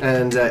 2,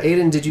 and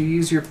Aiden, did you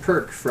use your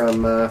perk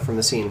from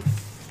the scene?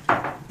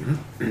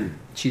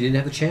 She didn't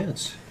have a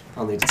chance.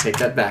 I'll need to take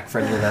that back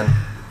from you then.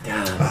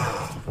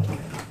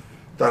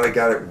 Thought I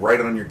got it right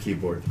on your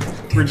keyboard.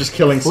 We're just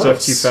killing stuff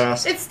Close. too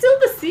fast. It's still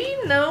the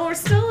scene, though. We're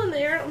still in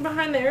the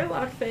behind the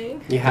airlock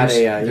thing. You had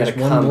There's a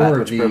one combat more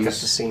which of broke up the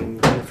these. scene. In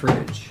the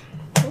fridge.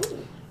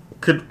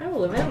 Could I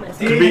will avail myself.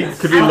 we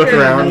look After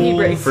around he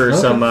breaks. for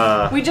some?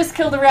 We just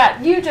killed a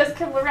rat. You just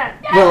killed a rat.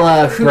 Yeah.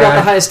 Well, who got the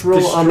Brad, highest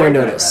roll on their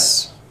destroy that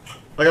notice?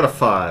 I got a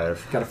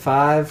 5. Got a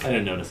 5. I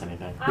didn't notice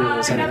anything. You didn't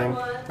notice I got anything?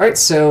 one. Alright,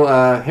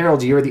 so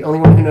Harold, you are the only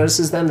one who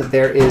notices then that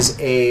there is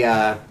a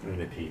I'm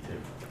gonna pee too.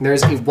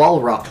 there's a wall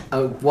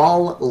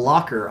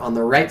locker on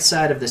the right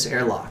side of this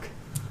airlock.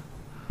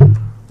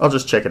 I'll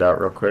just check it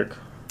out real quick.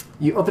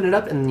 You open it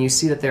up and you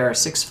see that there are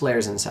 6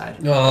 flares inside.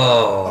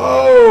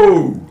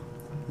 Oh!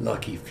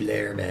 Lucky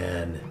flare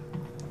man.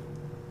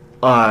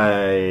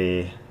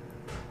 I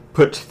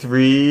put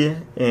 3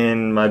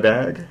 in my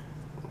bag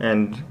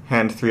and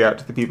hand 3 out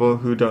to the people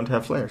who don't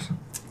have flares.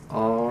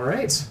 All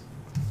right.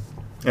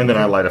 And then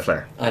I light a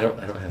flare. I don't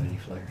have any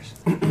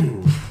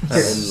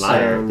flares.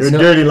 Liar. You're a No.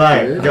 dirty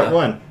liar. Good. You got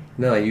 1.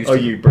 No, I used Oh,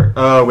 to. you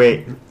Oh,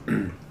 wait.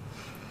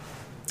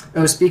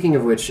 Oh, speaking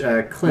of which,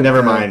 Clint.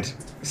 Never mind.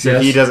 So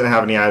Yes. he doesn't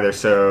have any either,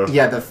 so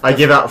Yeah, I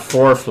give out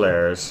 4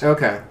 flares,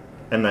 Okay,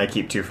 and I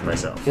keep 2 for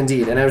myself.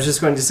 indeed. And I was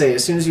just going to say,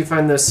 as soon as you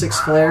find those 6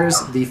 flares,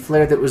 the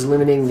flare that was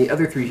illuminating the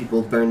other 3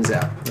 people burns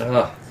out.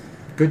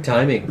 Good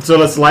timing. So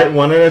let's light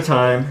 1 at a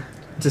time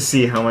to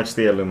see how much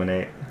they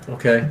illuminate.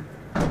 Okay.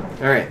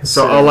 All right.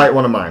 So I'll light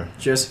 1 of mine.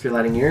 Joseph, you're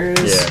lighting yours.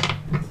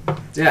 Yeah.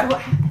 Yeah.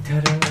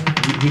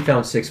 Ta-da. He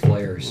found 6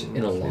 flares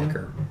in a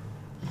locker.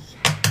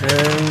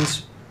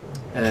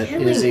 And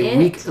it is a Killing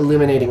weak it.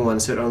 illuminating one,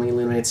 so it only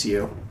illuminates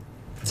you.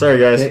 Sorry,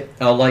 guys. Okay,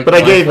 I'll light But I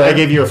my gave flare.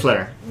 you a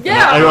flare.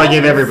 Yeah. I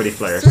gave everybody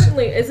flares.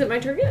 Certainly. Is it my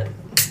turn yet?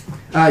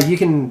 You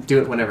can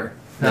do it whenever.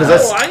 Because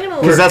that's, I'm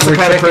gonna. 'cause that's the We're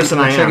kind of checking- person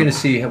we're I checking am. to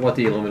see what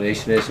the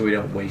illumination is so we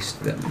don't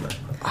waste them.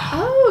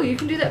 Oh, you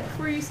can do that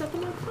before you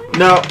supplement flame?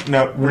 No,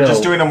 we're No.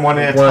 just doing them 1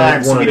 at a One-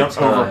 time so one we at a don't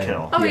time.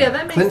 overkill. Oh, yeah,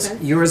 that makes Clint,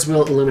 sense. yours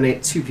will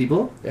illuminate 2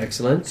 people.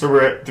 Excellent. So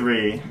we're at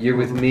 3. You're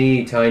with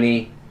me,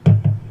 Tiny.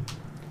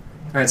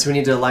 All right, so we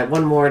need to light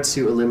 1 more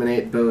to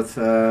illuminate both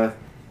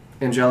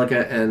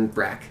Angelica and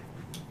Brack.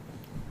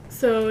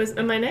 So,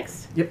 am I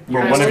next? Yep.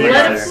 Well, you're one next. of you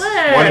Let guys. it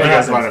flare. One of you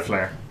guys light a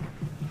flare.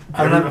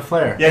 I don't have a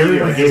flare. Yeah, you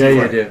do. I gave Yeah, you a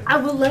you flare. do. I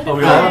will let it Oh,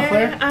 we all have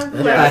flare. flare? I will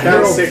Yeah, I let it found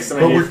Harold- 6 and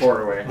I But gave we're-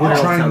 4 away. We're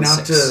Harold trying found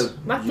not 6. to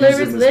My use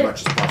flavor's them lit. as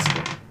much as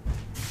possible.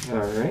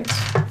 All right.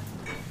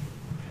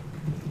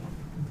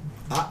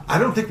 I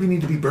don't think we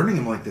need to be burning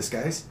them like this,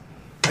 guys.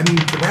 I mean,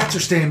 the rats are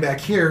staying back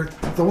here.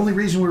 The only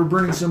reason we were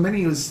burning so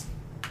many was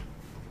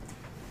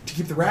to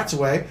keep the rats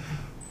away.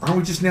 Aren't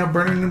we just now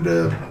burning them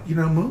to,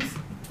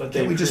 move? But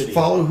Can't we just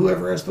follow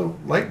whoever has the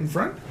light in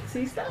front?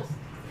 See stuff?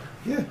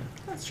 Yeah.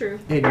 That's true.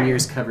 Aiden,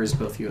 yours covers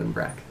both you and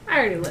Brack. I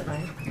already lit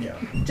mine. Yeah.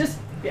 Just,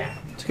 yeah.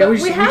 Okay, we we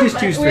just have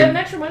used we three. have an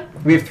extra one.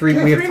 We have 3.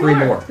 Yeah, we have three 3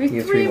 more. more. We have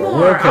have 3 more.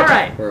 We're okay. All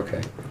right. We're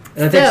okay.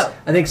 And So-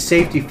 I think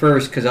safety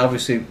first, because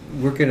obviously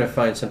we're going to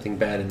find something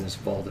bad in this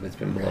vault if it's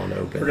been blown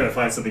open. We're gonna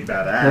find something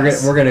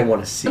badass. We're gonna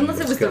want to see. Unless it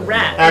what's was the going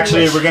rat. on.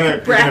 Actually, we're gonna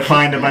Bracket.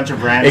 find a bunch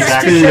of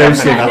ransacked Explosive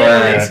stuff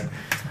and rats.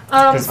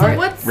 So Alright.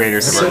 what's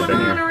Raiders have going already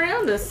been on here.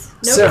 around us?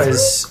 So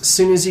Notice as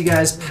soon as you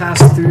guys pass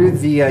through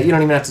the, you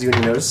don't even have to do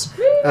any notice.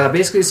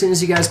 Basically, as soon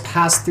as you guys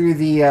pass through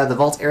the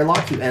vault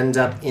airlock, you end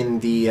up in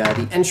the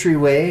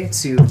entryway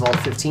to Vault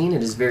 15.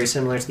 It is very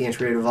similar to the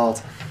entryway to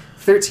Vault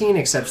 13,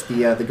 except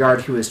the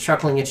guard who is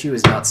chuckling at you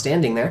is not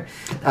standing there.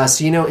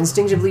 So you know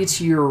instinctively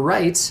to your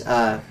right,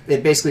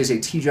 it basically is a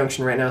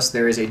T-junction right now, so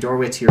there is a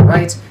doorway to your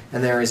right,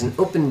 and there is an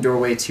open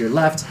doorway to your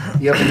left.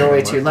 The open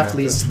doorway to your left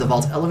leads to the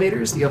vault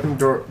elevators.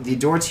 The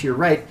door to your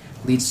right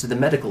leads to the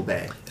medical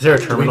bay. Is there a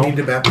Do we terminal? need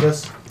to map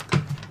this?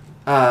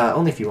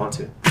 Only if you want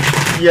to.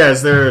 Yeah,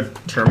 is there a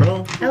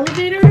terminal?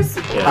 elevators?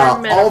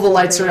 Or All the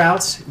lights medical are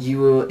out.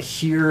 You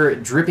hear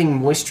dripping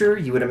moisture.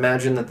 You would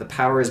imagine that the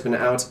power has been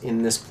out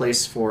in this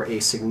place for a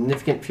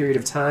significant period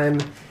of time.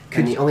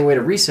 And the only way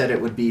to reset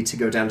it would be to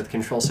go down to the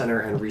control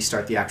center and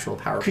restart the actual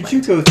power Could plant.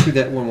 you go through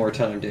that one more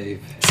time,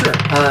 Dave?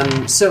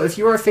 Sure. So if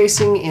you are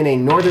facing in a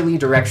northerly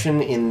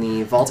direction in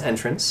the vault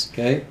entrance,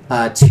 Okay.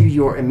 to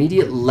your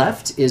immediate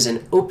left is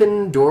an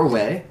open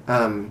doorway.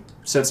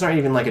 So it's not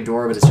even like a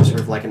door, but it's just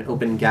sort of like an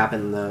open gap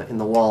in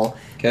the wall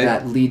Okay.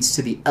 that leads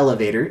to the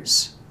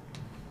elevators,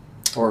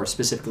 or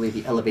specifically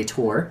the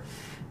elevator.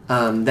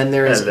 Then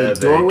there is a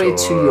doorway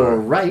to your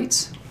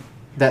right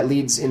that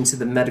leads into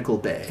the medical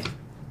bay,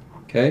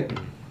 Okay.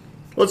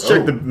 Let's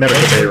check the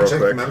medical bay real Check the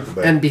quick. medical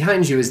bay. and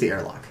behind you is the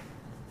airlock.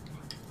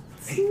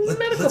 Hey, Medical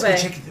let's go bay.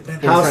 check the In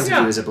medical front bay.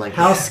 of you is a blanket.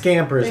 How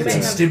scampers? They Get may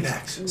some have- stim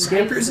packs.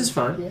 Scampers is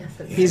fine.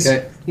 Yes.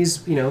 He's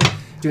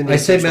doing the I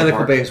say occasional medical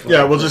mark. bay as well.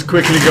 Yeah, we'll just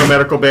quickly go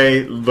medical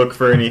bay, look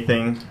for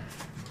anything.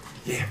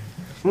 Yeah.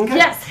 Okay.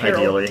 Yes,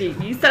 Harold. Ideally.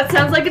 Geez, that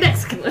sounds like an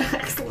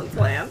excellent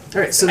plan.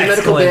 All right. So the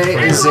medical bay is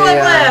Excellent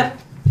plan.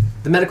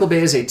 The medical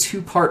bay is a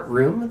two-part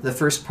room. The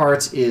first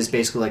part is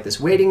basically like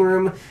this waiting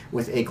room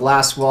with a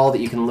glass wall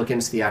that you can look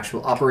into the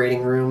actual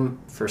operating room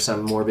for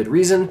some morbid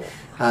reason.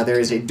 There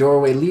is a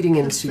doorway leading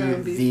into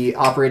Zombies. the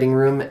operating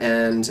room,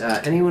 and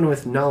anyone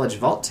with knowledge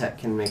vault tech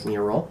can make me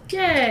a roll.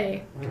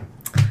 Yay.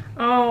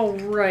 All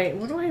right.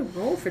 What do I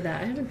roll for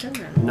that? I haven't done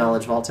that.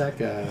 Knowledge vault tech,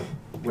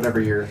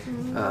 whatever your...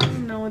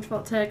 Knowledge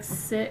Vault Tech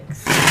 6.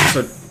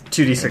 So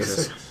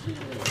 2d6s.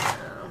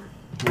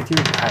 with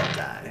your wild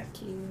die.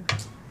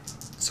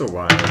 So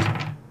wild.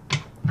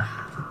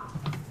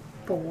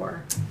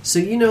 4. So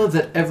you know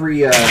that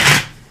every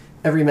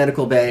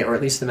medical bay, or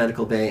at least the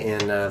medical bay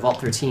in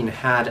Vault 13,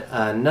 had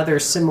another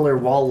similar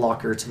wall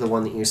locker to the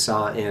one that you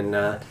saw in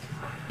the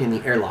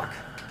airlock,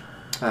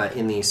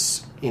 in the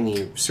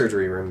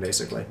surgery room,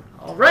 basically.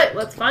 All right.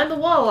 Let's find the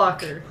wall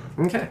locker.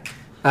 Okay.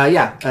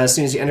 Yeah. As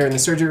soon as you enter in the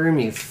surgery room,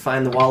 you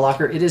find the wall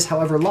locker. It is,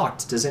 however,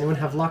 locked. Does anyone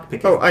have lock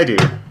picking? Oh, I do.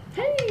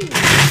 Hey.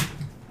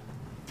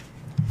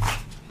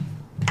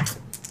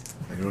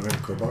 Anyone have a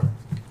crowbar?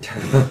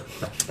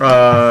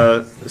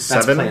 That's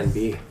 7. Plan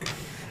B.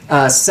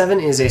 7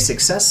 is a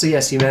success. So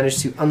yes, you managed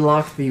to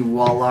unlock the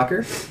wall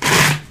locker.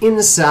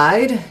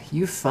 Inside,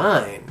 you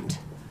find.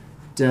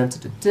 Dun, dun,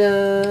 dun,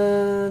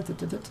 dun, dun,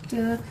 dun, dun,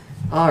 dun.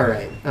 All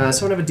right.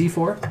 Someone have a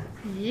D4?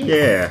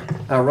 Yeah.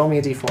 Roll me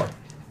a D4.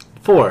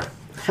 4.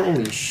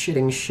 Holy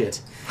shitting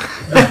shit.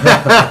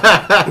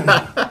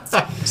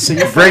 So you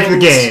Break the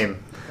find- game.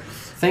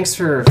 Thanks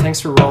for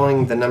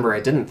rolling the number I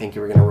didn't think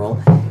you were going to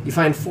roll. You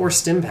find 4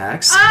 stim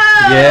packs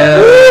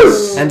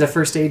Yes. and a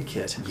first aid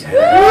kit. Nice.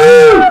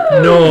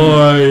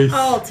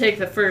 I'll take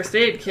the first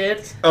aid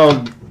kit.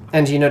 Oh,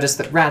 And you notice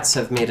that rats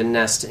have made a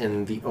nest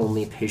in the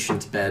only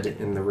patient bed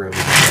in the room.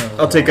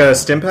 I'll take a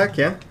stim pack,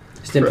 yeah?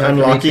 Stim For pack for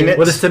me unlocking too. it.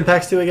 What does stim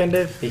packs do again,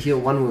 Dave? They heal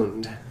 1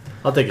 wound.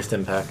 I'll take a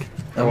stim pack.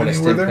 I want a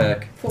many were stim there?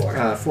 pack.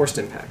 4. 4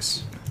 stim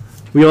packs.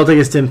 We all take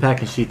a stim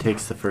pack, and she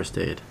takes the first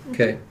aid.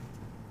 Okay.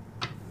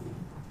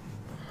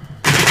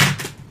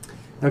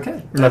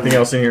 Okay. Nothing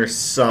else in here is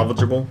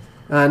salvageable.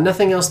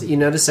 Nothing else that you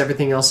notice.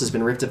 Everything else has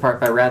been ripped apart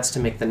by rats to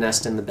make the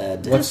nest in the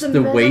bed. What's the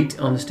the medical- weight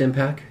on the stim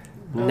pack?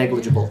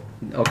 Negligible.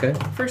 Okay.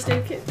 First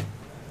aid kit.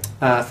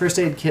 First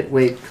aid kit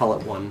weight, call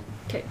it 1.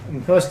 Okay.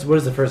 What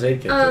does the first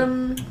aid kit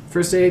do?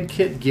 First aid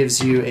kit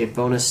gives you a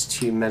bonus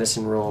to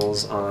medicine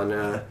rolls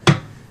on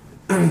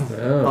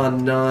Oh.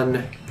 on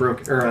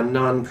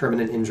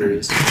non-permanent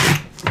injuries. Do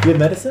you have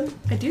medicine?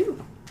 I do.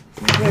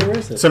 Wait, where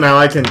is it? So now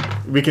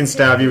we can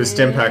stab you with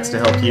stim packs to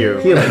help you.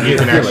 Healing. And you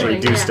can actually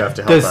Healing, do yeah. stuff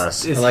to help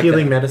us. Is I like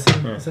healing that.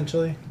 medicine,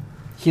 essentially?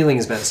 Healing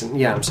is medicine.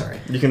 Yeah, I'm sorry.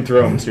 You can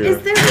throw them too.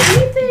 Is there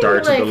anything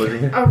Dart like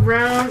ability.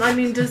 around? I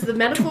mean, does the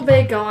medical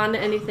bay go on to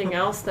anything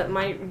else that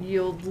might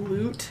yield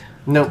loot?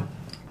 Nope.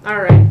 All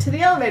right, to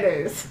the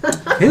elevators.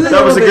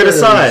 That was a good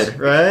aside,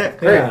 right?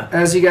 Yeah.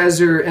 As you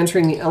guys are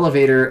entering the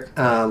elevator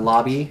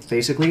lobby,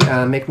 basically,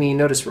 make me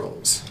notice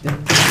rolls. You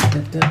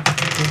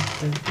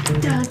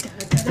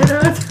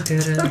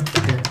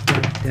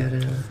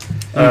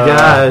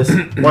guys.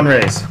 1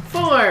 raise.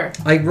 4.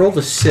 I rolled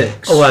a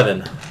 6.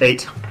 11.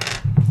 8.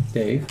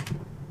 Dave.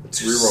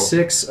 Reroll.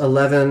 6,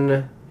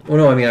 11. Oh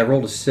no, I mean I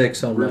rolled a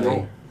 6 on my.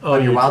 Reroll.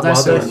 on your wild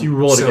dice. You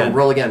roll it so again.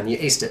 roll again. You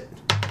aced it.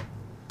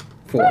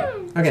 4.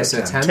 Okay,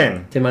 so 10.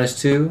 10. 10 minus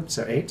 2.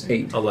 So 8.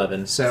 8.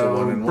 11. So,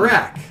 one and one.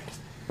 Brack,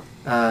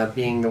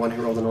 being the one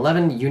who rolled an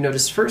 11, you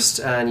notice first,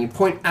 and you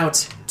point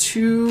out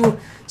 2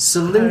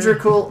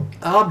 cylindrical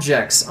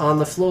objects on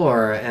the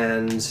floor,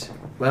 and,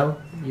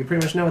 well, you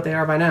pretty much know what they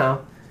are by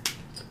now.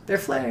 They're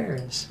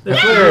flares. They're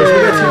flares.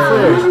 We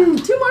got 2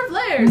 flares. 2 more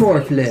flares.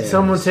 More flares.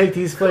 Someone take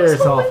these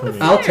flares off of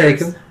me. I'll take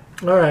them.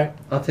 All right.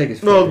 I'll take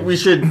his Well, flares. we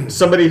should.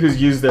 Somebody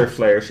who's used their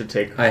flare should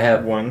take. I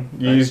have- one.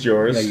 You used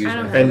yours. I used I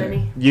don't mine. have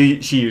and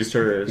any. she used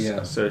hers.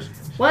 Yeah. So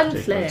One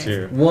take flare. one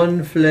too.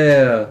 1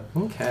 flare.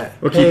 Okay.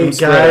 We'll keep Hey them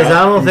spread guys, out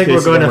I don't in think case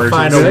we're going of to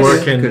find emergency. a Good idea.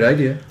 working Good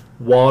idea.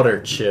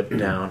 water chip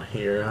down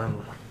here.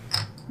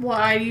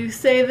 Why do you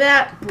say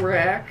that,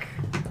 Brack?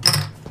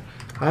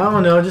 I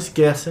don't know, just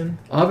guessing.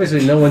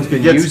 Obviously, no one's been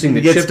He gets- using the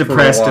he gets chip for a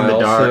depressed while, in the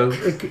dark.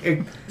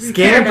 so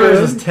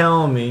Scampers is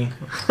telling me.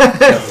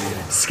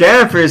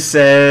 Scamper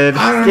said.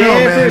 I don't know,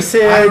 Scamper man.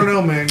 said- I don't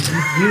know, man.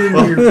 You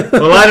and your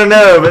Well, I don't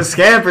know, but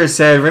Scamper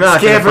said we're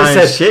not going to Scamper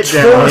find said, shit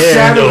down here.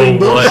 foreshadowing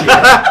bullshit.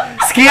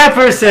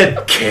 Scamper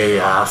said,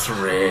 Chaos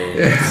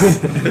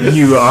reigns.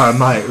 You are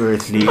my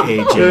earthly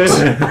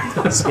agent.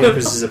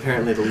 Scampers is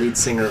apparently the lead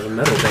singer of a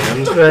metal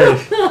band.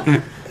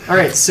 Right. All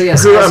right, so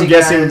yes, Who as I'm you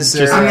guessing guys,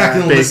 just- I'm not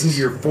going to Based- listen to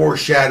your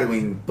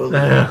foreshadowing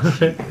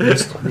bullshit.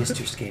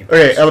 Mr. Scampers.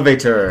 Okay,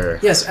 elevator.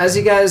 Yes, as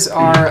you guys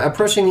are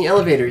approaching the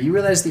elevator, you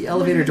realize the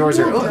elevator doors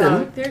are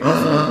open. There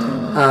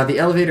is The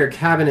elevator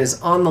cabin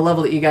is on the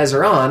level that you guys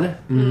are on,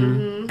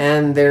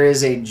 and there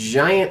is a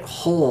giant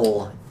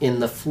hole in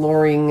the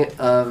flooring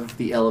of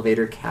the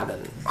elevator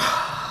cabin.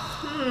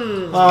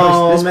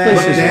 oh This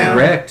place is man.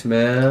 wrecked,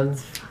 man.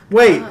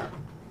 Wait,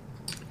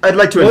 I'd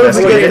like to what if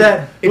we investigate. get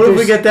that? If What if we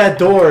there's- get that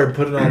door and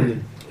put it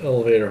on the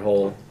elevator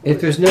hole? If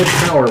there's no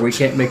power, we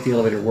can't make the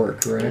elevator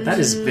work, right? That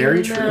is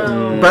very true.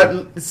 No.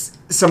 But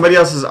somebody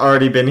else has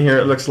already been here.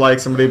 It looks like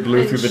somebody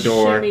blew And through the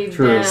door. shimmied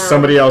True. down.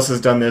 Somebody else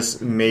has done this.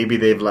 Maybe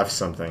they've left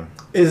something.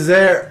 Is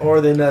there, or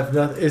they left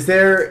nothing? Is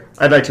there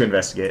I'd like to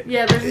investigate.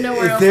 Yeah, there's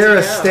nowhere Is else there to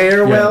a go.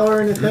 stairwell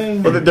or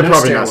anything? Well, they're No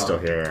probably not stairwell. still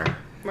here.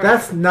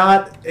 That's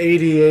not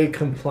ADA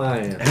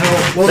compliant.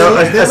 Well, No,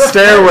 they a left-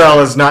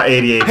 stairwell is not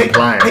ADA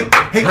compliant.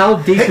 Hey, How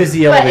deep is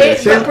the But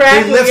elevator? it-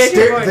 Brad, we get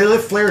your point. they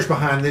left flares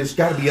behind. There's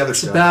got to be other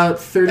It's stuff. about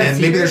 30 And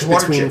feet maybe there's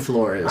water between chip.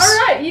 floors.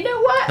 All right, you know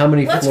what? How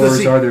many Let's floors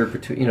see. are there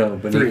between,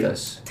 beneath 3.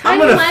 us? I'm Tiny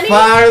gonna Lenny?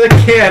 fire the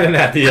cannon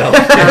at the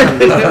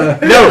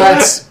elevator. No,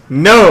 But,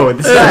 no,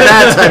 this is not a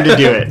bad time to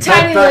do it.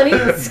 Tiny but-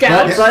 Lenny,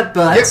 scout. but,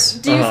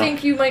 Do you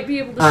think you might be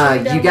able to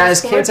shut down you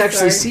guys those can't floors?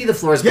 actually Sorry. see the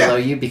floors Yeah. below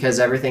you because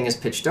everything is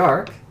pitch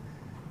dark.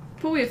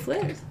 But we have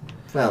flares.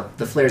 Well,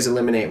 the flares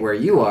illuminate where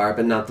you are,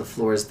 but not the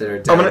floors that are I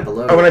down want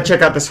below. to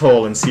check out this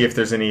hole and see if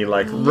there's any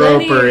like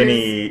rope or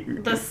Lenny any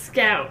The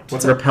scout.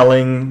 What's up?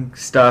 repelling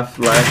stuff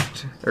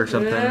left or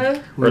something.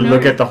 Or no-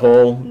 look at the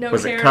hole. no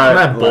Was it hair. cut?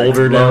 that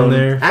boulder like, down blown?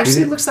 there.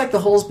 Actually, it looks like the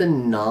hole's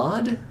been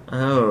gnawed.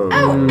 Oh.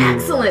 Oh,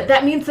 excellent.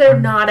 That means they're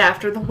not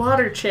after the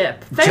water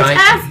chip.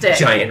 Fantastic.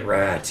 Giant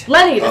rat.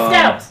 Lenny, the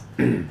scout.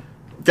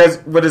 Guys,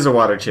 what is a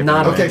water chip?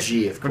 Not anyway? a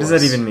G, of What course.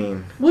 does that even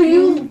mean? Will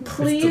you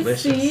please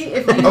delicious. see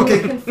if you Okay.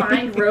 can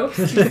find ropes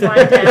to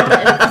slide down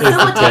and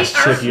facilitate best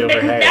our chick you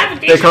ever had.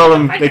 navigation? They call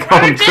them of they the call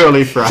water them chip?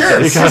 curly fries.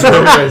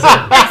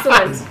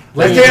 Excellent.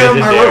 Let down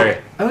my rope, Legendary.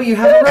 Oh, you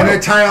have a and I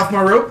rope. tie off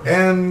my rope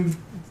and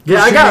Yeah,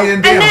 go I got- shimmying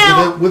And down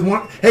now- with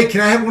one. Hey, can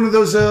I have one of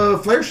those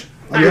flares?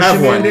 I'll You go have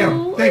shimmying one.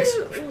 Down. Thanks.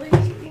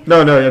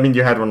 No, I mean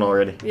you had one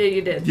already. Yeah,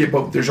 you did. Yeah,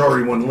 but there's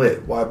already one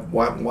lit. Why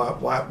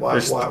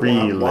There's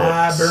 3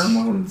 why lits.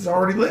 burn one's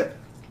already lit?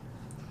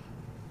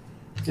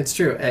 It's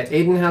true.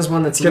 Aiden has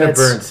one that's gonna lit.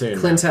 burn soon.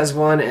 Clint has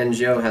one, and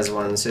Joe has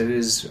one. So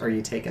whose are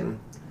you taking?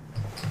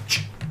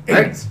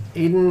 Alright,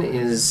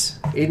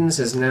 Aiden's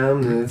has now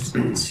moved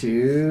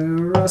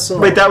to Russell.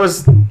 Wait, that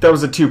was a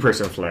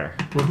 2-person flare.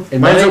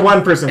 And Mine's a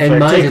mine- 1-person and flare.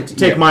 mine's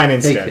Take mine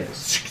instead.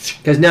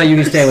 Because now you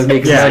can stand with me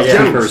because Yeah, mine's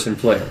yeah. a two-person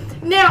flare.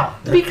 Now,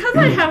 because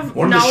I have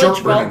One of the knowledge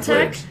short burning vault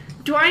tech, flares.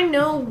 do I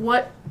know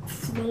what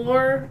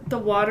floor the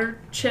water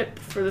chip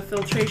for the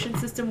filtration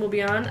system will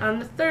be on? On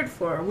the 3rd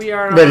floor. We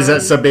are Wait, on is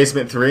that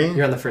sub-basement 3?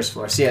 You're on the first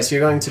floor. So yes,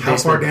 you're going to How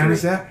basement far down 3.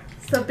 is that?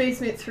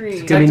 sub-basement 3.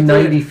 It's going to be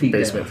 90 feet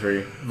Basement down.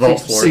 3. Vault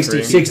floor 60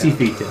 3. 60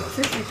 feet down.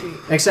 50 feet.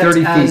 Except 30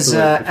 feet as, to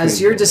left as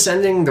between you're floors.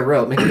 descending the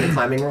rope, make me a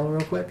climbing roll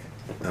real quick.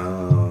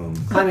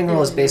 Climbing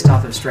roll is based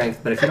off of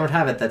strength, but if you don't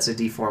have it, that's a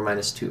d4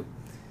 minus 2.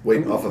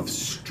 Wait, off of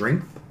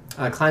strength,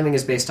 Climbing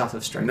is based off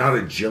of strength. not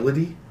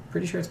agility.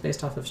 Pretty sure it's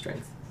based off of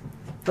strength.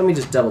 Let me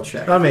just double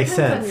check. That makes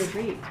Depends on sense.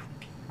 your reach.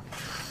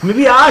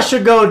 Maybe I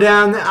should go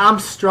down there. I'm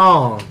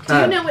strong. Do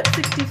you know what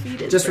 60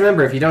 feet is? Just Brad?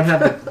 remember, if you don't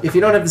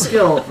have the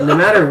skill, no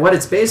matter what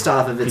it's based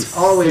off of, it's These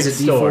always a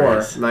 6 d4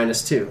 stories.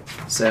 minus 2.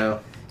 So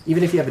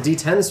even if you have a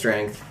d10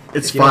 strength,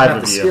 It's if you don't 5 have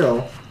of the you.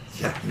 skill,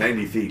 Yeah,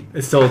 90 feet.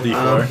 It's still a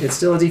D4. it's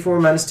still a d4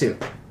 minus 2.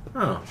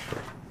 Oh.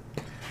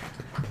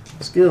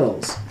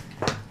 Skills.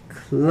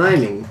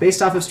 Climbing,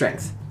 based off of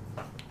strength.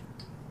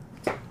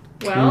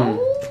 Well,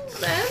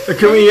 then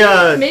Can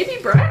we maybe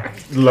Brack.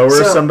 lower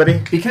So,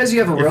 somebody Because you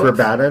have a if we're rope,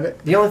 bad at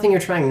it? the only thing you're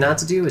trying not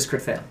to do is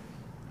crit fail.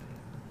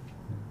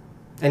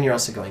 And you're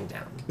also going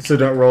down. So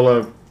don't roll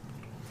a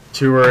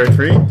 2 or a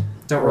 3?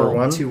 Don't Or roll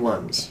 1? 2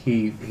 ones.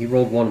 He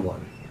rolled 1-1.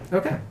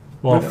 Okay.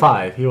 Well,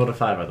 5. He rolled a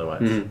 5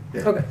 otherwise.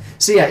 Mm-hmm. Okay.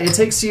 So yeah, it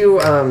takes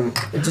you.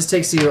 It just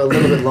takes you a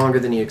little bit longer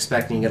than you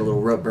expect, and you get a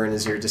little rope burn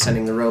as you're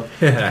descending the rope.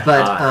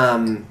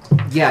 But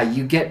yeah,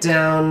 you get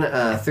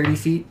down 30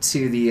 feet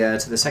to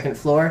the second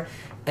floor,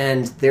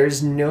 and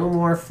there's no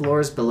more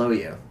floors below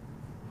you,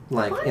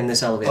 like in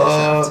this elevator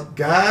shaft.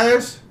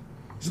 Guys,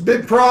 it's a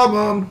big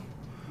problem.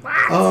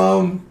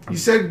 You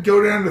said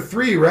go down to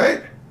 3,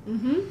 right?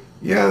 Mm-hmm.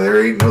 Yeah,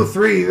 there ain't no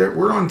 3.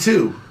 We're on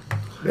 2.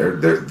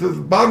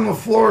 The bottom of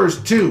the floor is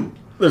 2.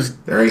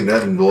 There ain't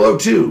nothing below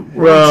 2.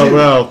 We're on 2.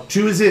 Well,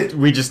 2 is it.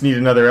 We just need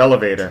another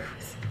elevator.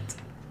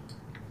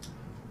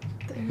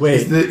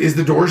 Wait. Is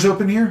the doors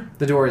open here?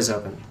 The door is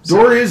open.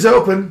 Door is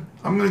open.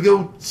 I'm gonna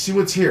go see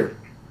what's here.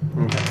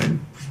 Okay.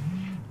 And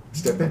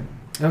step in.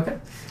 Okay.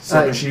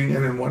 Submachine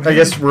gun in one I hand.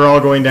 guess we're all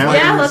going down?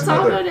 Yeah, let's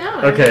all go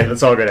down. Okay,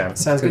 let's all go down.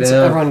 Sounds Go good. So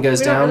down. everyone goes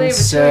We don't down. really have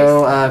a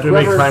So Do we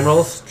make climb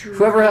rolls?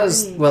 whoever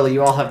has, well,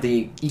 you all have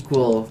the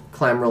equal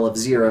climb roll of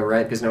 0,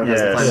 right? Because no one has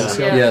the Yes. climb roll Yeah.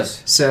 skill. Yeah.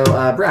 Yes. So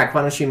Brack,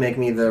 why don't you make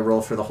me the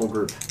roll for the whole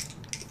group?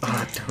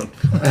 Oh, don't.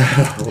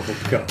 Oh,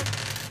 God.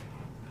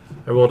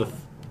 I rolled a...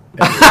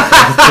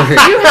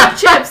 You have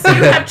chips. You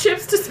have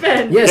chips to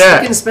spend. Yes, Yeah.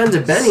 you can spend a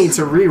Benny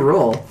to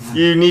re-roll.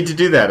 You need to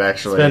do that,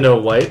 actually. Spend a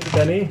white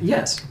penny?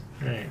 Yes.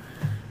 Right.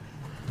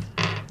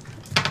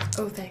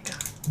 Oh, thank God.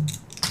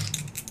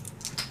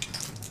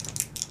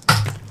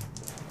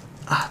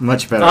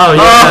 Much better. Oh,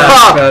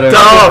 yeah. Better.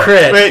 Double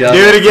crit. Wait, Double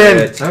do it again.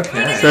 crit.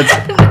 Okay. So,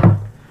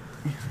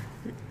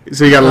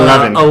 so you got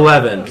 11.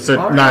 11. So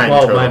All right. 9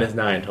 Well, total. minus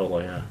 9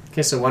 total, yeah.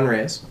 Okay, so 1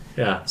 raise.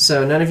 Yeah.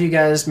 So none of you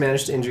guys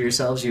managed to injure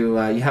yourselves. You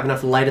have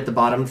enough light at the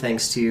bottom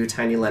thanks to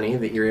Tiny Lenny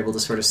that you're able to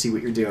sort of see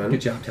what you're doing.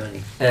 Good job,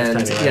 Tiny. And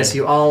Tiny Lenny. yes,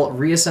 you all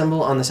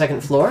reassemble on the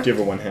second floor, Do you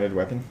have a one-handed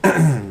weapon?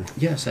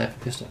 Yes, I have a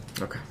pistol.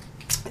 Okay.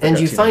 and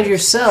got you two find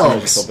hands.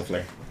 Someone just hold yourselves the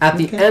flare. at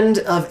the end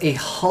of a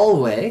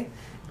hallway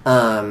You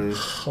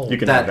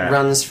can that have that.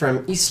 runs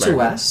from east to Flare.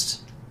 west.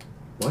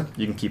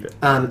 You can keep it.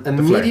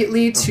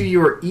 Immediately to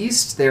your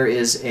east, there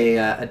is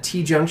a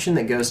T-junction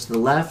that goes to the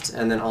left,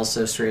 and then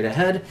also straight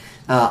ahead.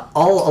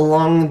 All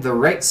along the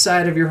right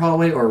side of your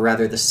hallway, or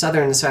rather the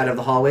southern side of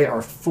the hallway,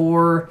 are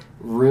 4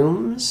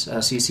 rooms.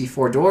 So you see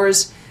 4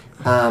 doors,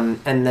 and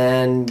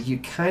then you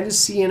kind of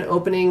see an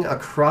opening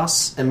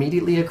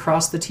immediately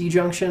across the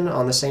T-junction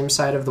on the same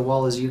side of the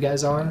wall as you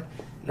guys are,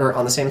 or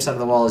on the same side of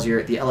the wall as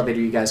the elevator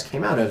you guys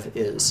came out of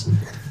is.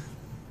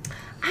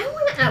 I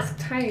want to ask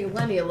Tiny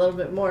Lenny a little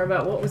bit more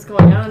about what was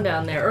going on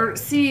down there, or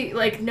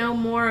know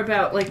more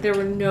about there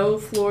were no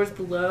floors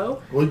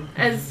below. Well,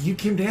 As you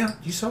came down.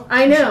 You saw.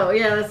 I know,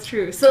 yeah, that's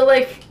true. So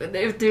if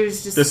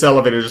there's just This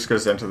elevator just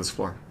goes down to this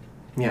floor.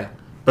 Yeah.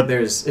 But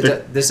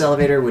This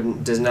elevator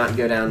does not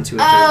go down to a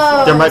third Oh,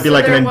 floor. there might be so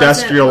like an there wasn't,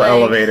 industrial like-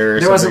 elevator. Or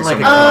There wasn't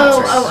something, like a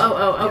something concert.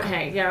 Oh,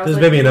 okay. Yeah, I was There's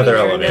like, maybe another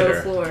there are elevator.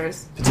 No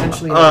floors.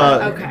 Potentially.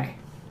 Okay.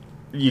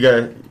 You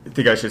guys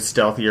think I should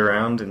stealthy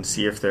around and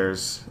see if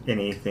there's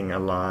anything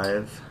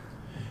alive?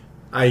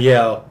 I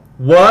yell,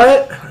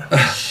 what?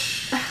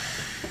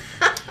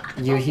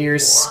 You hear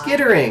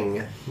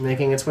skittering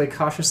making its way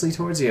cautiously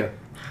towards you.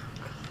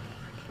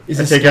 Is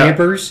I it take out-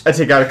 Scampers? I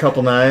take out a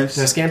couple knives.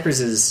 No,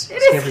 Scampers is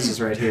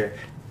right here.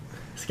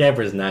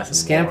 Scamper's nasty.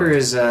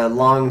 Scamper's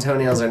long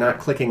toenails are not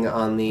clicking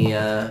on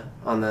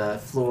the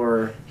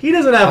floor. He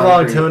doesn't have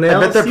long Concrete. toenails. I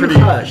bet they're You pretty.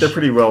 hush. They're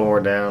pretty well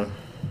worn down.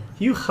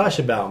 You hush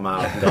about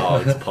my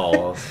dog's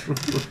paws.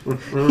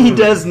 He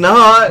does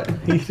not.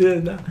 He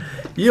did not.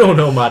 You don't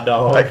know my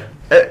dog.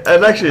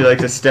 I'd actually like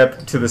to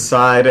step to the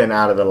side and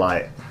out of the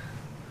light.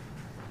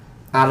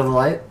 Out of the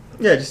light?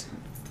 Yeah, just.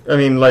 I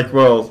mean,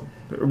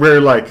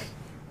 we're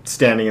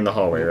standing in the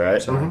hallway, right?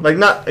 Mhm. Like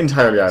not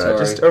entirely out of it, Sorry.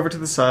 just over to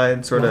the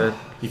side, sort of.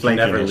 You can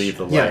never leave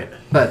the Yeah, light.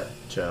 but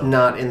Joe.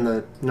 not in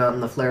the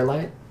flare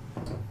light.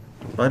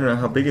 I don't know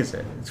how big is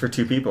it. It's for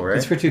 2 people, right?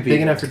 It's for 2 people.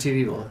 Big enough for 2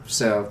 people.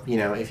 So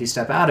if you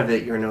step out of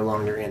it, you're no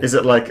longer in. Is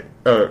it like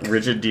a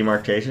rigid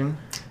demarcation?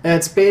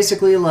 It's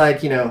basically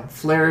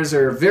flares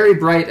are very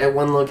bright at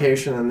one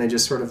location and they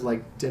just sort of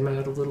dim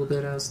out a little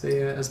bit as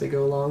they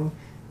go along.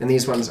 And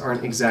these ones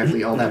aren't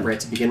exactly all that bright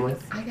to begin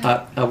with.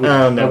 I would,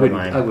 Oh, never would,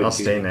 mind. I would I'll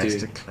do- stay next do-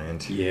 to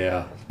Clint.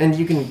 Yeah. And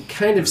you can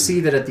kind of see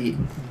that at the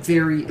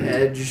very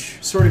edge,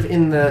 sort of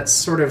in that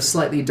sort of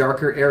slightly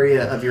darker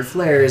area of your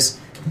flares,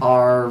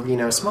 are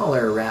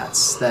smaller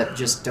rats that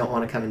just don't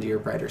want to come into your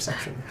brighter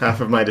section.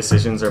 Half of my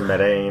decisions are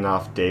metaing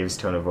off Dave's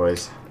tone of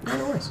voice. No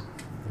worries.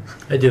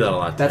 I do that a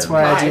lot. That's too.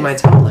 why I do my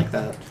tone like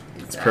that.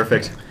 It's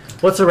perfect.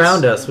 What's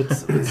around us?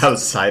 What's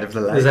Outside of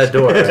the light. There's that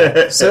door,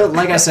 right? So,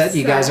 like I said,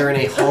 you guys are in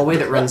a hallway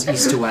that runs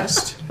east to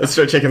west. Let's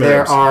start checking the There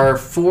rooms. are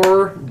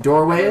 4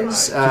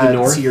 doorways the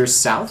north? to your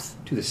south,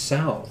 To the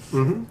south.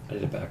 Mhm. I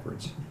did it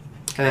backwards.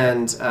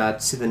 and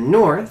to the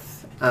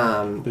north.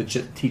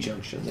 The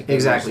T-junction. That goes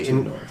Exactly. To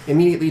the north.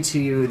 Immediately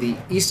to the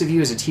east of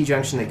you is a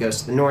T-junction that goes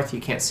to the north. You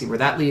can't see where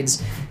that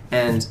leads.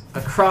 And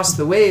across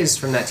the ways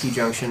from that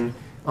T-junction,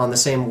 on the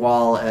same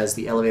wall as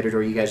the elevator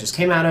door you guys just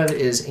came out of,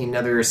 is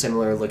another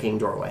similar looking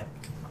doorway.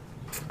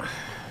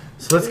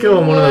 So let's go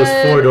on one of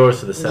those 4 doors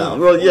to the south.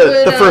 Well, yeah,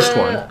 Would, the first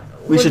one.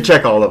 We should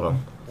check all of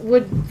them.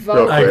 Would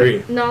vault I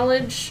agree.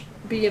 knowledge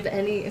be of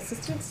any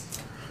assistance?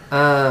 What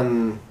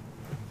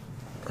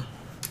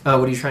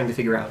are you trying to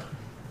figure out?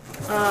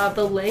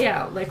 The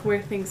layout, like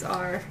where things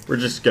are. We're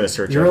just gonna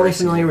search. You're every only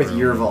familiar single with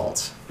your room.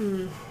 vault.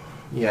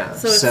 Yeah.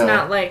 So it's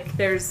not like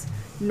there's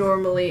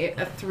normally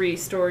a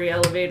 3-story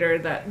elevator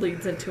that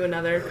leads into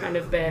another kind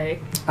of bay.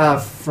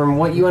 From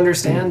what you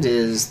understand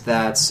is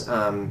that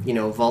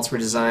vaults were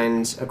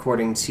designed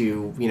according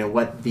to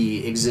what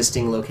the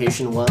existing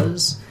location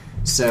was.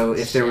 So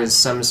if there was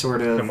some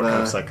sort of And what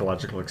kind of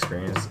psychological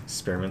experiments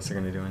they're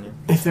gonna do on you?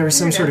 if there was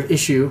some sort of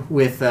issue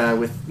with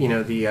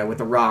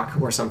the rock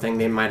or something,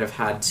 they might have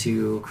had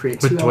to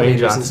create With 2 Dwayne elevators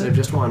Johnson. instead of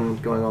just one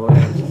going all the way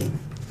down.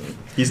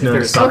 He's known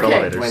to stop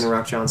elevators. Dwayne The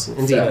Rock Johnson,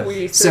 So indeed.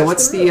 we So search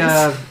what's the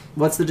rooms.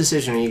 what's the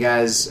decision? Are you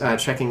guys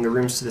checking the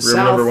rooms to the Room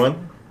south? number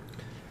 1.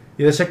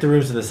 Yeah, let's check the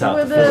rooms to the south.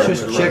 With before the- we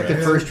Just move check on.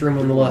 the first room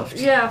on the left.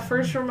 Yeah,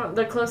 first room,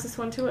 the closest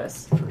one to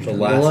us. The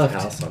last left.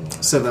 house on the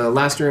left. So the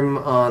last room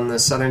on the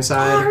southern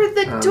side. Are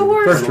the doors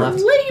doors first room.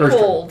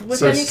 labeled with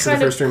So- any so the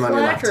kind of first room on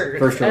your left. placard,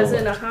 First room on as the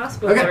in a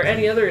hospital Okay. or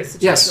any other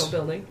institutional Yes.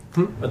 building?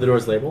 Are the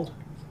doors labeled?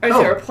 Is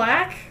Oh. there a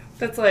plaque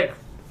that's like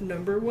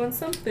number 1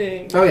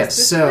 something? Oh, yes,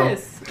 This so- and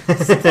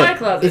this. Supply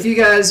closet. If you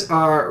guys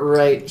are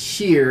right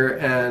here,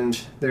 and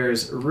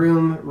there's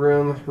room,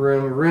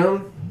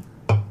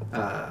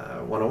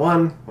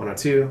 101,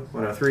 102,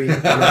 103,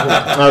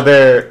 104. Oh,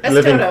 they're Let's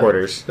living go to-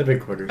 quarters. The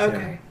big quarters.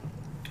 Okay.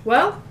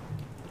 Well,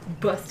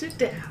 bust it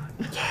down.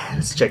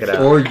 Let's check it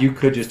out. Or you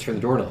could just turn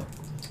the doorknob.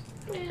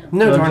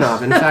 No No,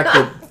 doorknob.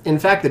 In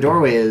fact, the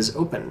doorway is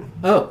open.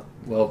 Oh,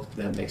 well,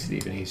 that makes it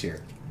even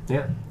easier.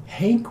 Yeah.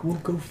 Hank will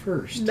go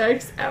first.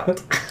 Knives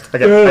out. I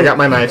got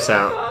my knives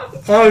out.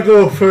 I'll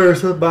go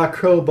first with my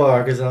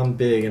crowbar because I'm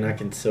big and I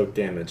can soak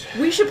damage.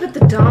 We should put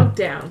the dog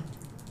down.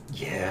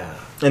 Yeah.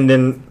 And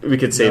then we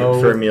could save No.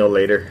 it for a meal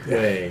later.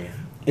 Way.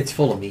 It's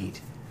full of meat.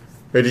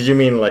 Or did you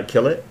mean like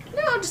kill it?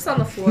 No, just on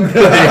the floor. Put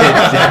the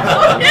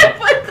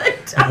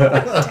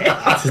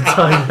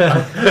dog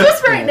down.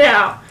 Just right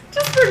now.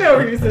 Just for no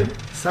reason.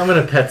 So I'm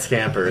gonna pet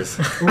Scampers.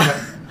 I'm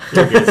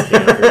gonna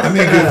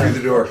go through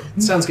the door.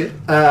 Sounds good.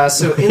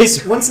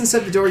 Once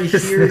inside the door, you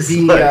hear It's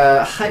the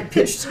like-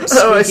 high-pitched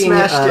Oh, I squeaking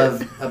smashed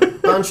of a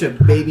bunch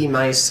of baby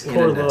mice in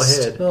Poor a little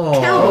nest. head.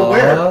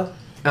 Oh,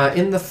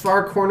 In the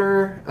far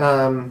corner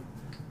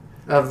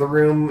of the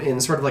room, in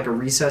sort of like a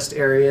recessed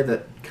area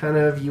that kind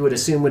of you would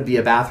assume would be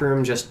a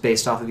bathroom, just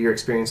based off of your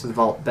experience with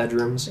vault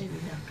bedrooms. Maybe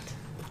not.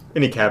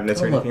 Any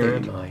cabinets or I love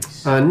anything baby around?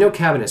 mice. No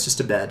cabinets, just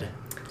a bed.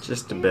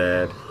 Just a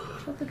bed.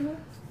 Shut the door.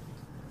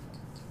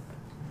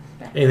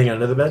 Anything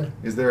under the bed?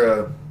 Is there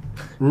a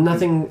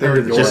Nothing There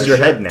under are the doors Just door.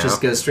 your head now.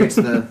 Just goes straight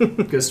to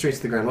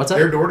the ground. What's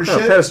there a up? door to Oh,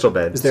 shut? pedestal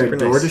bed. Is there a Super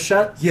door nice. to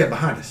shut? Yeah,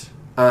 behind us.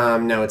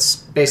 No, it's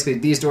basically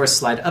these doors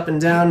slide up and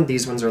down.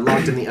 These ones are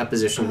locked in the up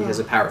position because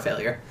of power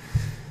failure.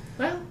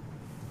 Well,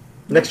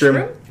 Next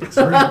room.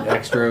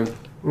 Next room.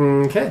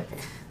 Okay.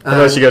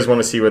 Unless you guys want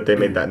to see what they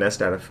made that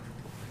nest out of.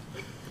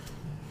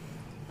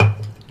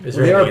 Is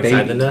there They are anything inside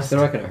babies. the nest? They're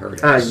not going to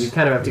hurt us. You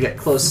kind of have to get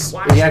close.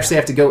 You actually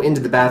have to go into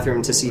the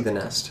bathroom to see the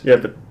nest. Yeah,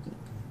 but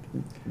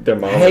their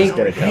mom is Hank,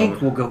 gonna come.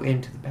 Hank will go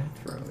into the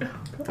bathroom.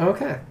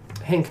 Okay.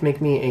 Hank,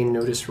 make me a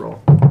notice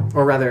roll.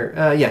 Or rather,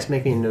 yes,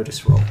 make me a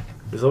notice roll.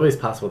 There's always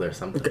possible there's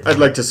something. I'd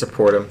like to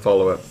support him.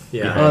 Follow up.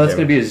 Yeah. behind Oh, that's him.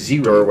 going to be a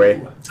 0.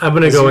 Doorway. I'm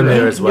gonna go in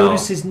there as well.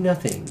 Notices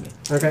nothing.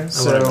 Okay, I want to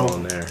so go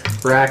in there.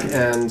 Brack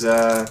and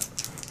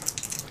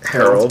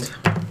Harold.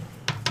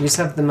 you just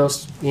have the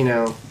most,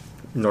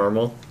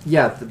 Normal.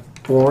 the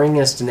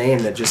boringest name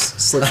that just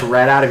slips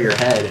right out of your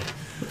head.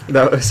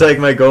 That was like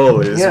my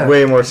goal is Yeah.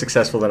 way more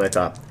successful than I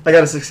thought. I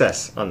got a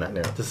success on that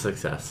note. It's a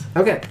success.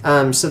 Okay,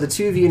 so the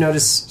two of you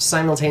notice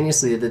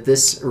simultaneously that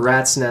this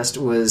rat's nest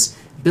was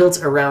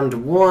built around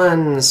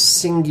one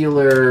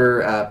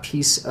singular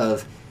piece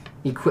of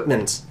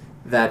equipment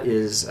that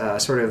is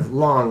sort of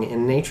long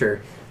in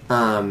nature.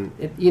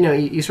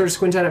 You sort of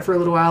squint at it for a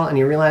little while, and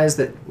you realize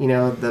that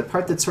the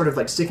part that's sort of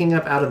like sticking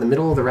up out of the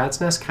middle of the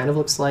rat's nest kind of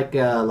looks like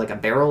a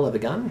barrel of a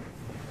gun.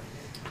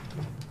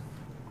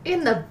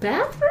 in the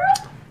bathroom?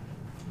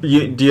 Do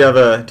you have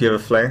a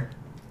flare?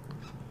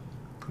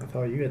 I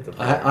thought you had the.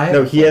 I have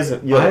No, a he has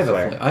a. You I have have a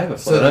flare. I have a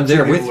So flare. I'm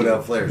there two with people you.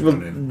 without flares Well,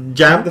 coming in.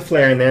 jab the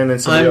flare in there, and then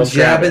somebody I'm else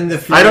grab jabbing it. the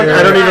flare.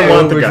 I don't even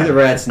want the over gun. to the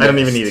rat's I don't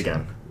even nest. need a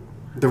gun.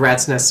 The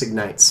rat's nest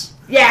ignites.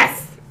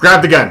 Yes!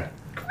 Grab the gun.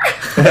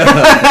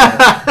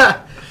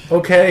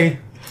 Okay.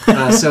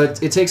 So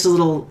it takes a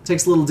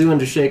little doing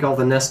to shake all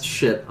the nest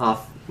shit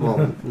off.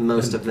 Well,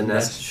 most of the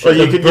nest shit. Well,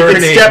 you could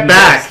burning step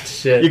back.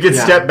 nest shit. You could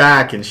Yeah. step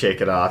back and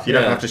shake it off. You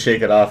don't Yeah. have to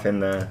shake it off in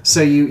the.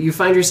 So you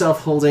find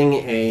yourself holding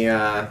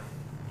a.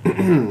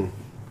 Hold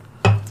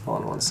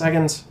on 1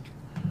 second.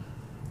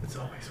 It's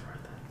always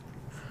worth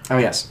it. Oh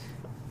yes,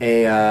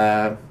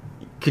 a.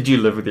 Could you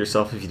live with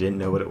yourself if you didn't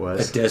know what it A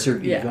was?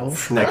 desert Yeah. eagle.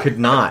 I could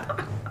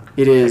not.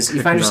 It is.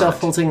 You find yourself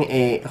Not.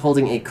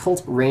 holding a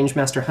Colt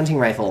Rangemaster hunting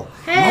rifle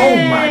Oh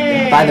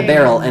my by the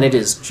barrel, and it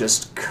is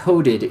just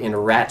coated in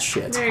rat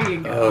shit. There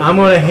you go. I'm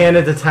gonna hand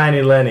it to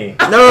Tiny Lenny.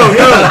 No,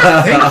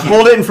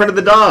 hold it in front of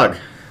the dog.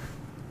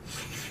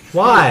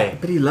 Why?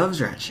 But he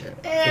loves rat shit.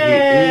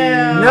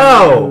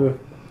 No.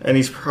 And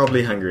he's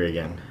probably hungry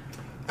again.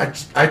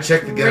 I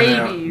checked the gun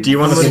out. Rabies. Do you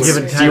want I'm to gonna give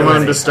it do you want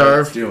him to It's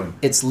starve? doing.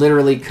 It's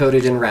literally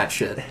coated in rat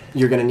shit.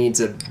 You're gonna need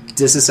to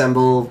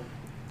disassemble,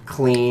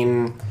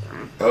 clean,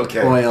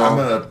 Okay, Oil. I'm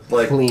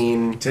gonna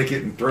clean. take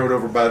it and throw it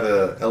over by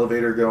the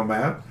elevator going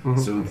out,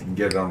 so we can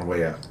get it on the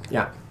way out.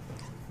 Yeah.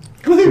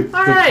 All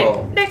right,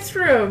 call. next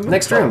room.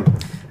 Next room.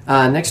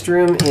 Next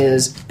room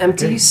is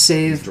empty,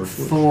 save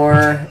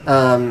for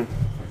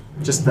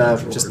just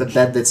the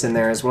bed that's in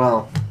there as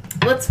well.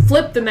 Let's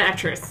flip the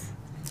mattress.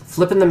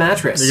 Flipping the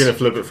mattress. You're gonna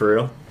flip it for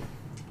real?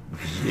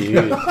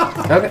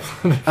 Okay.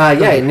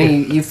 No,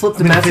 you flip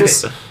the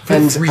mattress,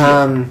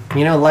 and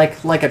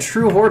like a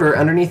true hoarder,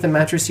 underneath the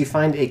mattress you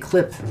find a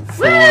clip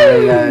for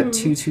a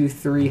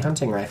 223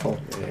 hunting rifle.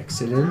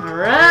 Excellent. All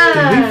right.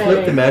 Did we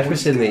flip the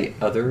mattress in the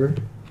other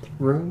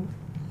room?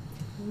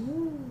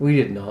 We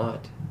did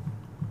not.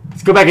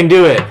 Let's go back and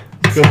do it.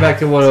 Let's go back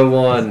to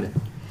 101.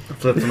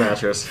 Flip the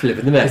mattress.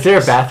 Flipping the mattress. Is there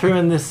a bathroom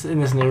in this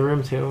new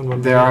room too? In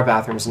one There room? are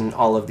bathrooms in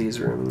all of these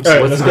rooms. All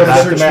right, What's let's the go flip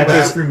bathroom? the Search the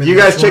mattress. bathroom in You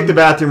this guys check one? the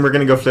bathroom. We're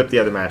gonna go flip the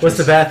other mattress. What's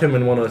the bathroom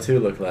in 102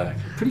 look like?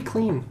 Pretty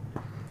clean.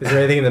 Is there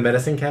anything in the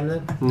medicine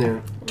cabinet?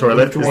 No.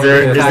 toilet?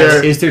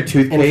 Is there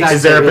toothpaste? In fact,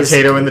 Is there a there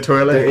potato in the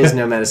toilet? There is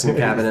no medicine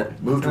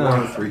cabinet. Move to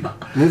 103.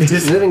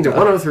 Moving to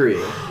 103.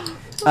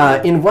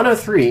 In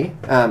 103,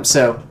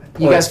 so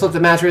you guys flip the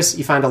mattress,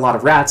 you find a lot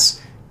of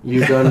rats.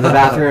 You go into the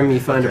bathroom,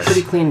 you find a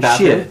pretty clean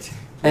bathroom. Shit.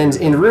 And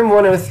in room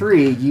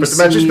 103, you Put the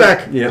mattress see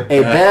back. Yep.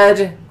 a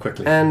bed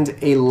Quickly. and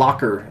a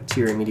locker to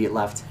your immediate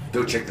left.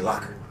 Go check the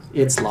locker.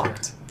 It's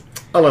locked.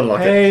 I'll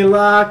unlock it. Hey,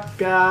 lock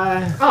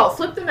guy. Oh,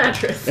 flip the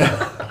mattress.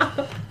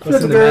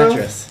 What's in the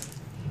mattress?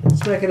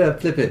 Smack it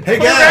up. Flip it. Hey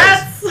Poor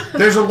guys, rats.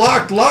 there's a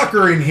locked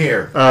locker in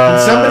here. Can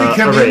somebody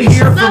come in erase.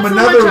 here Not from so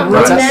another much a room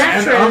What's and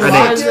that? mattress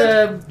unlock as it?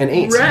 a An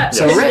 8. rat.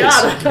 So raise.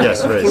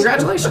 Yes, raise.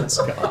 Congratulations.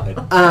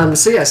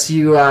 So yes,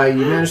 you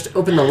managed to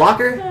open the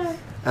locker.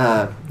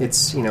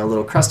 It's a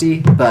little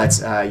crusty, but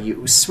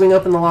you swing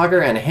open the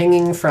locker, and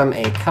hanging from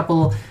a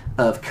couple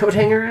of coat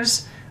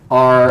hangers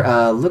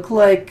are look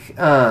like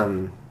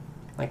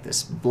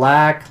this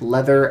black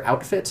leather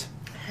outfit.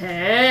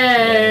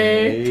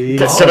 Hey.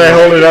 Should I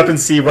hold it up and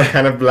see what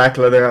kind of black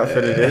leather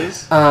outfit it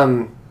is?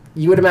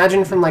 You would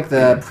imagine from like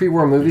the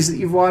pre-war movies that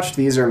you've watched,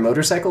 these are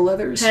motorcycle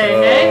leathers.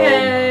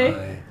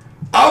 Hey.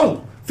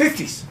 Oh,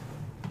 50s.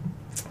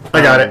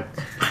 I got it.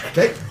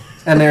 Okay.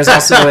 And there's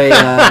also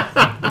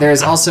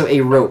a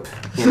rope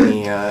in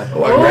the.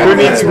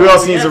 Who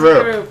else needs a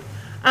rope?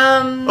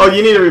 Oh,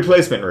 you need a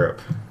replacement rope.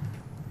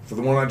 For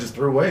the one I just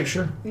threw away,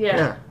 sure.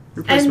 Yeah.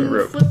 Replacement And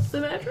rope. flip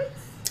the mattress.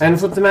 And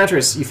flip the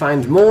mattress. You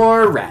find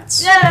more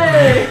rats.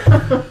 Yay!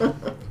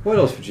 What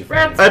else would you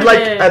find? Rats.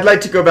 I'd like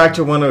to go back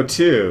to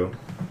 102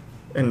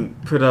 and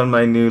put on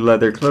my new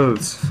leather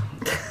clothes.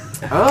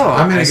 Oh,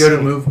 I'm I going to see. go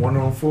to move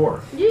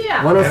 104. Yeah.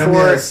 And I'm going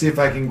 104. to see if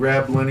I can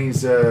grab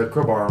Lenny's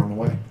crowbar on the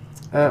way.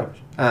 Oh,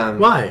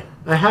 Why?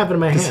 I have it in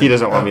my hand. Because he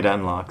doesn't want me to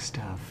unlock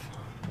stuff.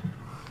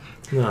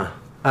 Nah.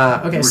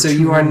 okay, We're so 2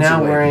 you are rooms now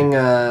away. wearing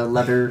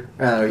leather.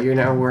 You're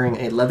now wearing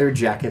a leather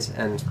jacket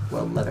and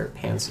leather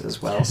pants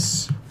as well.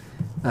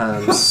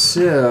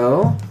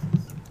 So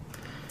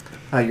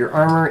your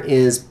armor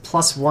is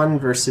 +1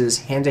 versus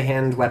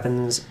hand-to-hand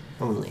weapons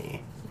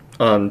only.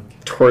 On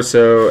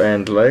torso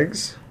and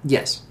legs?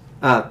 Yes,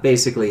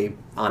 basically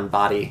on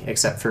body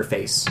except for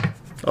face.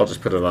 I'll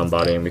just put it on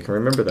body and we can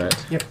remember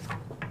that. Yep.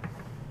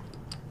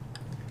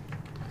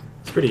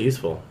 It's pretty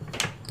useful.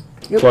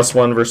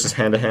 +1 versus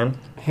hand-to-hand?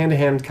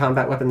 Hand-to-hand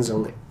combat weapons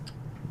only.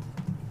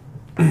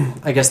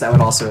 I guess that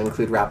would also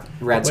include rad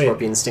Wait.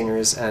 scorpion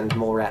stingers and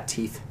mole rat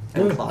teeth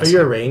and Are claws. you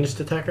a ranged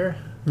attacker?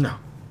 No.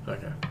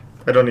 Okay.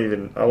 I don't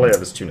even... All I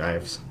have is 2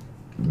 knives.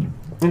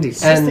 Indeed.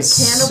 It's And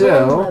just a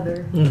cannibal so,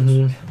 leather.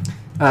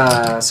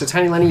 Mm-hmm. so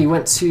Tiny Lenny, you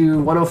went to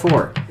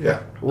 104.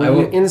 Yeah.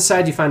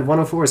 Inside, you find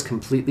 104 is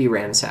completely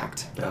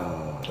ransacked.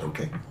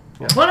 Okay.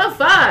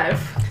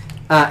 105.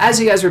 As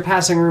you guys were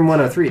passing room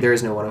 103, there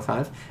is no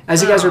 105.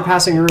 As you guys were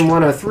passing room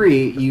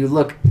 103, you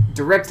look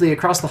directly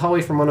across the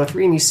hallway from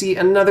 103, and you see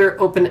another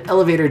open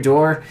elevator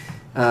door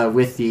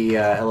with the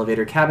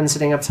elevator cabin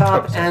sitting up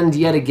top, and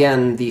yet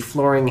again, the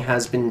flooring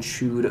has been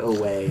chewed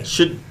away.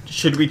 Should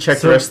we check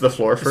the rest of the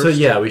floor first? So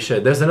yeah, we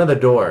should. There's another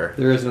door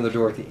There is another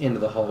door at the end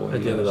of the hallway.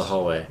 at the end of the yes.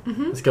 hallway.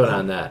 Let's go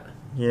down that.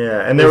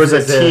 Yeah, and there was a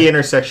Is there- T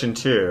intersection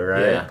too,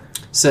 right? Yeah.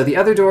 So the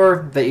other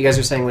door that you guys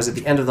are saying was at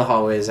the end of the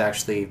hallway is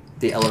actually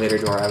the elevator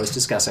door I was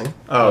discussing.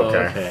 Oh,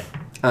 okay.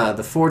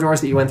 The 4 doors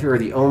that you went through are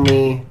the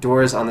only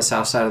doors on the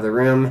south side of the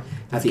room.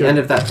 At the end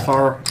of the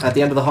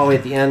hallway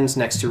at the end,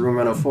 next to room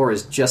 104,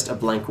 is just a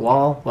blank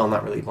wall. Well,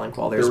 not really a blank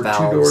wall. There's There were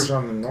valves. 2 doors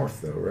on the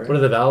north, though, right? What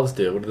do the valves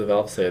do? What do the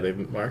valves say? Are they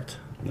marked?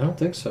 I don't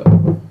think so.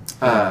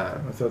 I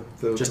thought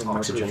those just were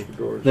markers oxygen. for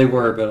doors. They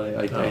were, but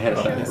I had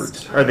it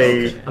backwards. Are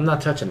they I'm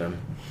not touching them.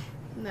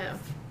 No.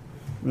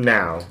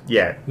 now?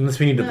 Yeah. Unless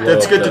we need to blow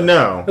That's up good the, to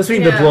know. Unless we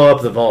need to Yeah. blow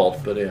up the vault,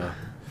 but yeah.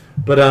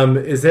 But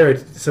is there?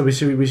 So we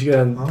should go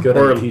down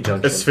Or the T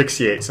junction.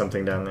 asphyxiate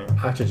something down there.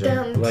 Oxygen.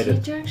 Down the Light T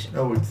it. junction.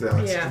 Oh, it's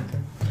that. Yeah.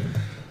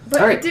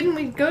 But All right. didn't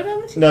we go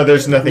down the T? No,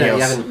 there's nothing No,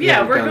 you else. haven't-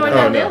 Yeah, we're gone going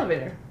down. down the Oh, no.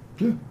 elevator.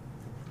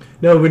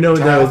 No, we know.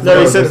 No, he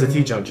there's said the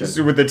T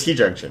junction. with the T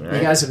junction, right?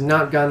 You guys have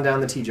not gone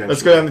down the T junction.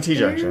 Let's go down the T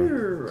junction.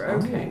 Ooh,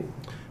 okay.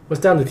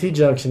 What's down the T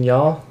junction,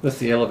 y'all? That's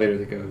the elevator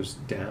that goes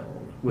down.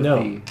 With No.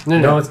 the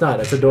No. It's not.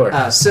 It's a door.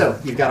 So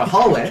you've got a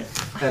hallway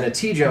and a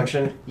T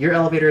junction. Your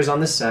elevator is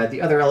on this side.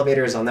 The other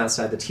elevator is on that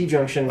side. The T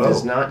junction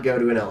does not go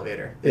to an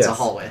elevator. It's a Yes.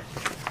 hallway.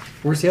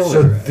 Where's the So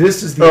elevator?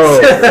 this is the.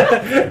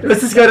 Oh,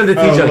 Let's just go down the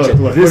T Oh,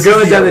 junction. look. We're This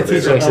going is down the the T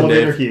elevator. junction,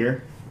 Elevator Dave.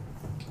 here,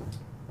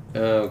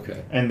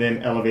 Okay. and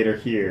then elevator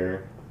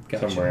here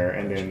Gotcha. somewhere,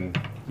 and then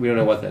We don't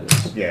know what that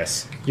is.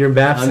 yes. Your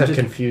maps I'm have just-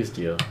 confused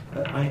you.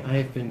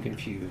 I've been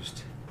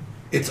confused.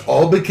 It's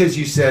all because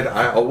you said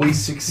I always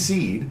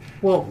succeed.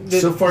 Well,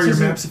 So far, this your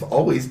isn't- maps have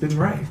always been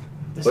right.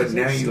 this But isn't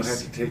now you have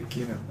sus- to take,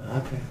 you know.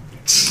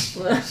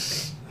 Okay.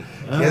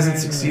 He hasn't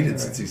succeeded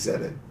since he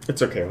said it.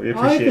 It's okay. We I've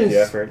appreciate been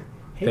the effort.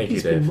 Thank you,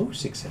 He's been Dave.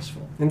 most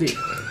successful. Indeed.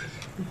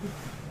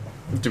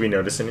 Do we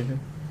notice anything?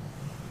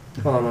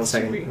 Hold on one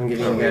second. I'm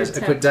giving Oh, you guys a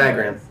tap quick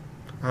diagram.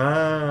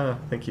 Ah,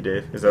 thank you,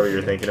 Dave. Is that what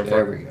you're thinking of?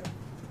 There we go.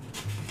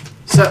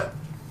 So,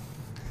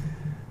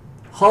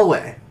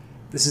 hallway.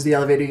 This is the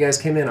elevator you guys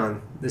came in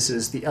on. This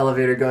is the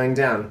elevator going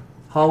down.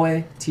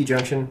 Hallway, T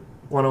junction,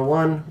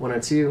 101,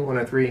 102,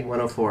 103,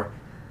 104.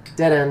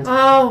 Dead end.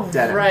 Oh,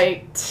 Dead end.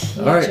 right. T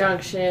All right.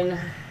 junction.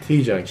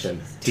 T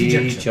junction.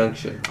 T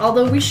junction.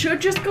 Although we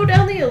should just go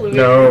down the elevator.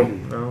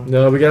 No.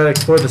 No, we gotta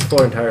explore this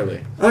floor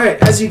entirely. All right,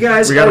 as you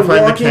guys We gotta are find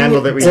the walking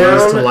candle that we down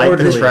used to light the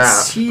towards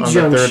trap T on the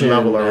third junction,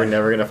 level, or we're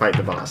never gonna fight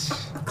the boss.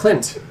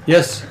 Clint,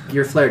 Yes.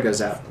 your flare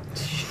goes out.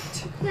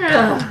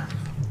 Yeah.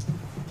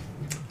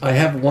 I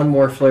have one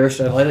more flare.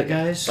 Should I light it,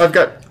 guys? I've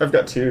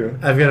got two.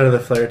 I've got another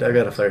flare. I've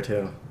got a flare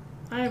too.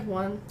 I have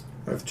one.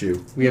 I have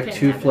two. We have Can't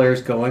two have it.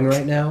 flares going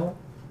right now.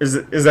 Is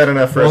that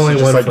enough for us Only to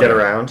just one like get flare.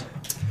 around?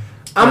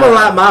 I'm gonna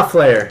light my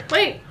flare.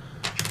 Wait.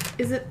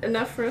 Is it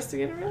enough for us to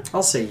get around?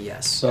 I'll say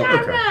yes. So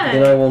Okay.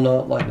 then I will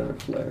not light another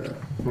flare.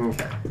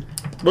 Okay.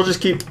 We'll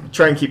just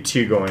try and keep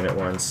two going at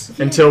once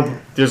until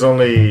there's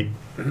only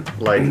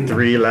like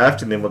three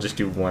left, and then we'll just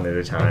do one at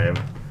a time.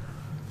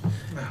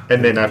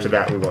 And then after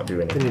that, we won't do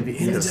Then anything. you'd be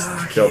in the Because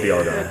dark. they'll be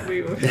all gone.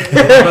 We will.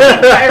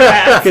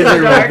 Because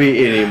there won't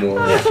be any more.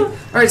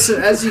 All right, so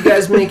as you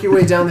guys make your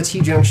way down the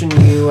T junction,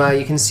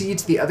 you can see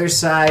to the other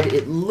side.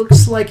 It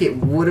looks like it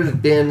would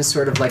have been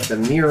sort of like the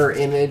mirror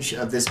image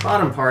of this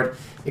bottom part,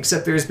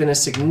 except there's been a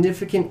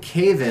significant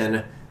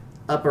cave-in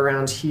up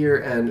around here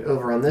and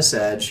over on this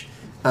edge.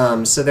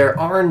 So there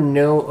are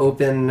no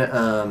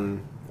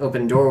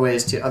open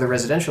doorways to other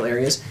residential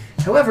areas.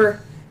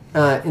 However,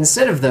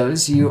 instead of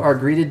those, you are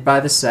greeted by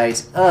the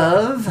sight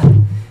of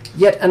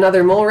yet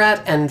another mole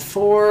rat and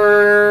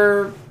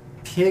 4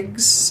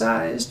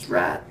 pig-sized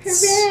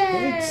rats.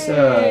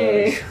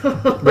 Hooray!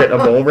 Wait, a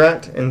mole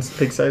rat and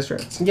pig-sized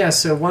rats? Yeah,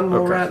 so 1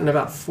 mole Okay. rat and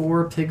about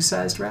 4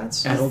 pig-sized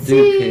rats. That'll You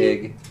do, see?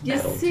 pig. You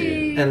That'll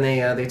see? do. And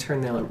they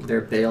turn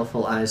their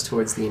baleful eyes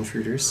towards the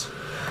intruders.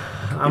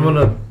 I'm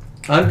gonna.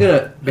 I'm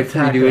gonna,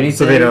 before we do anything,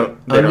 So they don't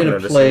I'm gonna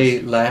notice play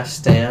us. Last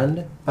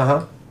Stand,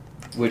 Uh-huh.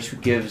 which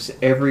gives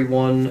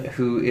everyone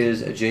who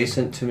is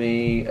adjacent to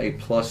me a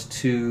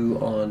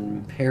 +2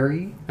 on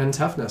parry And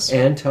toughness.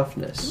 and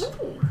toughness.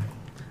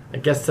 I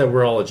guess that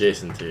we're all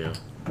adjacent to you.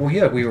 Well,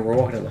 yeah, we were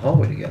walking in the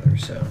hallway together,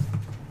 so.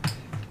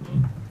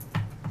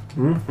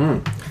 Mm-hmm.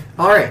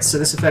 All right, so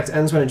this effect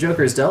ends when a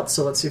joker is dealt,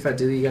 so let's see if I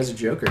do you guys a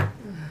joker.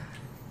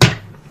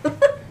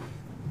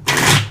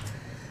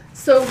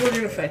 So we're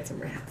gonna fight some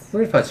rats.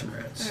 We're gonna fight some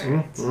rats.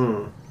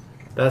 Mm.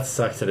 That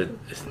sucks that it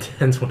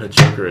ends when a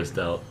joker is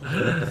dealt.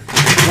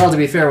 Well, to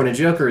be fair, when a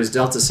joker is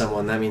dealt to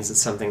someone, that means that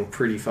something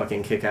pretty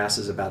fucking kick-ass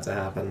is about to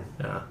happen.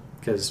 Yeah.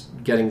 Because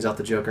getting dealt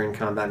the joker in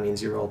combat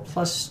means you roll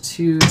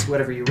 +2 to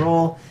whatever you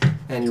roll,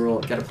 and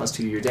you get a +2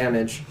 to your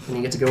damage, and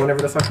you get to go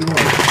whenever the fuck you want.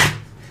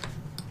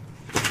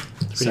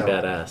 Pretty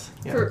badass.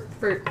 Yeah.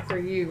 For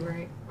you,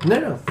 right?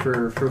 No,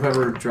 for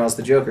whoever draws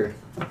the joker.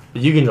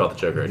 You can draw the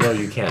joker. No,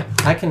 you can't.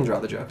 I can draw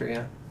the joker,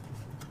 yeah.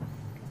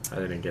 I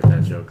didn't get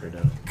that joker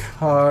down.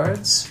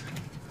 Cards,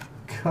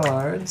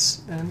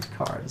 and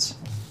cards.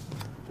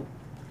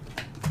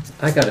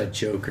 I got a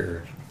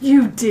joker.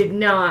 You did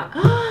not.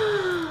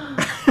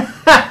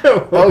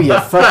 Oh, you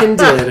fucking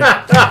did.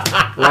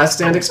 Last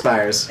stand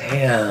expires.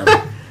 Damn.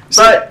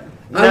 But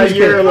now just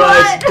you're kidding.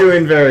 like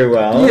doing very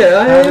well.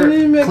 Yeah, I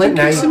Clint,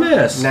 can kick some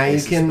ass. now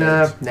you can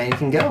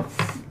go.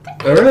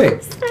 All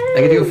right,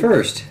 I get to go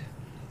first.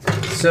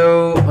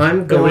 So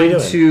I'm Wait, what are you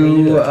going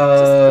doing? to.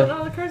 Put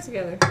all the cards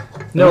together.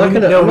 I'm not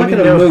gonna we need to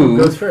move. know who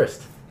goes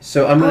first.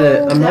 So I'm Oh,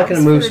 not that's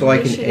gonna move for so I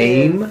can initiative.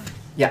 aim,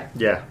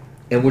 Yeah.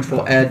 and which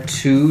will add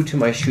 2 to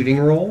my shooting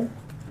roll.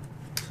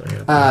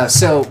 So,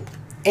 So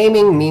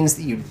aiming means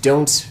that you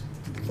don't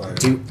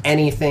do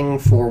anything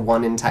for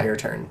one entire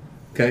turn.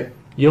 Okay.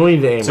 You only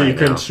need to aim So you right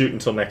couldn't now. shoot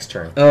until next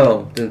turn.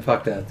 Oh, then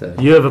fuck that then.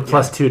 You have a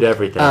 +2 to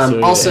everything. so you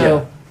need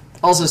to-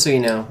 Also, so you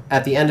know,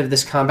 at the end of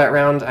this combat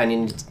round, I'm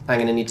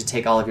going to need to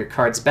take all of your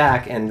cards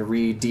back and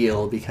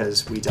re-deal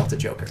because we dealt a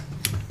Joker.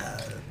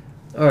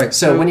 All right.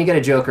 So when you get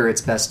a Joker,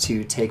 it's best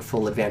to take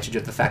full advantage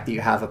of the fact that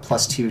you have a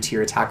 +2 to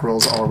your attack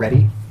rolls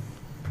already.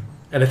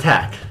 An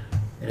attack.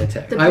 An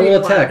attack. The I will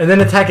big attack. And then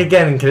attack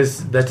again,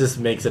 because that just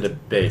makes it a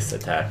base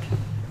attack.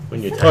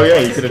 When you attack. Oh yeah,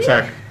 you could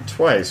attack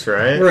twice,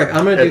 right? Right.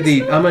 I'm gonna do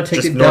the. I'm gonna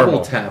take just the double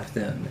normal. tap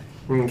then.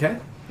 Okay.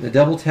 The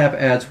double tap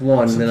adds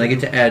 1, and then I get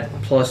to add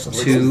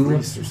 +2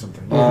 Or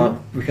something.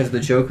 because of the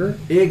Joker.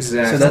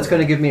 Exactly. So that's going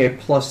to give me a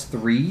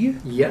 +3.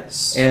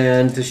 Yes.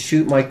 And to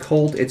shoot my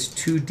cold, it's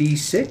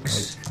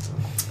 2d6.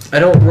 I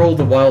don't roll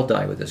the wild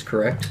die with this,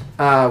 correct?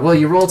 Well,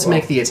 you roll to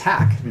make the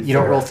attack. You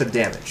don't roll for the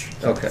damage.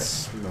 Okay.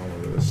 Smell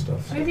of this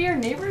stuff. Maybe your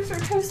neighbors are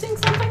toasting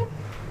something?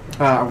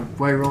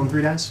 Why are you rolling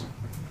 3 dice?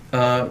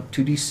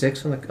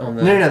 2d6 on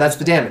the. No, that's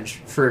the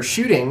damage. For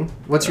shooting,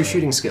 what's your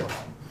shooting skill?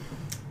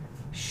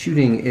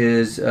 Shooting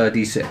is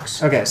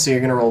d6. Okay, so you're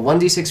going to roll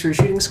 1d6 for your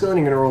shooting skill, and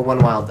you're going to roll 1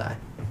 wild die.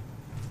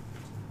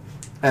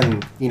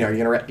 And, you're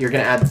going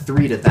to add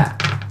 3 to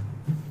that.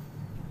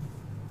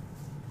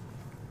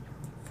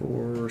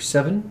 For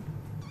 7?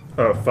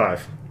 Oh,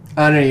 5.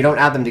 No, you don't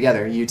add them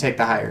together. You take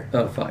the higher.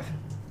 Oh, 5.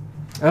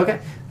 Okay.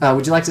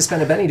 Would you like to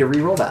spend a Benny to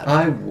re-roll that?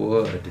 I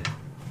would.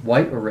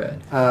 White or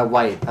red?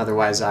 White.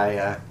 Otherwise,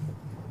 I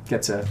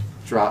get to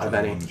draw a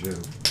Benny.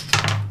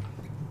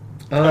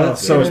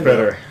 So much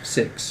better.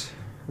 6.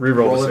 Reroll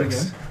Roll the it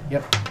 6. again.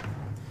 Yep.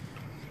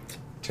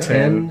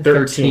 10,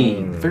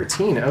 13.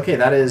 13. Okay,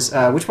 that is...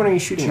 which one are you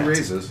shooting 2 at?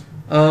 raises.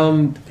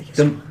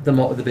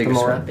 The biggest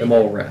mole one. rat? The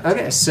mole rat.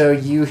 Okay, so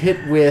you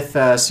hit with...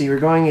 so you're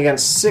going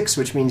against 6,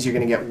 which means you're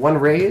going to get 1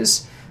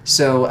 raise.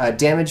 So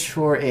damage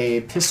for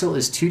a pistol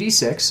is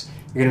 2d6.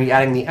 You're going to be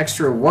adding the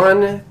extra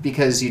 1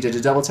 because you did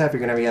a double tap.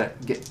 You're going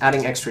to be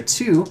adding extra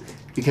 2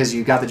 because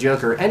you got the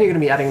Joker. And you're going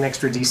to be adding an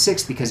extra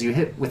d6 because you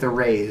hit with a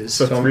raise.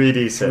 So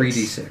 3d6.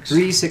 3d6.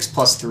 3d6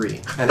 plus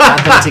 3. And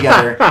add them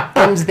together.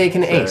 And they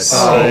can ace.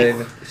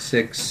 5,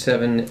 6,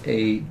 7,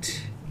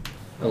 8,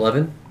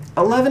 11.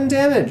 11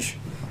 damage.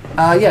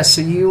 Yeah,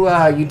 so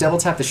you double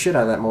tap the shit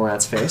out of that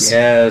Morat's face.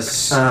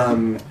 Yes.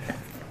 And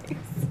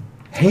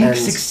Hank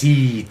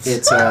succeeds.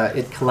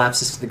 it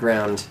collapses to the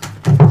ground,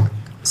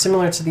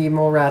 similar to the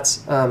mole rats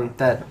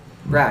that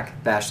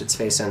Rack bashed its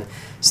face in.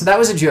 So that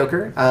was a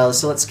Joker.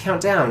 So let's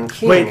count down.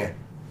 King. Wait.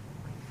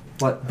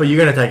 What? But you're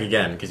going to attack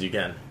again, because you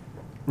can.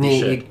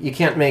 You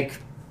can't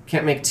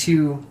make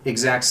 2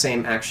 exact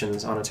same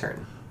actions on a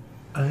turn.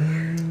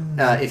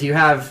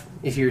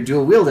 If you're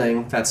dual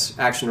wielding, that's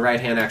action right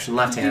hand, action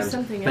left Do hand.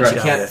 something But else.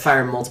 you can't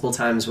fire multiple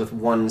times with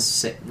the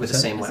same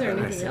Is there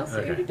weapon. anything else that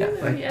Okay. you could do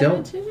that would be I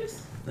don't-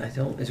 advantageous? I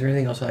don't. Is there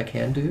anything else I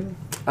can do?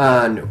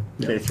 No.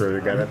 Okay, throw the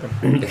gun at them.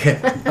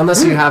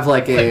 Unless you have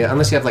like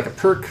a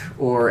perk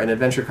or an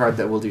adventure card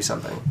that will do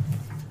something.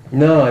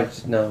 No,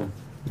 no.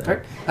 All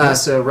right.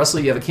 So Russell,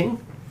 you have a king.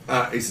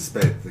 Ace of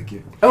spade, thank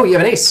you. Oh, you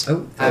have an ace.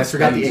 Oh, I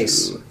forgot the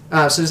spades. ace.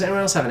 So does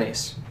anyone else have an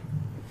ace?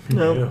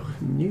 No.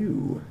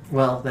 New.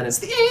 Well, then it's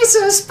the ace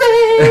of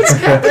spades.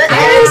 The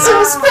ace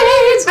of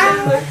spades.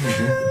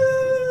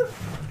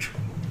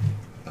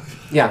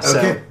 Yeah. So.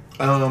 Okay.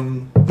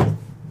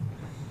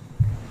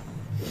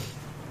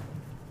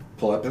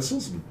 Pull out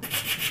pistols.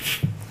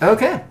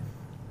 Okay.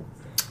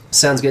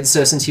 Sounds good.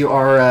 So since you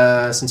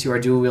are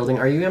dual wielding,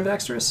 are you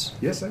ambidextrous?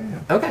 Yes, I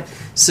am. Okay.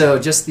 So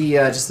just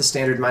the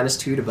standard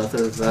 -2 to both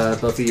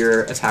of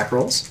your attack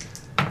rolls.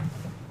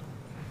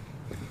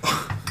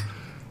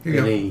 Here you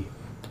go. Really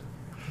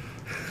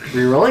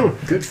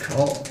Rerolling. good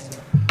call.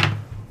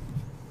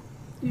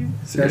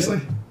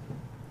 Seriously?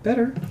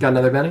 Better. Got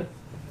another Benny.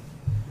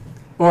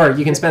 Or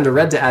you can spend a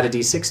red to add a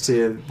d6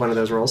 to one of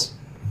those rolls.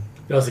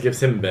 It also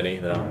gives him Benny,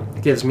 though.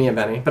 It gives me a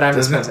Benny, but I haven't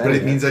Doesn't it? spent But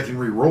any it means I can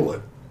re-roll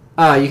it.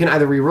 You can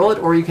either re-roll it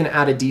or you can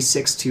add a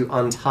d6 to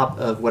on top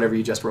of whatever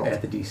you just rolled.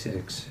 Add the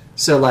d6.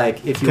 So,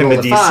 like, if you Can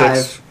roll the a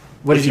 5,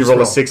 what if did you you roll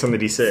a roll? 6 on the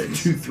d6?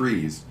 2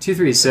 threes. 2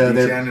 3s. So a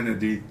they're D10 and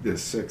the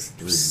 6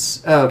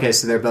 threes. oh, okay.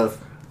 So they're both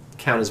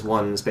count as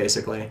ones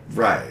basically.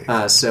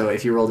 Right. So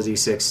if you rolled a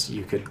d6,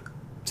 you could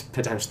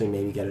potentially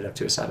maybe get it up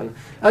to a 7.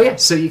 Oh yeah.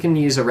 So you can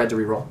use a red to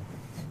re-roll.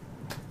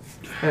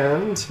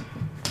 And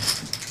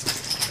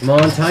Come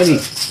on, Tiny.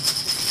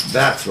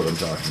 That's what I'm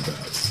talking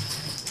about.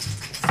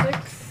 6.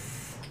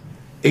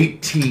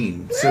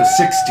 18. So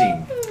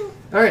 16.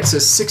 all right. So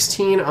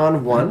 16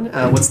 on one.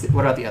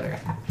 What about the other?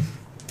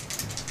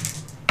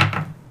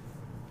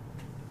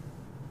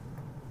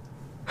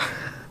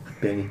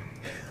 Benny.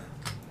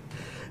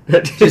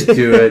 Just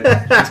do it.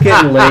 It's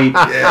getting late.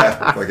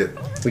 Yeah, fuck it.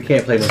 We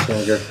can't play much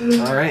longer.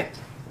 All right.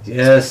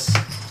 Yes.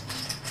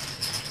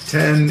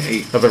 10,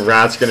 8. Oh, the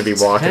rat's going to be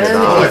walking it 10,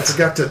 Oh, I off.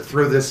 forgot to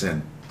throw this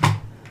in.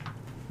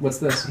 What's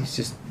this? He's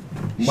just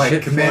My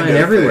shit commando flying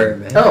everywhere,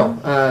 thing. man.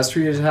 Oh,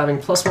 Street is having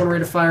 +1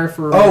 rate of fire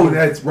for. Oh,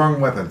 that's wrong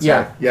weapon. Sorry.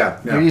 Yeah. Yeah.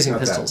 No, You're using not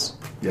that. pistols,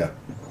 Yeah.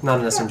 not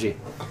an SMG.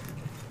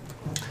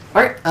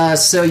 All right,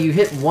 so you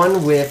hit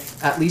one with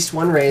at least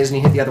one raise, and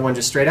you hit the other one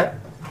just straight up.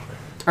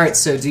 All right,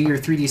 so do your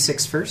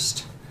 3d6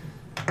 first.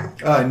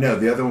 No,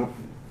 the other one.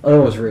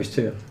 Oh, it was raised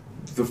too.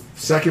 The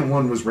second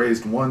one was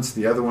raised once.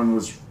 The other one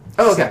was.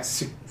 Oh, okay.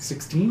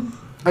 16.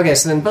 Okay,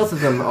 so then both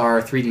of them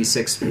are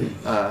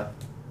 3d6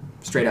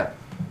 straight up.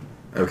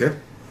 Okay.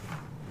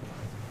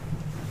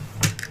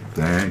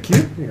 Thank you.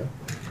 There you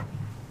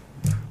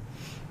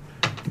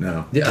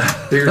No.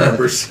 Yeah. Bigger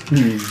numbers.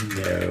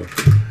 No.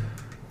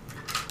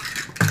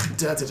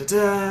 Da, da, da,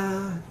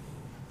 da.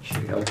 Should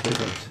have gone with the big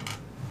ones.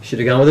 Should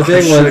have gone with the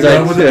big Should've ones.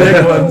 gone with the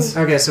big ones.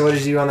 Okay, so what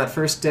did you do on that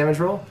first damage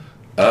roll?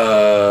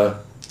 4.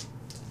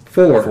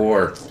 4.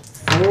 4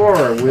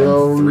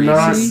 will Three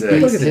not d6. beat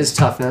Look at his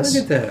toughness.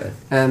 Look at that.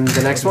 And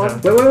the next one?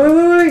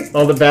 Wait.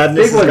 All the badness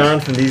Big is ones. gone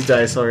from these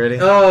dice already.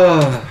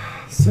 Oh.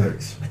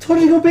 6. I told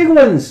you to go big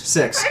ones.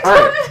 6. All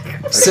right.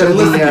 So should've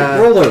listened to the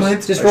Roll those.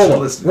 Clint, Just I roll should them.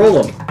 listen.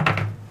 Roll them.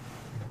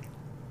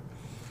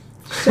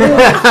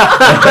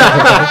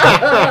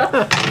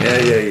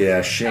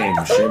 Yeah. Shame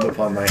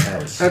upon my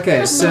house.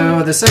 okay,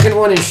 so the second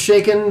one is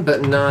shaken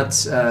but not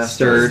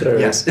Stirred.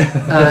 Yes,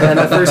 and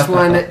the first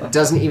one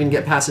doesn't even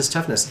get past his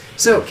toughness.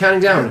 So counting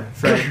down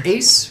from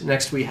Ace.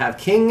 Next we have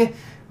King,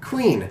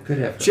 Queen, Good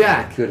effort.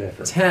 Jack, Good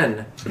effort.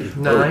 10,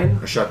 9,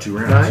 I shot 2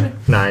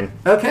 rounds. 9. 9.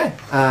 Okay,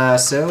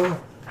 so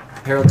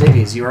Harold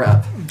Davies, you are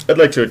up. I'd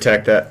like to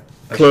attack that.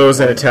 Close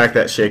and attack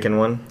that shaken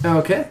one.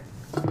 Okay,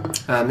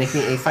 make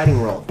me a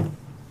fighting roll.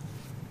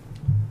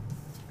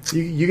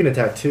 You can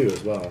attack 2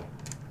 as well.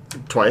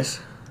 Twice.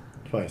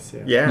 Twice,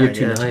 yeah. Yeah, You're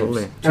 2 knives.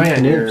 totally. Oh yeah,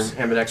 and you're canoes.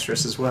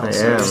 ambidextrous as well. I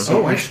so am.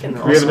 so Oh, I you should- can we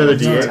have also another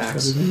do D8?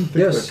 attacks.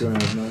 Yes.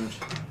 Knives.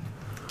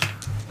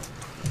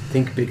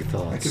 Think big I could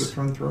have thoughts.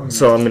 thrown throwing.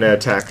 So I'm going to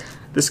attack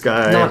this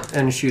guy Not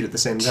and shoot at the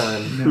same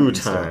time. 2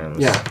 times.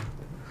 Yeah.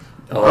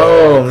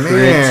 Oh, crit.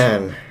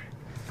 man.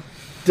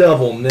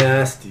 Double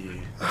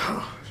nasty.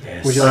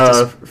 Yes. Would you like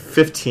to?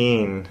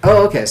 15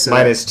 Oh, okay. So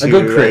minus a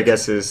good 2, crit. I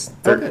guess, is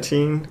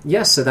 13.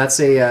 yes, so that's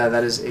a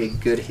that is a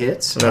good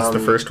hit. And that's the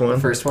first one? The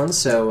first one.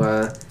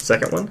 So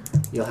Second one.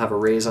 you'll have a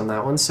raise on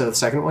that one. So the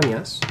second one,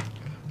 yes.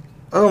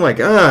 Oh my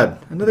god.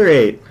 Another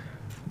 8.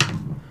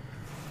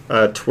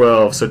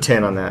 12, so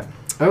 10 on that.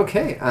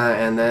 Okay,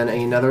 and then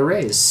another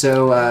raise.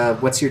 So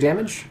what's your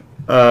damage?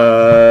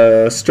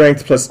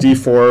 Strength plus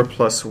D4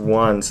 plus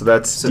 1. So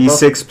that's So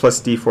D6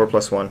 plus D4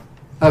 plus 1.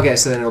 Okay,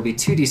 so then it'll be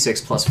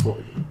 2d6 plus 4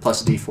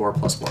 plus d4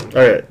 plus 1.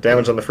 Alright,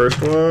 damage on the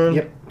first one.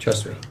 Yep.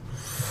 Trust me.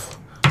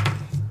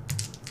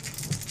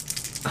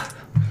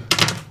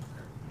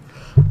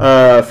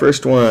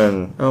 First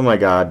one. Oh my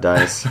god,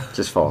 dice.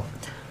 Just fall.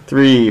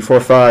 3, 4,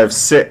 5,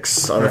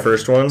 6 on the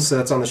first one. So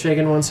that's on the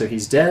shaken one, so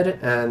he's dead.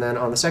 And then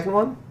on the second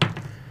one,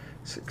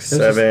 6,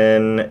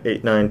 7,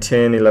 8, 9,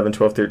 10, 11,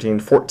 12, 13,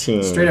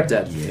 14. straight up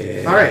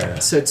dead. All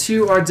right, so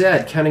 2 are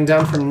dead, counting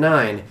down from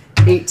 9,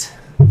 8,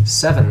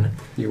 7,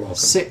 You're welcome.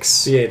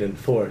 6. 8 and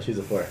 4. She's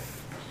a 4.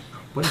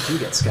 What did you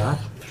get, Scott?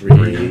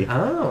 3.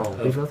 Oh,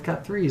 we both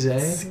got 3s,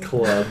 eh?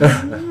 Club.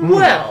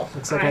 Well,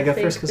 Looks like I go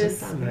think first 'cause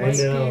this I'm done. must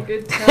I be know. a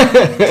good time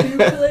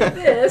to play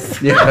this.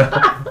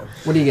 Yeah.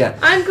 What do you get?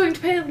 I'm going to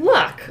pay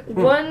luck.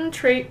 One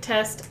trait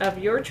test of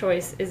your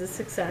choice is a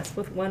success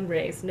with 1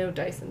 raise, no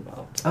dice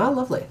involved. Oh,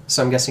 lovely.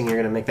 So I'm guessing you're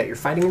going to make that your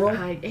fighting roll?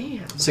 I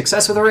am.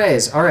 Success with a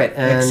raise. All right,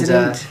 and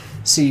Excellent.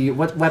 see,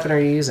 what weapon are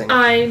you using?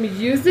 I'm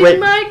using Wait.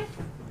 my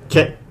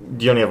Do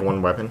you only have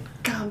one weapon?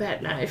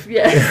 combat knife.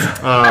 Yes.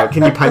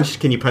 Can you punch?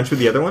 Can you punch with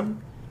the other one?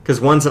 Because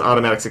one's an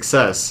automatic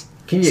success.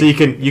 Can you- So you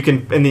can,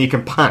 and then you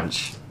can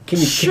punch. Can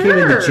you kick him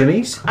in the Sure.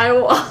 jimmies? I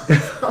will.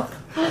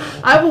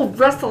 I will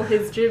wrestle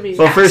his jimmy.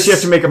 Well, first you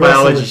have to make a Wrestle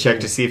biology with check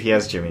to see if he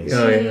has jimmies.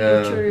 Oh,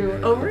 yeah. True.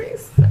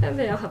 Ovaries, and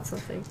they'll have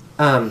something.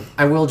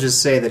 I will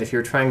just say that if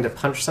you're trying to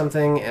punch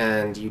something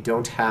and you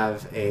don't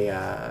have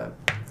a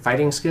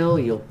fighting skill,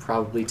 you'll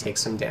probably take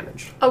some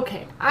damage.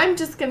 Okay, I'm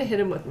just gonna hit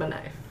him with my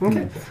knife.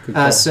 Okay. Good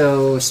call.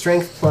 So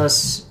strength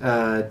plus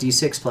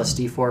d6 plus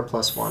d4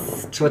 plus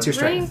 1. So what's your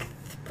strength?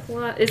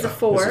 Plus is a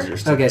 4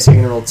 Okay, so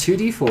you're going to roll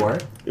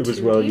 2d4 It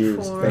was well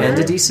used. 2d4. and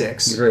a You're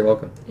d6. very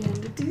welcome. and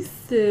a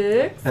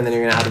d6. And then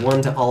you're going to add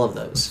 1 to all of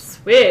those.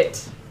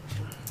 Sweet.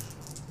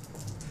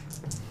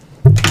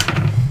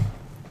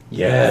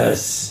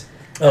 Yes.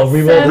 Oh,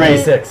 reroll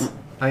Seven. 6.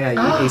 Oh yeah, you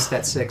aced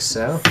that 6,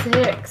 so...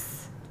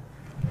 6,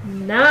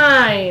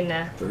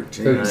 9,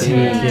 13.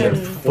 10,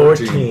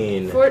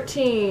 14.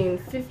 14,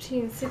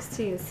 15,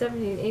 16,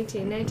 17,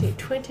 18, 19,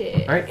 20.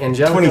 Alright,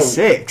 Angelica...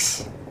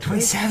 26.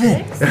 27.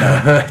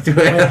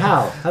 Wait,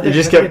 how? How'd You they-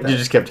 just how'd they kept get you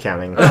just kept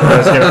counting. I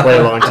was gonna play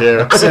along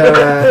too. So,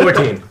 that?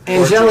 14.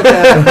 Angelica...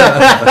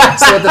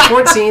 so at the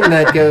 14,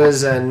 that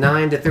goes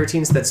 9 to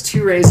 13, so that's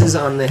 2 raises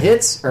on the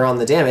hits, or on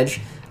the damage.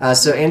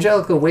 So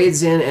Angelica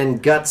wades in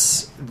and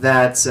guts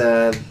that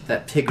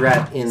that pig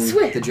rat in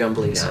Sweet. the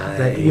jumblies.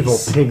 That evil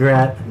pig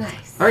rat.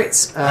 Nice.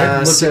 Alright, I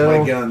look so...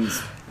 at my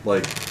guns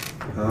like,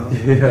 huh?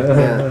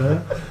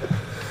 Yeah.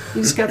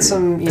 You just got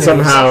some... You know,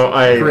 Somehow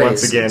I grazes.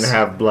 once again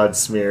have blood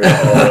smeared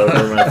all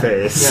over my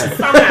face.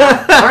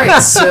 Yeah.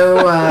 Alright, so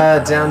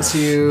down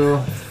to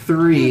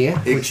 3,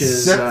 which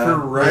is Except for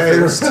my Ray.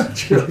 first.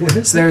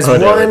 So there's Oh,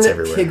 no, it's one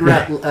everywhere. pig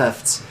rat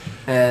left,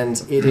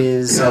 and it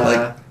is.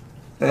 Well,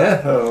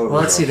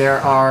 let's see. There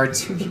are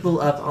 2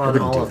 people up on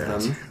wouldn't all do of that.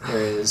 them.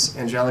 There is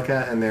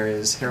Angelica and there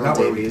is Harold Not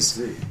what we Davies,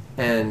 see.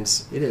 and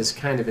it is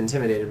kind of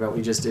intimidated by what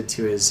we just did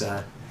to his.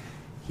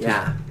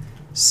 Yeah.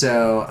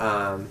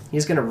 So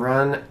he's going to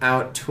run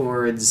out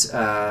towards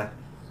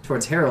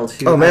Harold,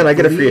 who Oh, man, I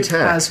get a free believe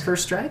attack. has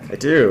first strike. I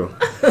do.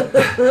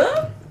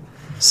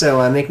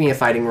 So make me a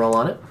fighting roll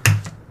on it.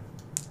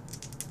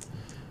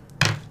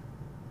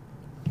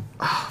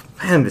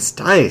 Man, this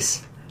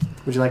dice.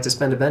 Would you like to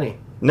spend a Benny?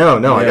 No,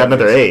 I got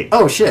another 8.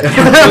 Oh shit! You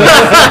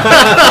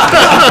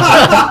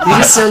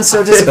just sound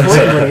so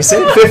disappointed when you say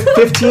it.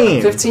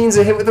 15. 15's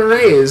a hit with a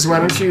raise. Why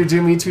don't you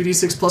do me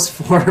 2d6 plus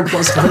 4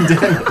 plus 1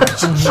 damage?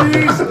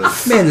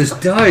 Jesus. Man, this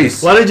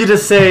dice. Why did you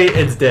just say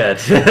it's dead?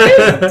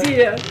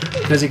 Dear.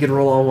 Because you can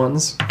roll all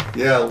ones.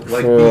 Yeah,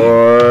 like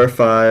 4,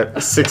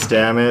 5, 6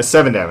 damage,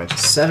 7 damage.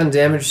 7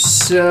 damage,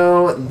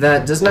 so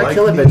that does not Like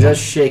kill it, but me. does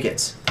shake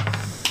it.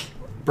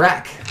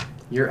 Brack,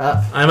 you're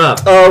up. I'm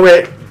up. Oh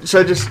wait,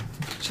 should I just?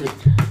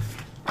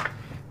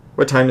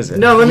 What time is it?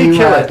 No, let me you,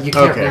 kill it. You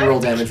can't Okay.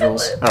 reroll damage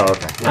rolls. Oh,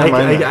 okay. Never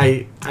mind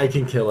that. I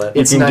can kill it.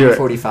 It's can do it.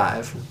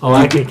 9:45. Oh,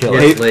 I can kill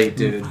It's it. late,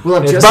 dude. We'll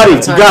have Hey, just buddy,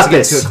 enough time you got to get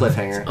this. to a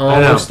cliffhanger. I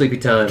know. Almost sleepy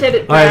time. Get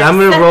it All right, back. I'm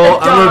gonna Set roll.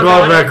 the I'm gonna dog go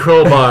out on with my it.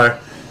 crowbar.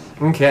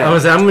 Okay.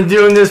 I'm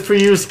doing this for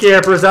you,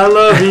 Scampers. I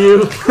love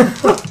you.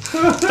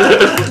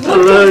 I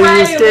love you,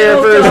 away,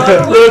 Scampers. little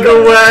dog. Look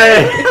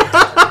away.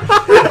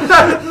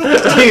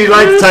 Do you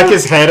like tuck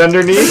his head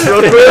underneath real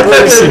quick?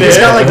 He's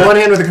got like one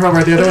hand with the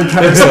crowbar, the other one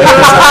covers his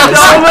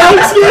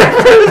eyes.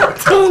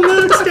 Don't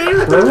look,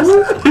 Scampers.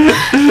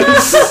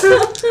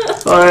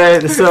 All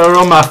right, so I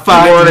roll my I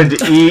 5. wanted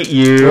to eat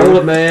you. Roll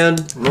it, man.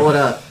 Roll it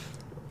up.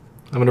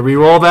 I'm gonna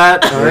re-roll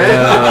that. All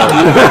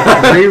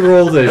right.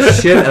 Re-roll the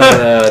shit out of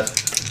that.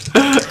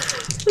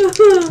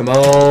 Come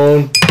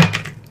on.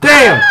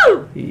 Damn.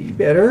 Be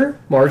better,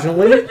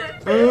 marginally.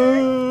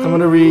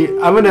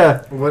 I'm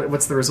gonna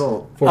What's the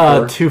result?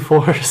 4-4. 2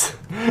 4s.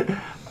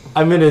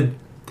 I'm gonna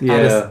Yeah.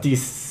 add a D.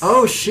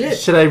 Oh shit!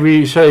 Should I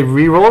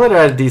re-roll it or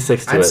add a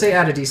D6 to I'd it? say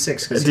add a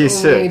d6 because A you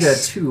D6. only need a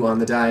 2 on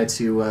the die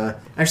to.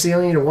 Actually, you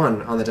only need a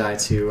 1 on the die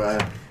to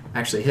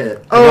actually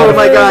hit. Oh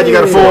my god, you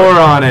got a 4 4.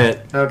 on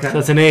it. Okay.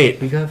 That's an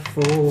 8. We got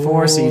 4.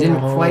 4, so you didn't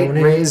quite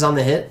raise on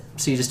the hit,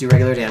 so you just do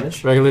regular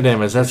damage, Regular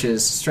damage. which That's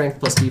is strength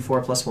plus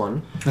d4 plus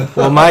 1.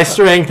 well, my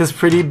strength is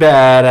pretty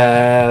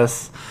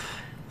badass.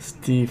 It's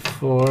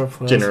D4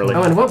 plus Generally.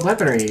 Oh, and what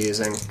weapon are you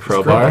using?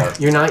 Crowbar.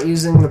 You're not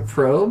using the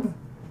probe?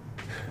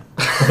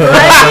 Sorry,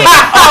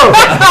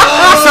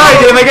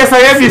 Dave. I guess I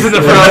am using the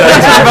probe.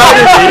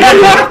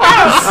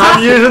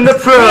 I'm using the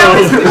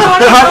probe.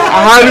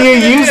 How do you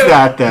use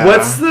that then?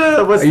 What's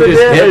the Are you the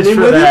just damage hitting him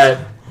for with it?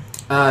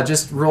 that?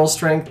 Just roll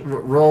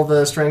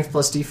the strength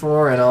plus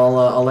d4, and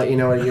I'll let you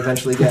know what you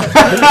eventually get.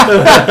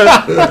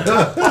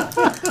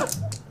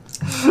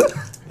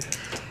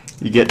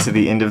 You get to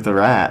the end of the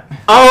rat.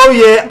 Oh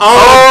yeah!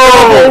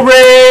 Oh,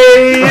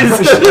 raise!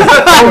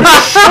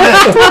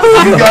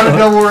 You got a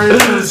double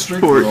raise for the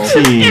streak roll. It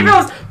 14.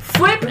 goes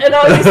flip, and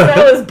all you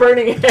smell is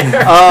burning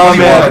hair. Oh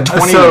man,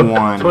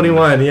 21.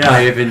 21. I Yeah.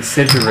 have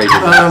incinerated.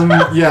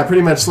 Yeah,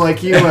 pretty much.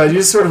 Like you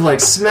just sort of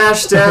like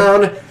smash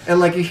down, and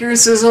like you hear a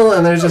sizzle,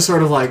 and there's just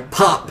sort of like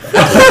pop.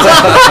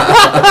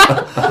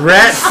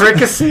 Rat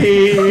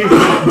fricassee.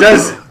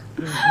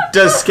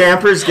 Does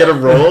Scampers get a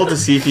roll to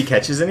see if he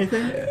catches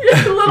anything?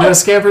 No,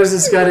 Scampers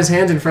has got his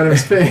hand in front of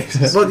his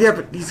face. Well, yeah,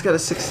 but he's got a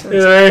 6th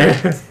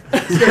sense.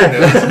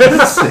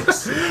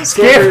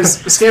 Scampers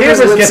Scampers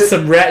licks gets it-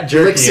 some rat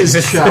jerky licks in his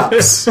his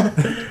chops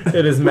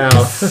in his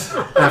mouth.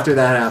 after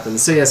that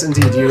happens. So yes,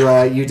 indeed,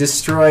 you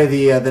destroy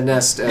the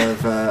nest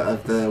of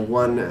the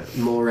 1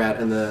 mole rat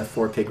and the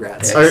 4 pig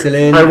rats.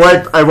 Excellent.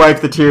 I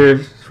wipe the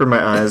tears from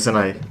my eyes and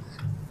I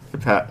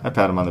pat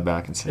him on the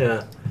back and say,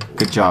 Yeah.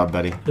 "Good job,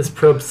 buddy." This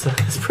probe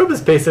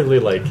is basically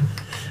like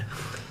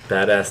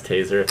badass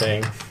taser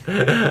thing.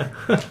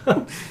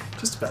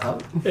 Just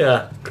about.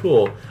 Yeah,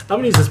 cool. I'm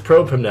gonna use this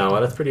probe from now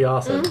on. That's pretty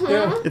awesome.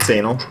 Yeah, it's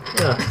anal.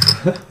 Yeah.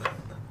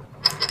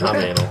 I'm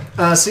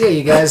anal. So yeah,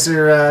 you guys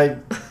are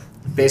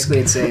basically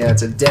it's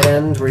a dead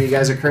end where you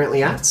guys are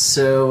currently at.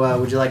 So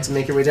would you like to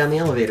make your way down the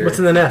elevator? What's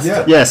in the nest?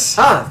 Yeah. Yes.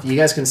 You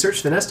guys can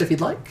search the nest if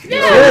you'd like.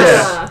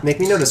 Yeah. Make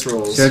me notice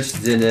rolls. Search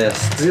the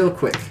nest. Real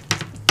quick.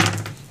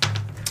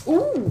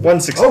 Ooh. 1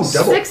 success. Oh,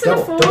 double. 6 and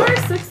a 4.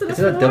 6 and a Is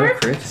that a 4. double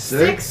crit?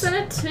 6 and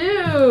a 2.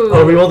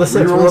 Oh, we rolled a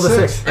 6. We rolled a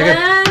 6.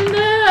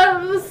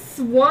 And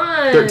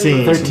 1.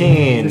 13.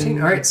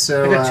 13. All right,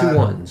 so I got 2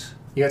 1s.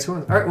 You got 2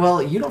 1s. All right,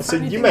 well you don't. So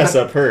find you anything mess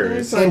about- up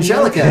hers.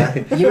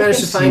 Angelica, you managed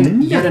to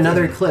find yet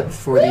another clip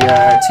for the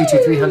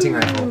 223 hunting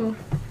rifle.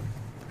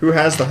 Who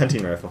has the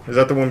hunting rifle? Is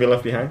that the one we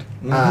left behind?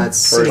 It's Or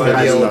is sitting that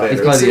by the the elevator? It's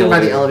It's by the sitting by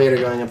the elevator.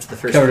 elevator going up to the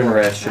first Covered in floor.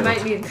 rat I shit.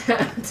 might need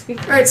that. All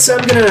right, so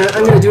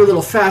I'm gonna do a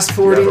little fast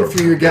forwarding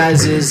through your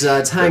guys'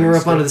 tying her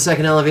up onto the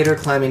second elevator,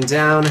 climbing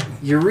down.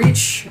 You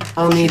reach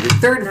on the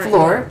 3rd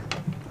floor,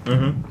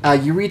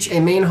 You reach a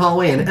main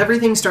hallway, and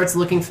everything starts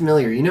looking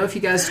familiar. You know, if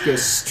you guys go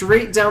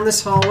straight down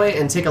this hallway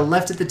and take a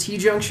left at the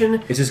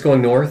T-junction... Is this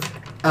going north?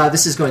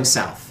 This is going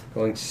south.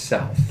 Going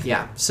south.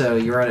 Yeah, so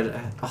you're at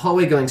a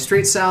hallway going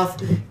straight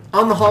south.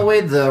 On the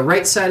hallway, the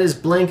right side is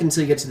blank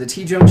until you get to the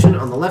T-junction.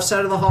 On the left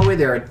side of the hallway,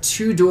 there are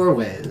 2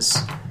 doorways.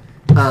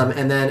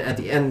 And then at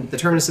the end, the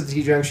terminus of the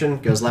T-junction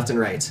goes left and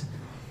right.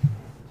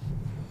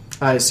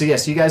 So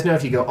yes, you guys know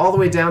if you go all the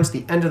way down to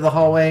the end of the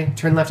hallway,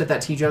 turn left at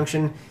that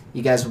T-junction,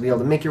 you guys will be able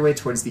to make your way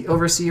towards the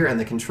Overseer and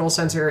the Control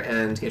Center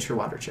and get your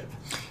water chip.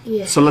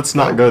 Yeah. So let's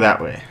not go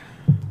that way.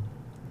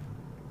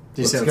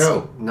 Did you say Let's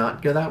go.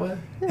 not go that way?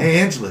 Hey,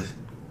 Angela,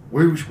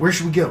 where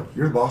should we go?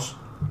 You're the boss.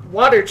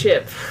 Water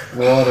chip.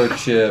 Water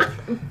chip.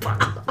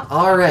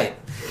 All right.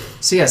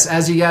 So yes,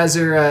 as you guys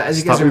are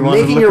thought we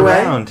wanted to making look your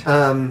around.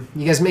 way,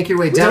 you guys make your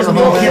way down the Doesn't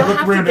mean we hallway. can't We'll look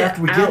have to around get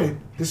after we out. get it.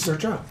 This is our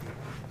job.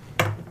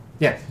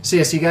 Yeah. So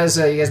yes, you guys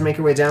make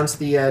your way down to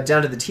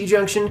the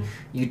T-junction.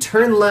 You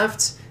turn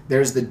left.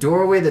 There's the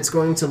doorway that's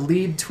going to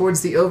lead towards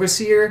the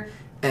Overseer,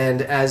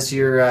 and as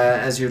your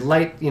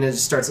light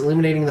just starts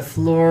illuminating the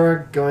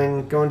floor,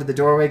 going to the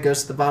doorway,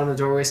 goes to the bottom of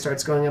the doorway,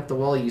 starts going up the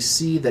wall, you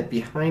see that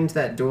behind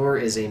that door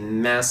is a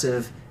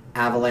massive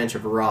avalanche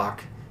of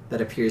rock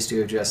that appears to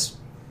have just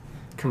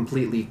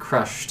completely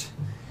crushed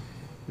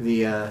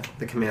the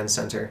command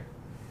center.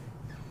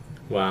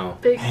 Wow.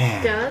 Big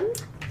gun?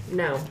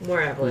 No,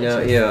 more avalanche. No,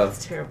 yeah.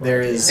 It's terrible.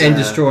 There is And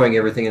destroying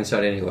everything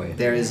inside anyway.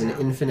 There is an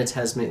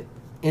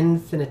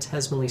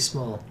infinitesimally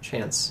small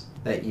chance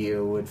that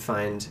you would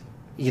find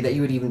that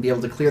you would even be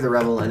able to clear the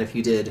rubble, and if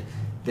you did,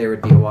 there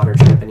would be a water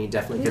chip, and you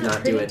definitely could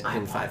not do it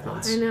in 5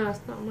 months. I know, it's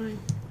not mine.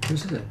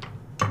 Whose is it?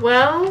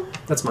 Well,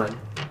 That's mine.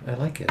 I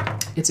like it.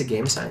 It's a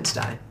game science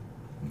die.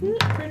 isn't it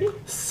pretty?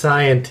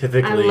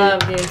 Scientifically I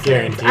love game science.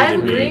 guaranteed I have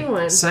to a be. green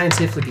one.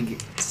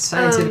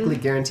 Scientifically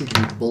guaranteed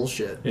to be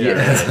bullshit.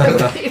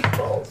 Yeah.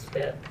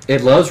 Bullshit.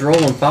 It loves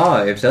rolling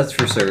 5s, that's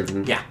for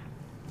certain. Yeah.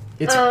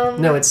 It's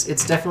Um, no, it's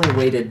definitely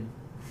weighted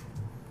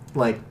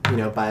by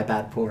a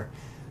bad pour.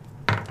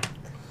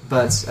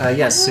 But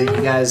yes, so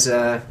you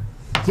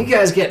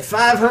guys get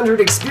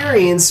 500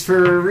 experience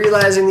for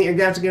realizing that you're going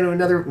to have to go to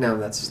another. No,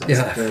 that's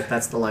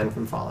the line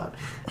from Fallout.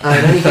 In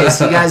any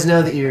case, you guys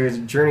know that your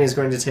journey is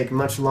going to take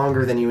much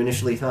longer than you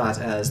initially thought,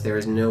 as there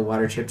is no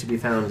water chip to be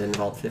found in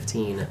Vault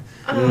 15.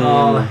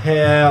 Oh,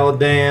 hell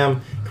damn.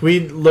 Can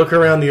we look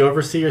around the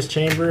Overseer's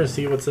chamber and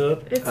see what's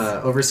up? It's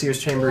Overseer's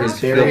chamber is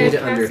It's buried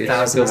filled- under it's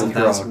thousands and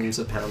filled with rock. thousands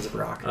of pounds of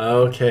rock.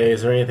 Okay,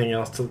 is there anything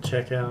else to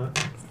check out?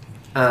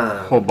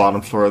 Whole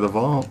bottom floor of the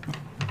vault.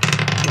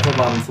 The whole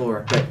bottom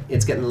floor. But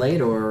it's getting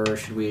late, or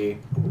should we?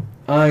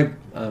 I'm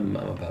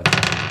about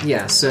to.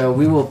 Yeah, so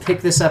we will pick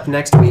this up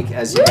next week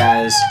as you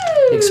guys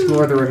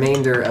explore the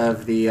remainder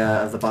of the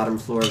bottom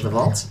floor of the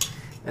vault,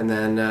 and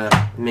then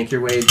make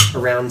your way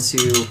around to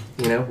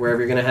wherever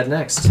you're gonna head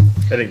next.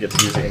 I didn't get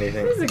to use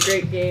anything. This is a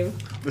great game.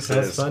 This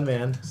That's is fun,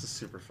 man. This is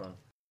super fun.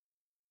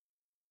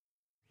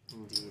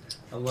 Indeed.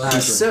 I love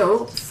it.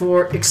 So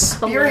for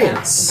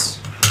experience,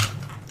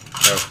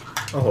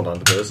 I'll hold on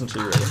to those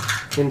until you're ready.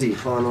 indeed.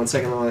 Hold on 1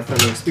 second while I find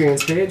the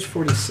experience page.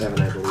 47,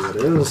 I believe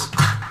it is.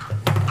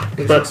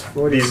 Page But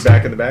 40. these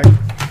back in the back.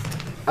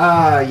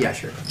 Yeah,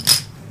 sure.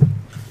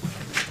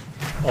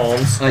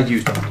 Alms. I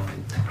used all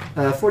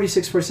mine.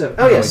 46, 47.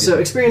 Oh yes, so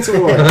experience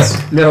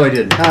awards. No, I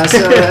didn't.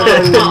 So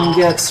everyone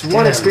gets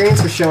 1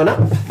 experience for showing up.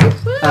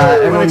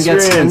 Everyone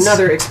gets experience.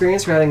 another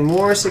experience for having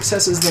more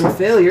successes than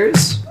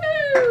failures.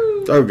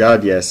 Oh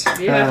God, yes.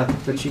 Yeah.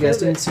 But you guys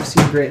didn't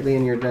succeed greatly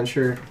in your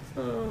adventure.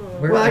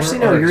 Where- Well, actually,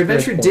 where no. are Your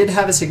experience adventure did points?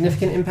 have a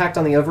significant impact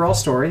on the overall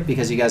story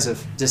because you guys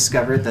have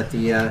discovered that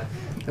the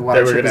water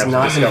They were chip is gonna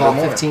not have to in discover Vault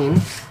more.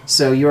 15.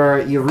 So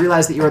you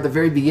realize that you're at the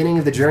very beginning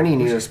of the journey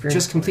and you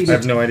just I completed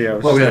have no idea.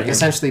 what would Yeah.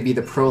 essentially be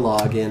the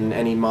prologue in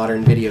any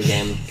modern video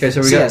game. Okay,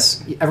 so we got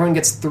yes, everyone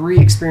gets 3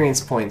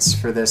 experience points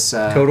for this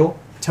total.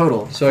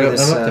 total So for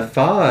this I'm up to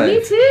 5.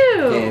 Me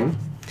too. game.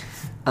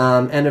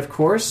 And of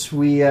course,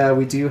 we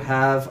do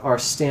have our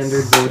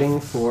standard voting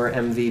for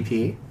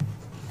MVP.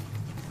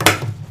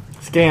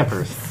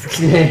 Scampers.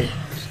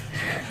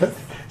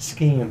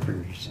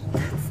 Scampers.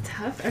 It's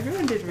tough.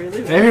 Everyone did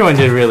really well. Everyone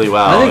did really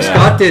well. I think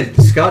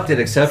yeah. Scott did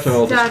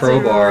exceptional with his Scott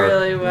did crowbar.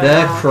 really well.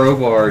 That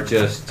crowbar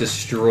just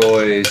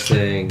destroys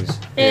things.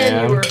 And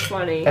Yeah. you were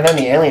funny. And then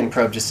the alien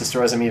probe just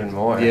destroys them even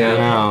more. Yeah.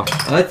 Wow.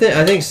 I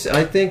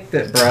think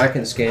that Brack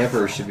and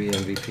Scamper should be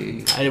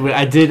MVP.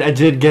 I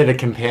did get a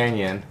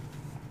companion.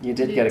 You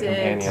did You get a did.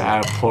 companion. An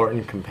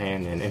important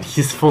companion, and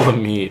he's full of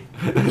meat.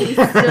 He's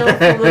still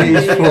full of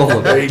He's meat. full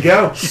of There you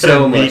go.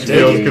 so much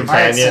Meat-filled meat.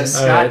 Alright, so companion.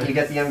 Scott, Alright. you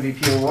get the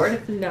MVP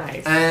award.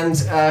 Nice. And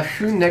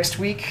who next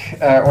week,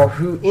 or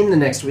who in the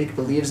next week,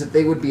 believes that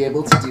they would be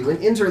able to do an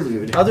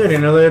interlude? I'll do an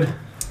interlude.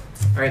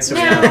 Alright, so we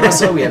have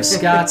Russell, we have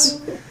Scott.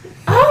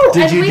 Oh,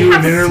 Did and you we do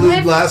have an interlude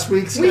Swift- last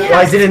week, We Scott? have Well,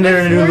 I did an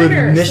Swift interlude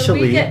learner, initially.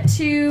 So we get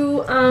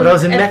to But I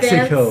was in advance-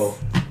 Mexico.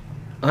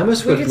 I'm a We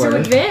Swift get to learner.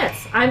 advance.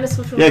 I'm a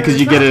Swift learner. Yeah, because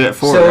you as get well. it at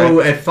 4, So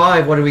right? at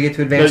 5, what do we get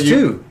to advance No, you-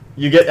 to?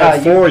 You get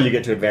at 4, you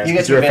get to advance. You get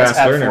 'cause to you're a advance fast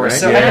at learner, 4. right?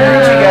 So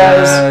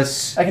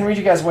Yes. I can read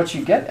you guys what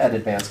you get at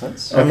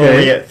advancements. I'm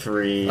only at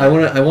 3. I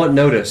want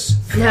notice.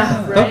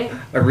 Yeah, right?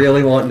 I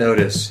really want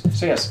notice.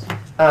 So yes,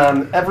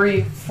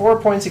 every 4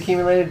 points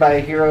accumulated by a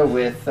hero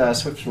with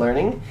Swift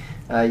Learning,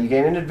 you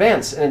gain an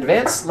advance. An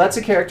advance lets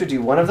a character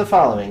do one of the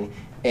following: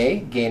 A,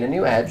 gain a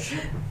new edge.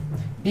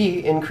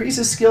 B, increase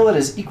a skill that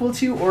is equal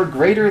to or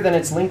greater than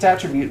its linked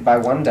attribute by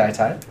 1 die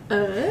type.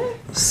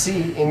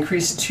 C,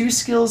 increase 2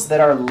 skills that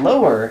are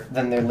lower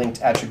than their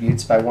linked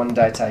attributes by 1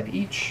 die type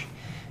each.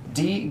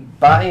 D,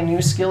 buy a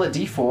new skill at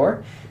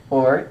D4.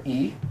 Or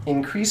E,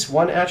 increase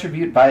 1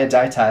 attribute by a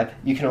die type.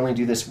 You can only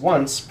do this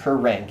once per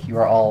rank. You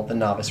are all the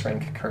novice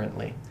rank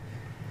currently.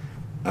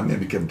 I'm going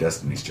to become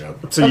Destiny's Child.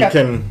 So you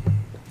can...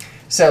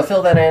 So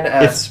fill that in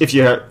as if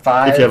you have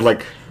 5. If you have,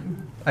 like,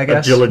 I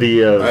guess.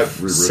 agility of I've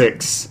rewritten.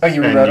 6, Oh,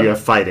 you and rewrote you them?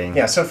 have fighting.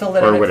 Yeah, so fill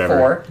that or in at whatever.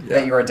 4,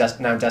 that you are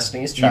now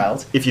Destiny's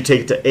Child. If you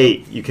take it to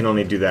 8, you can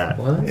only do that.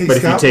 What? Hey, But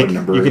if you Scott, take, what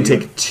number you are can you?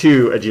 take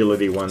 2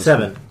 agility ones.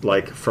 7.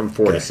 Like from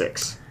 4 to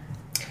 6.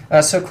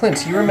 So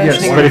Clint, you were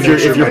mentioning... But if you're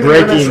wanting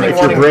to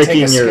take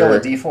breaking a skill your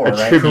at D4, right?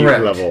 attribute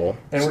Correct. level,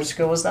 And which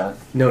skill was that?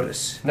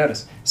 Notice.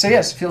 Notice. So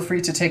yes, feel free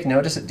to take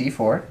notice at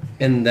D4.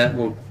 And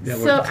that'll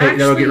So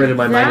that'll get rid of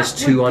my actually, minus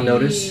that 2 would on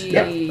notice? be-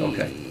 Yeah.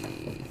 Okay.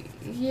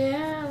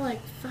 Yeah,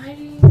 like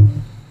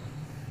fighting.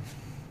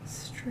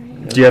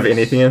 Strange. do you have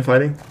anything in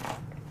fighting?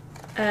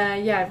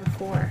 Yeah, I have a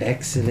 4.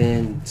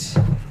 Excellent.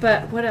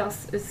 But what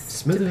else is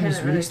Smoother is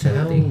dependent on released to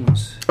agility?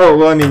 hounds. Oh,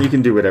 well, I mean, you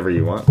can do whatever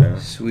you want now.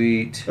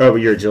 Sweet. Oh,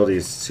 your agility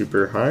is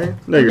super high?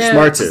 No, your No,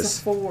 smarts it's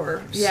just a is.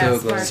 4. Yeah, So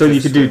smarts So you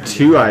is could do 4.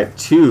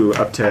 2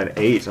 up to an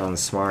 8 on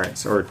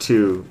smarts, or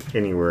 2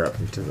 anywhere up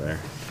to there.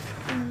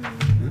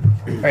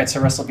 All right, so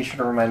Russell, be sure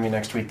to remind me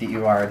next week that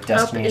you are Up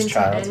Destiny's into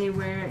Child.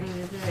 anywhere in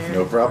there.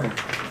 No problem.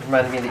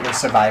 Remind me that you're a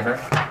survivor.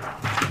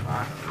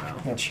 I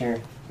don't know. That you're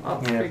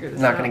I'll you know, figure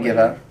this not out going to give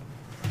later. up.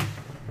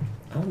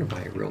 I want to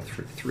buy a real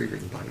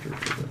 3-ring binder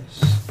for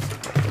this.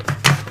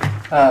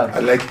 I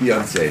like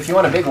Beyonce. If you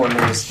want a big one,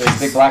 there's a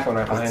big black one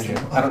right behind you.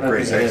 I don't know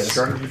who that I is.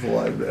 started people.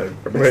 Wait,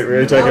 we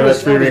were talking about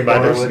 3-ring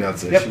binders?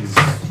 Beyonce. Yep. She's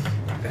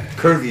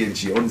curvy and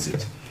she owns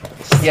it.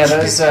 Yeah,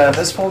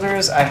 those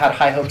folders I had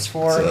high hopes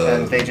for,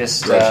 and they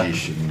just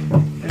Rajesh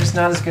and they're just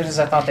not as good as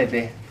I thought they'd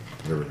be.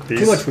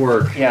 Too much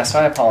work. Yeah, so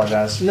I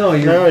apologize. No,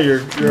 No,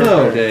 you're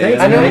No, okay. Dave.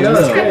 I know,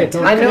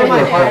 No. I know my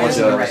heart apologize.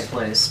 is in the right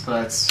place,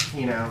 but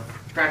you know,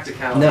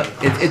 practicality. No,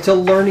 it's a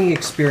learning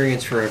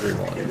experience for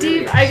everyone.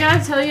 Dave, I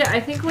gotta tell you, I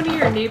think one of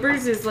your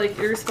neighbors is like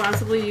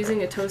irresponsibly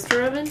using a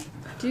toaster oven.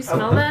 Do you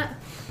smell that?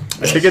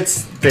 I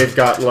think they've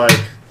got like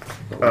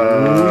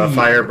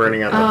fire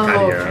burning on the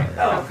patio. Okay.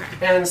 Oh,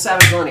 and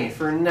Savage Lenny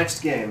for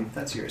next game.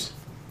 That's yours.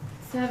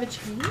 Savage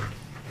Lenny?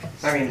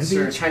 I mean,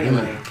 Sir Tiny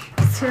Lenny.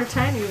 Sir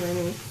Tiny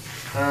Lenny.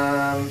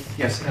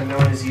 Yes, and no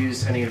one has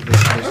used any of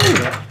this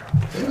yet.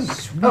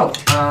 Oh,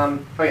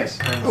 yes.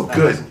 and Oh, that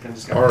good. hasn't been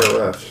discovered.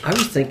 RLF. I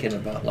was thinking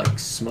about like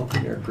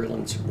smoking or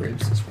grilling some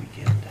ribs this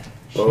weekend.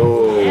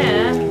 Oh.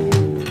 Yeah.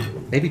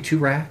 Maybe 2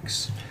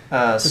 racks.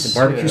 Put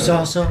Some barbecue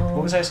sauce on.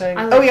 What was I saying?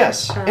 I like, Oh,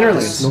 yes.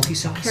 Interludes. Smoky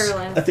sauce.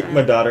 Caroline. I think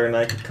my daughter and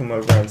I could come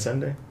over on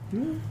Sunday.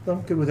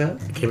 I'm good with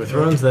that. Game of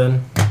Thrones,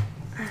 then.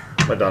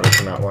 My daughter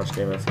cannot watch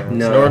Game of Thrones.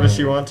 No. Nor does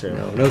she want to.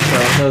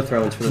 No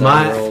thrones for the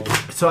My- world.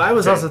 So I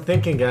was Okay. also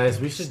thinking, guys,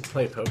 we should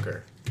play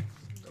poker.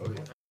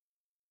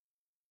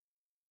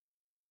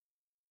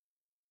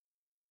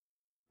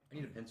 I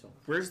need a pencil.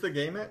 Where's the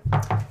game at?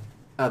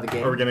 The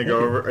game. Are we gonna go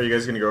over? Are you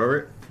guys gonna go over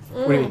it?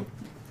 What do you mean?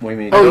 What do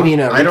you mean? Oh, you mean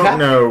I recap? don't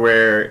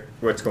know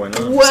what's going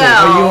on. Well,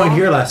 Oh, you weren't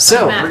here last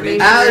So, Matt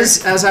Baker.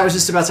 as I was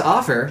just about to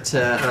offer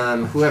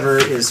to whoever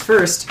is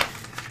first,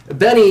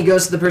 Benny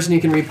goes to the person who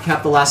can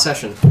recap the last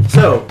session.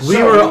 So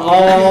we were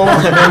all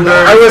members.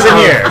 I wasn't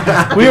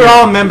here. We were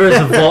all members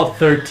of Vault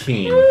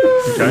 13.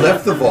 We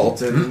left the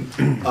vault and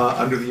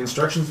under the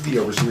instructions of the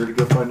overseer to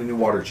go find a new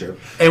water chip.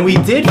 And we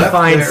did Left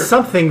find there.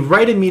 something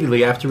right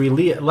immediately after we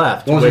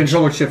left. What was the which-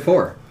 controller chip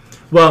for?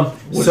 Well,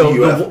 Was so a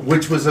UFO, the,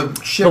 which was a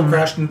ship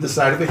crashed into the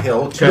side of a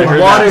hill. The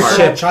water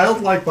chip-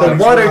 Childlike the bodies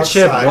water were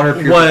chip outside. Water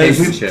was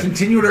purification We chip.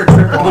 continued our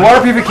trip on. the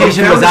water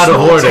purification was out of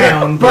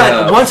order.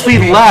 But once we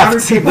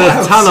left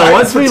the tunnel,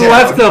 once we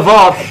left the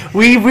vault,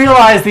 we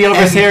realized the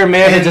overseer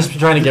may have been just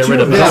trying to get rid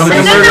of us.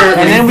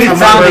 And then we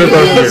found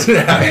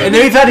and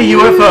then we found a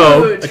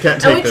UFO. I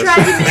can't And we take this.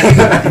 tried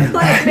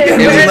to make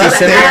It was left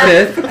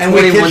there, December 5th, and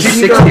we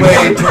continued our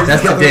way 2161. towards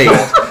That's the other date.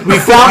 vault. We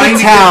found the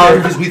town,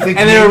 Because we think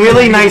and there were maybe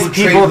really we nice will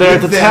people trade there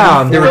at with the them.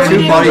 town. There were 2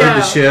 Yeah. bodies of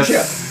the ship.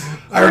 Yeah.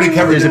 I already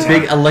covered There's the a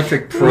town. big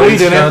electric No, you parade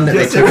didn't. gun that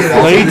they Yes, took I did.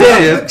 off No, you the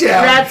didn't. ship.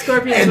 Rat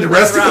scorpions And the with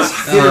rest of rocks.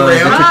 us hid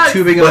around. Took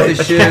tubing off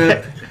the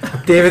ship.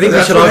 Dave, I think we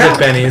That's should what all get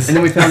happened. bennies. And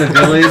then we found a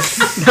village.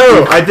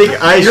 No, I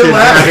think I You're should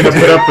laughing. have to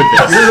put up with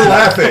this. You're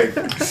laughing.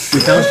 We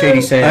found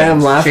Shady Sands. I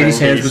am laughing. Shady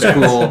Sands was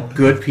cool.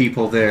 Good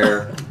people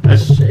there. I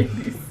Shady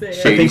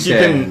think you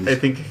can. Sands. I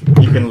think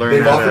you can learn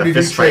They've how offered to you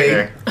to fist fight trade.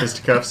 there.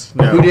 Fisticuffs.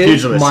 No, Who did?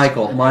 pugilist.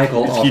 Michael.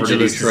 Michael It's offered to do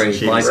pugilist is trade.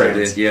 Shady Michael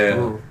Sands. did,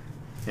 yeah.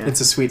 Yeah.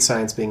 It's a sweet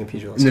science being a And the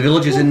pugilist.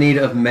 village is in need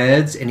of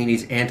meds, and he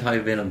needs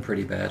anti-venom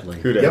pretty badly.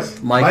 Who does?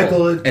 Yep.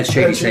 Michael and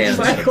Shady Sands.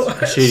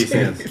 Shady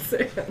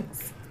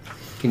Sands.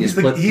 Can you He's,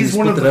 split? he's can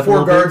you one split of that the up a four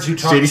little bit? guards who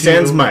talked Shady to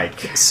Sands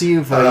Mike. So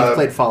you've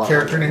played Fallout.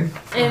 Character name?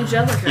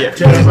 Angelica. Yeah,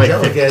 Angelica.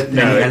 like,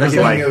 No, no, it it was was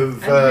like like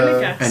of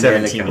Angelica.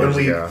 17 when years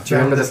we ago. Do you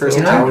remember the first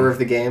little- hour of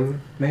the game?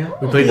 Man.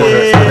 We played The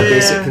the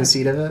basic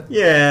conceit of it?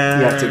 Yeah.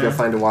 You have to go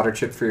find a water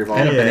chip for your vault.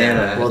 And a Yeah.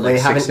 banana. Well, at they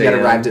like haven't 6 yet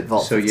a.m. arrived at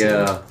Vault So 15.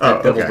 yeah, Oh,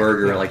 that double okay.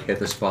 burger like hit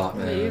the spot,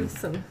 We man. have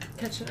some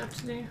catching up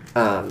to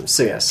do.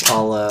 So yes,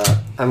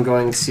 I'm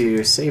going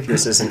to save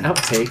this as an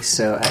outtake.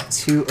 So at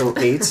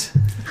 2:08,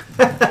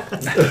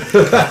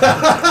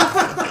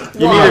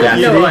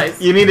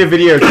 You need a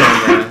video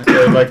camera,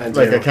 or I like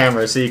do. a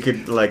camera, so you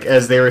could like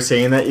as they were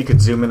saying that, you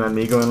could zoom in on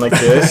me going like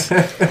this.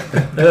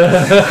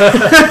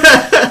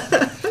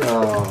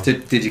 oh.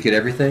 Did you get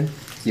everything?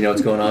 You know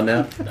what's going on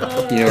now? You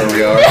know where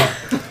we are?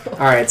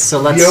 All right, so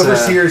let's. The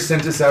overseer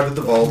sent us out of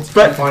the vault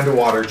But to find a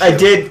water chip. I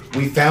did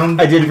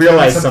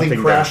realize something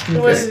crashed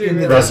in What did you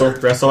the realize?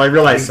 Russell, I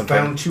realized We something.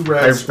 found two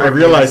rats. I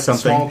realized from a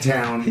something. Small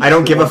town. I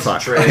don't give a wants to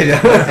fuck. trade.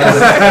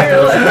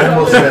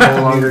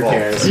 no longer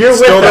cares. You're with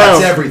Still us. That's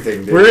don't.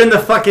 everything, dude. We're in the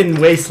fucking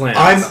wasteland.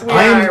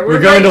 We're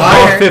going to Vault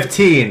fire.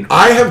 15.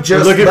 I have We're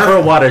just looking left, for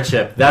a water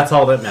chip. That's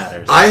all that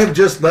matters. I have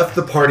just left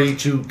the party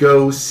to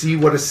go see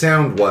what a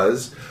sound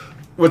was.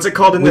 What's it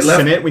called in We the left-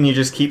 Senate when you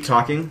just keep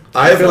talking?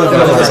 I have left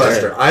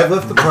Filibuster. I have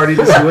left the party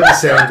to see what the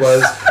sound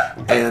was,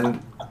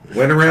 and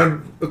went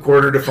around a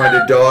corner to find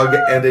a dog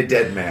and a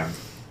dead man.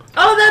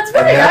 Oh, that's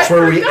And right. that's I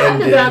where we forgotten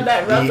ended about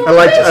that, the- Russell.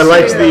 I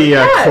liked the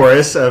Yes.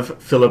 chorus of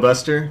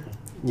filibuster.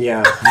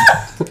 Yeah.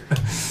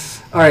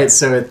 All right,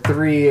 so at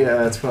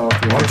 3:12.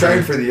 I'm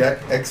trying for the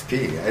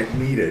XP. I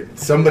need it.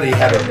 Somebody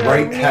had a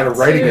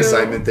writing too.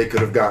 assignment. They could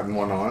have gotten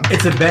one on.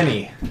 It's a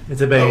Benny. It's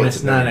a Benny. Oh, it's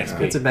it's a not an Benny.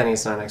 XP. It's a Benny,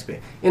 it's not an XP.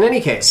 In any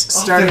case,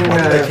 Then starting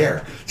why do I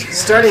care?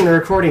 starting the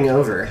recording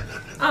over.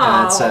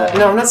 Aw.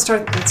 No, I'm not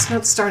start. It's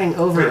not starting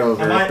over.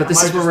 But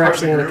this is where we're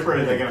actually are they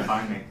gonna. gonna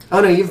find me?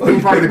 Oh no, you've been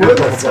part of the Pretty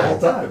group good the whole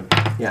the whole time.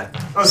 time. Yeah.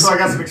 Oh, so I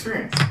got some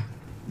experience.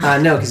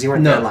 No, because you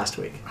weren't No. there last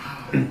week.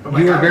 You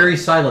were very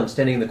silent,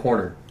 standing in the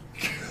corner,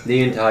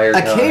 the entire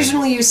time.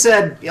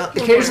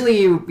 Occasionally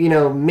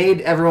you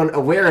made everyone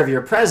aware of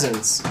your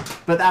presence,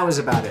 but that was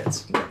about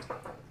it.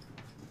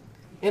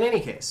 In any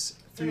case,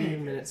 3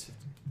 minutes.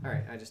 All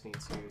right, I just need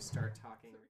to start talking.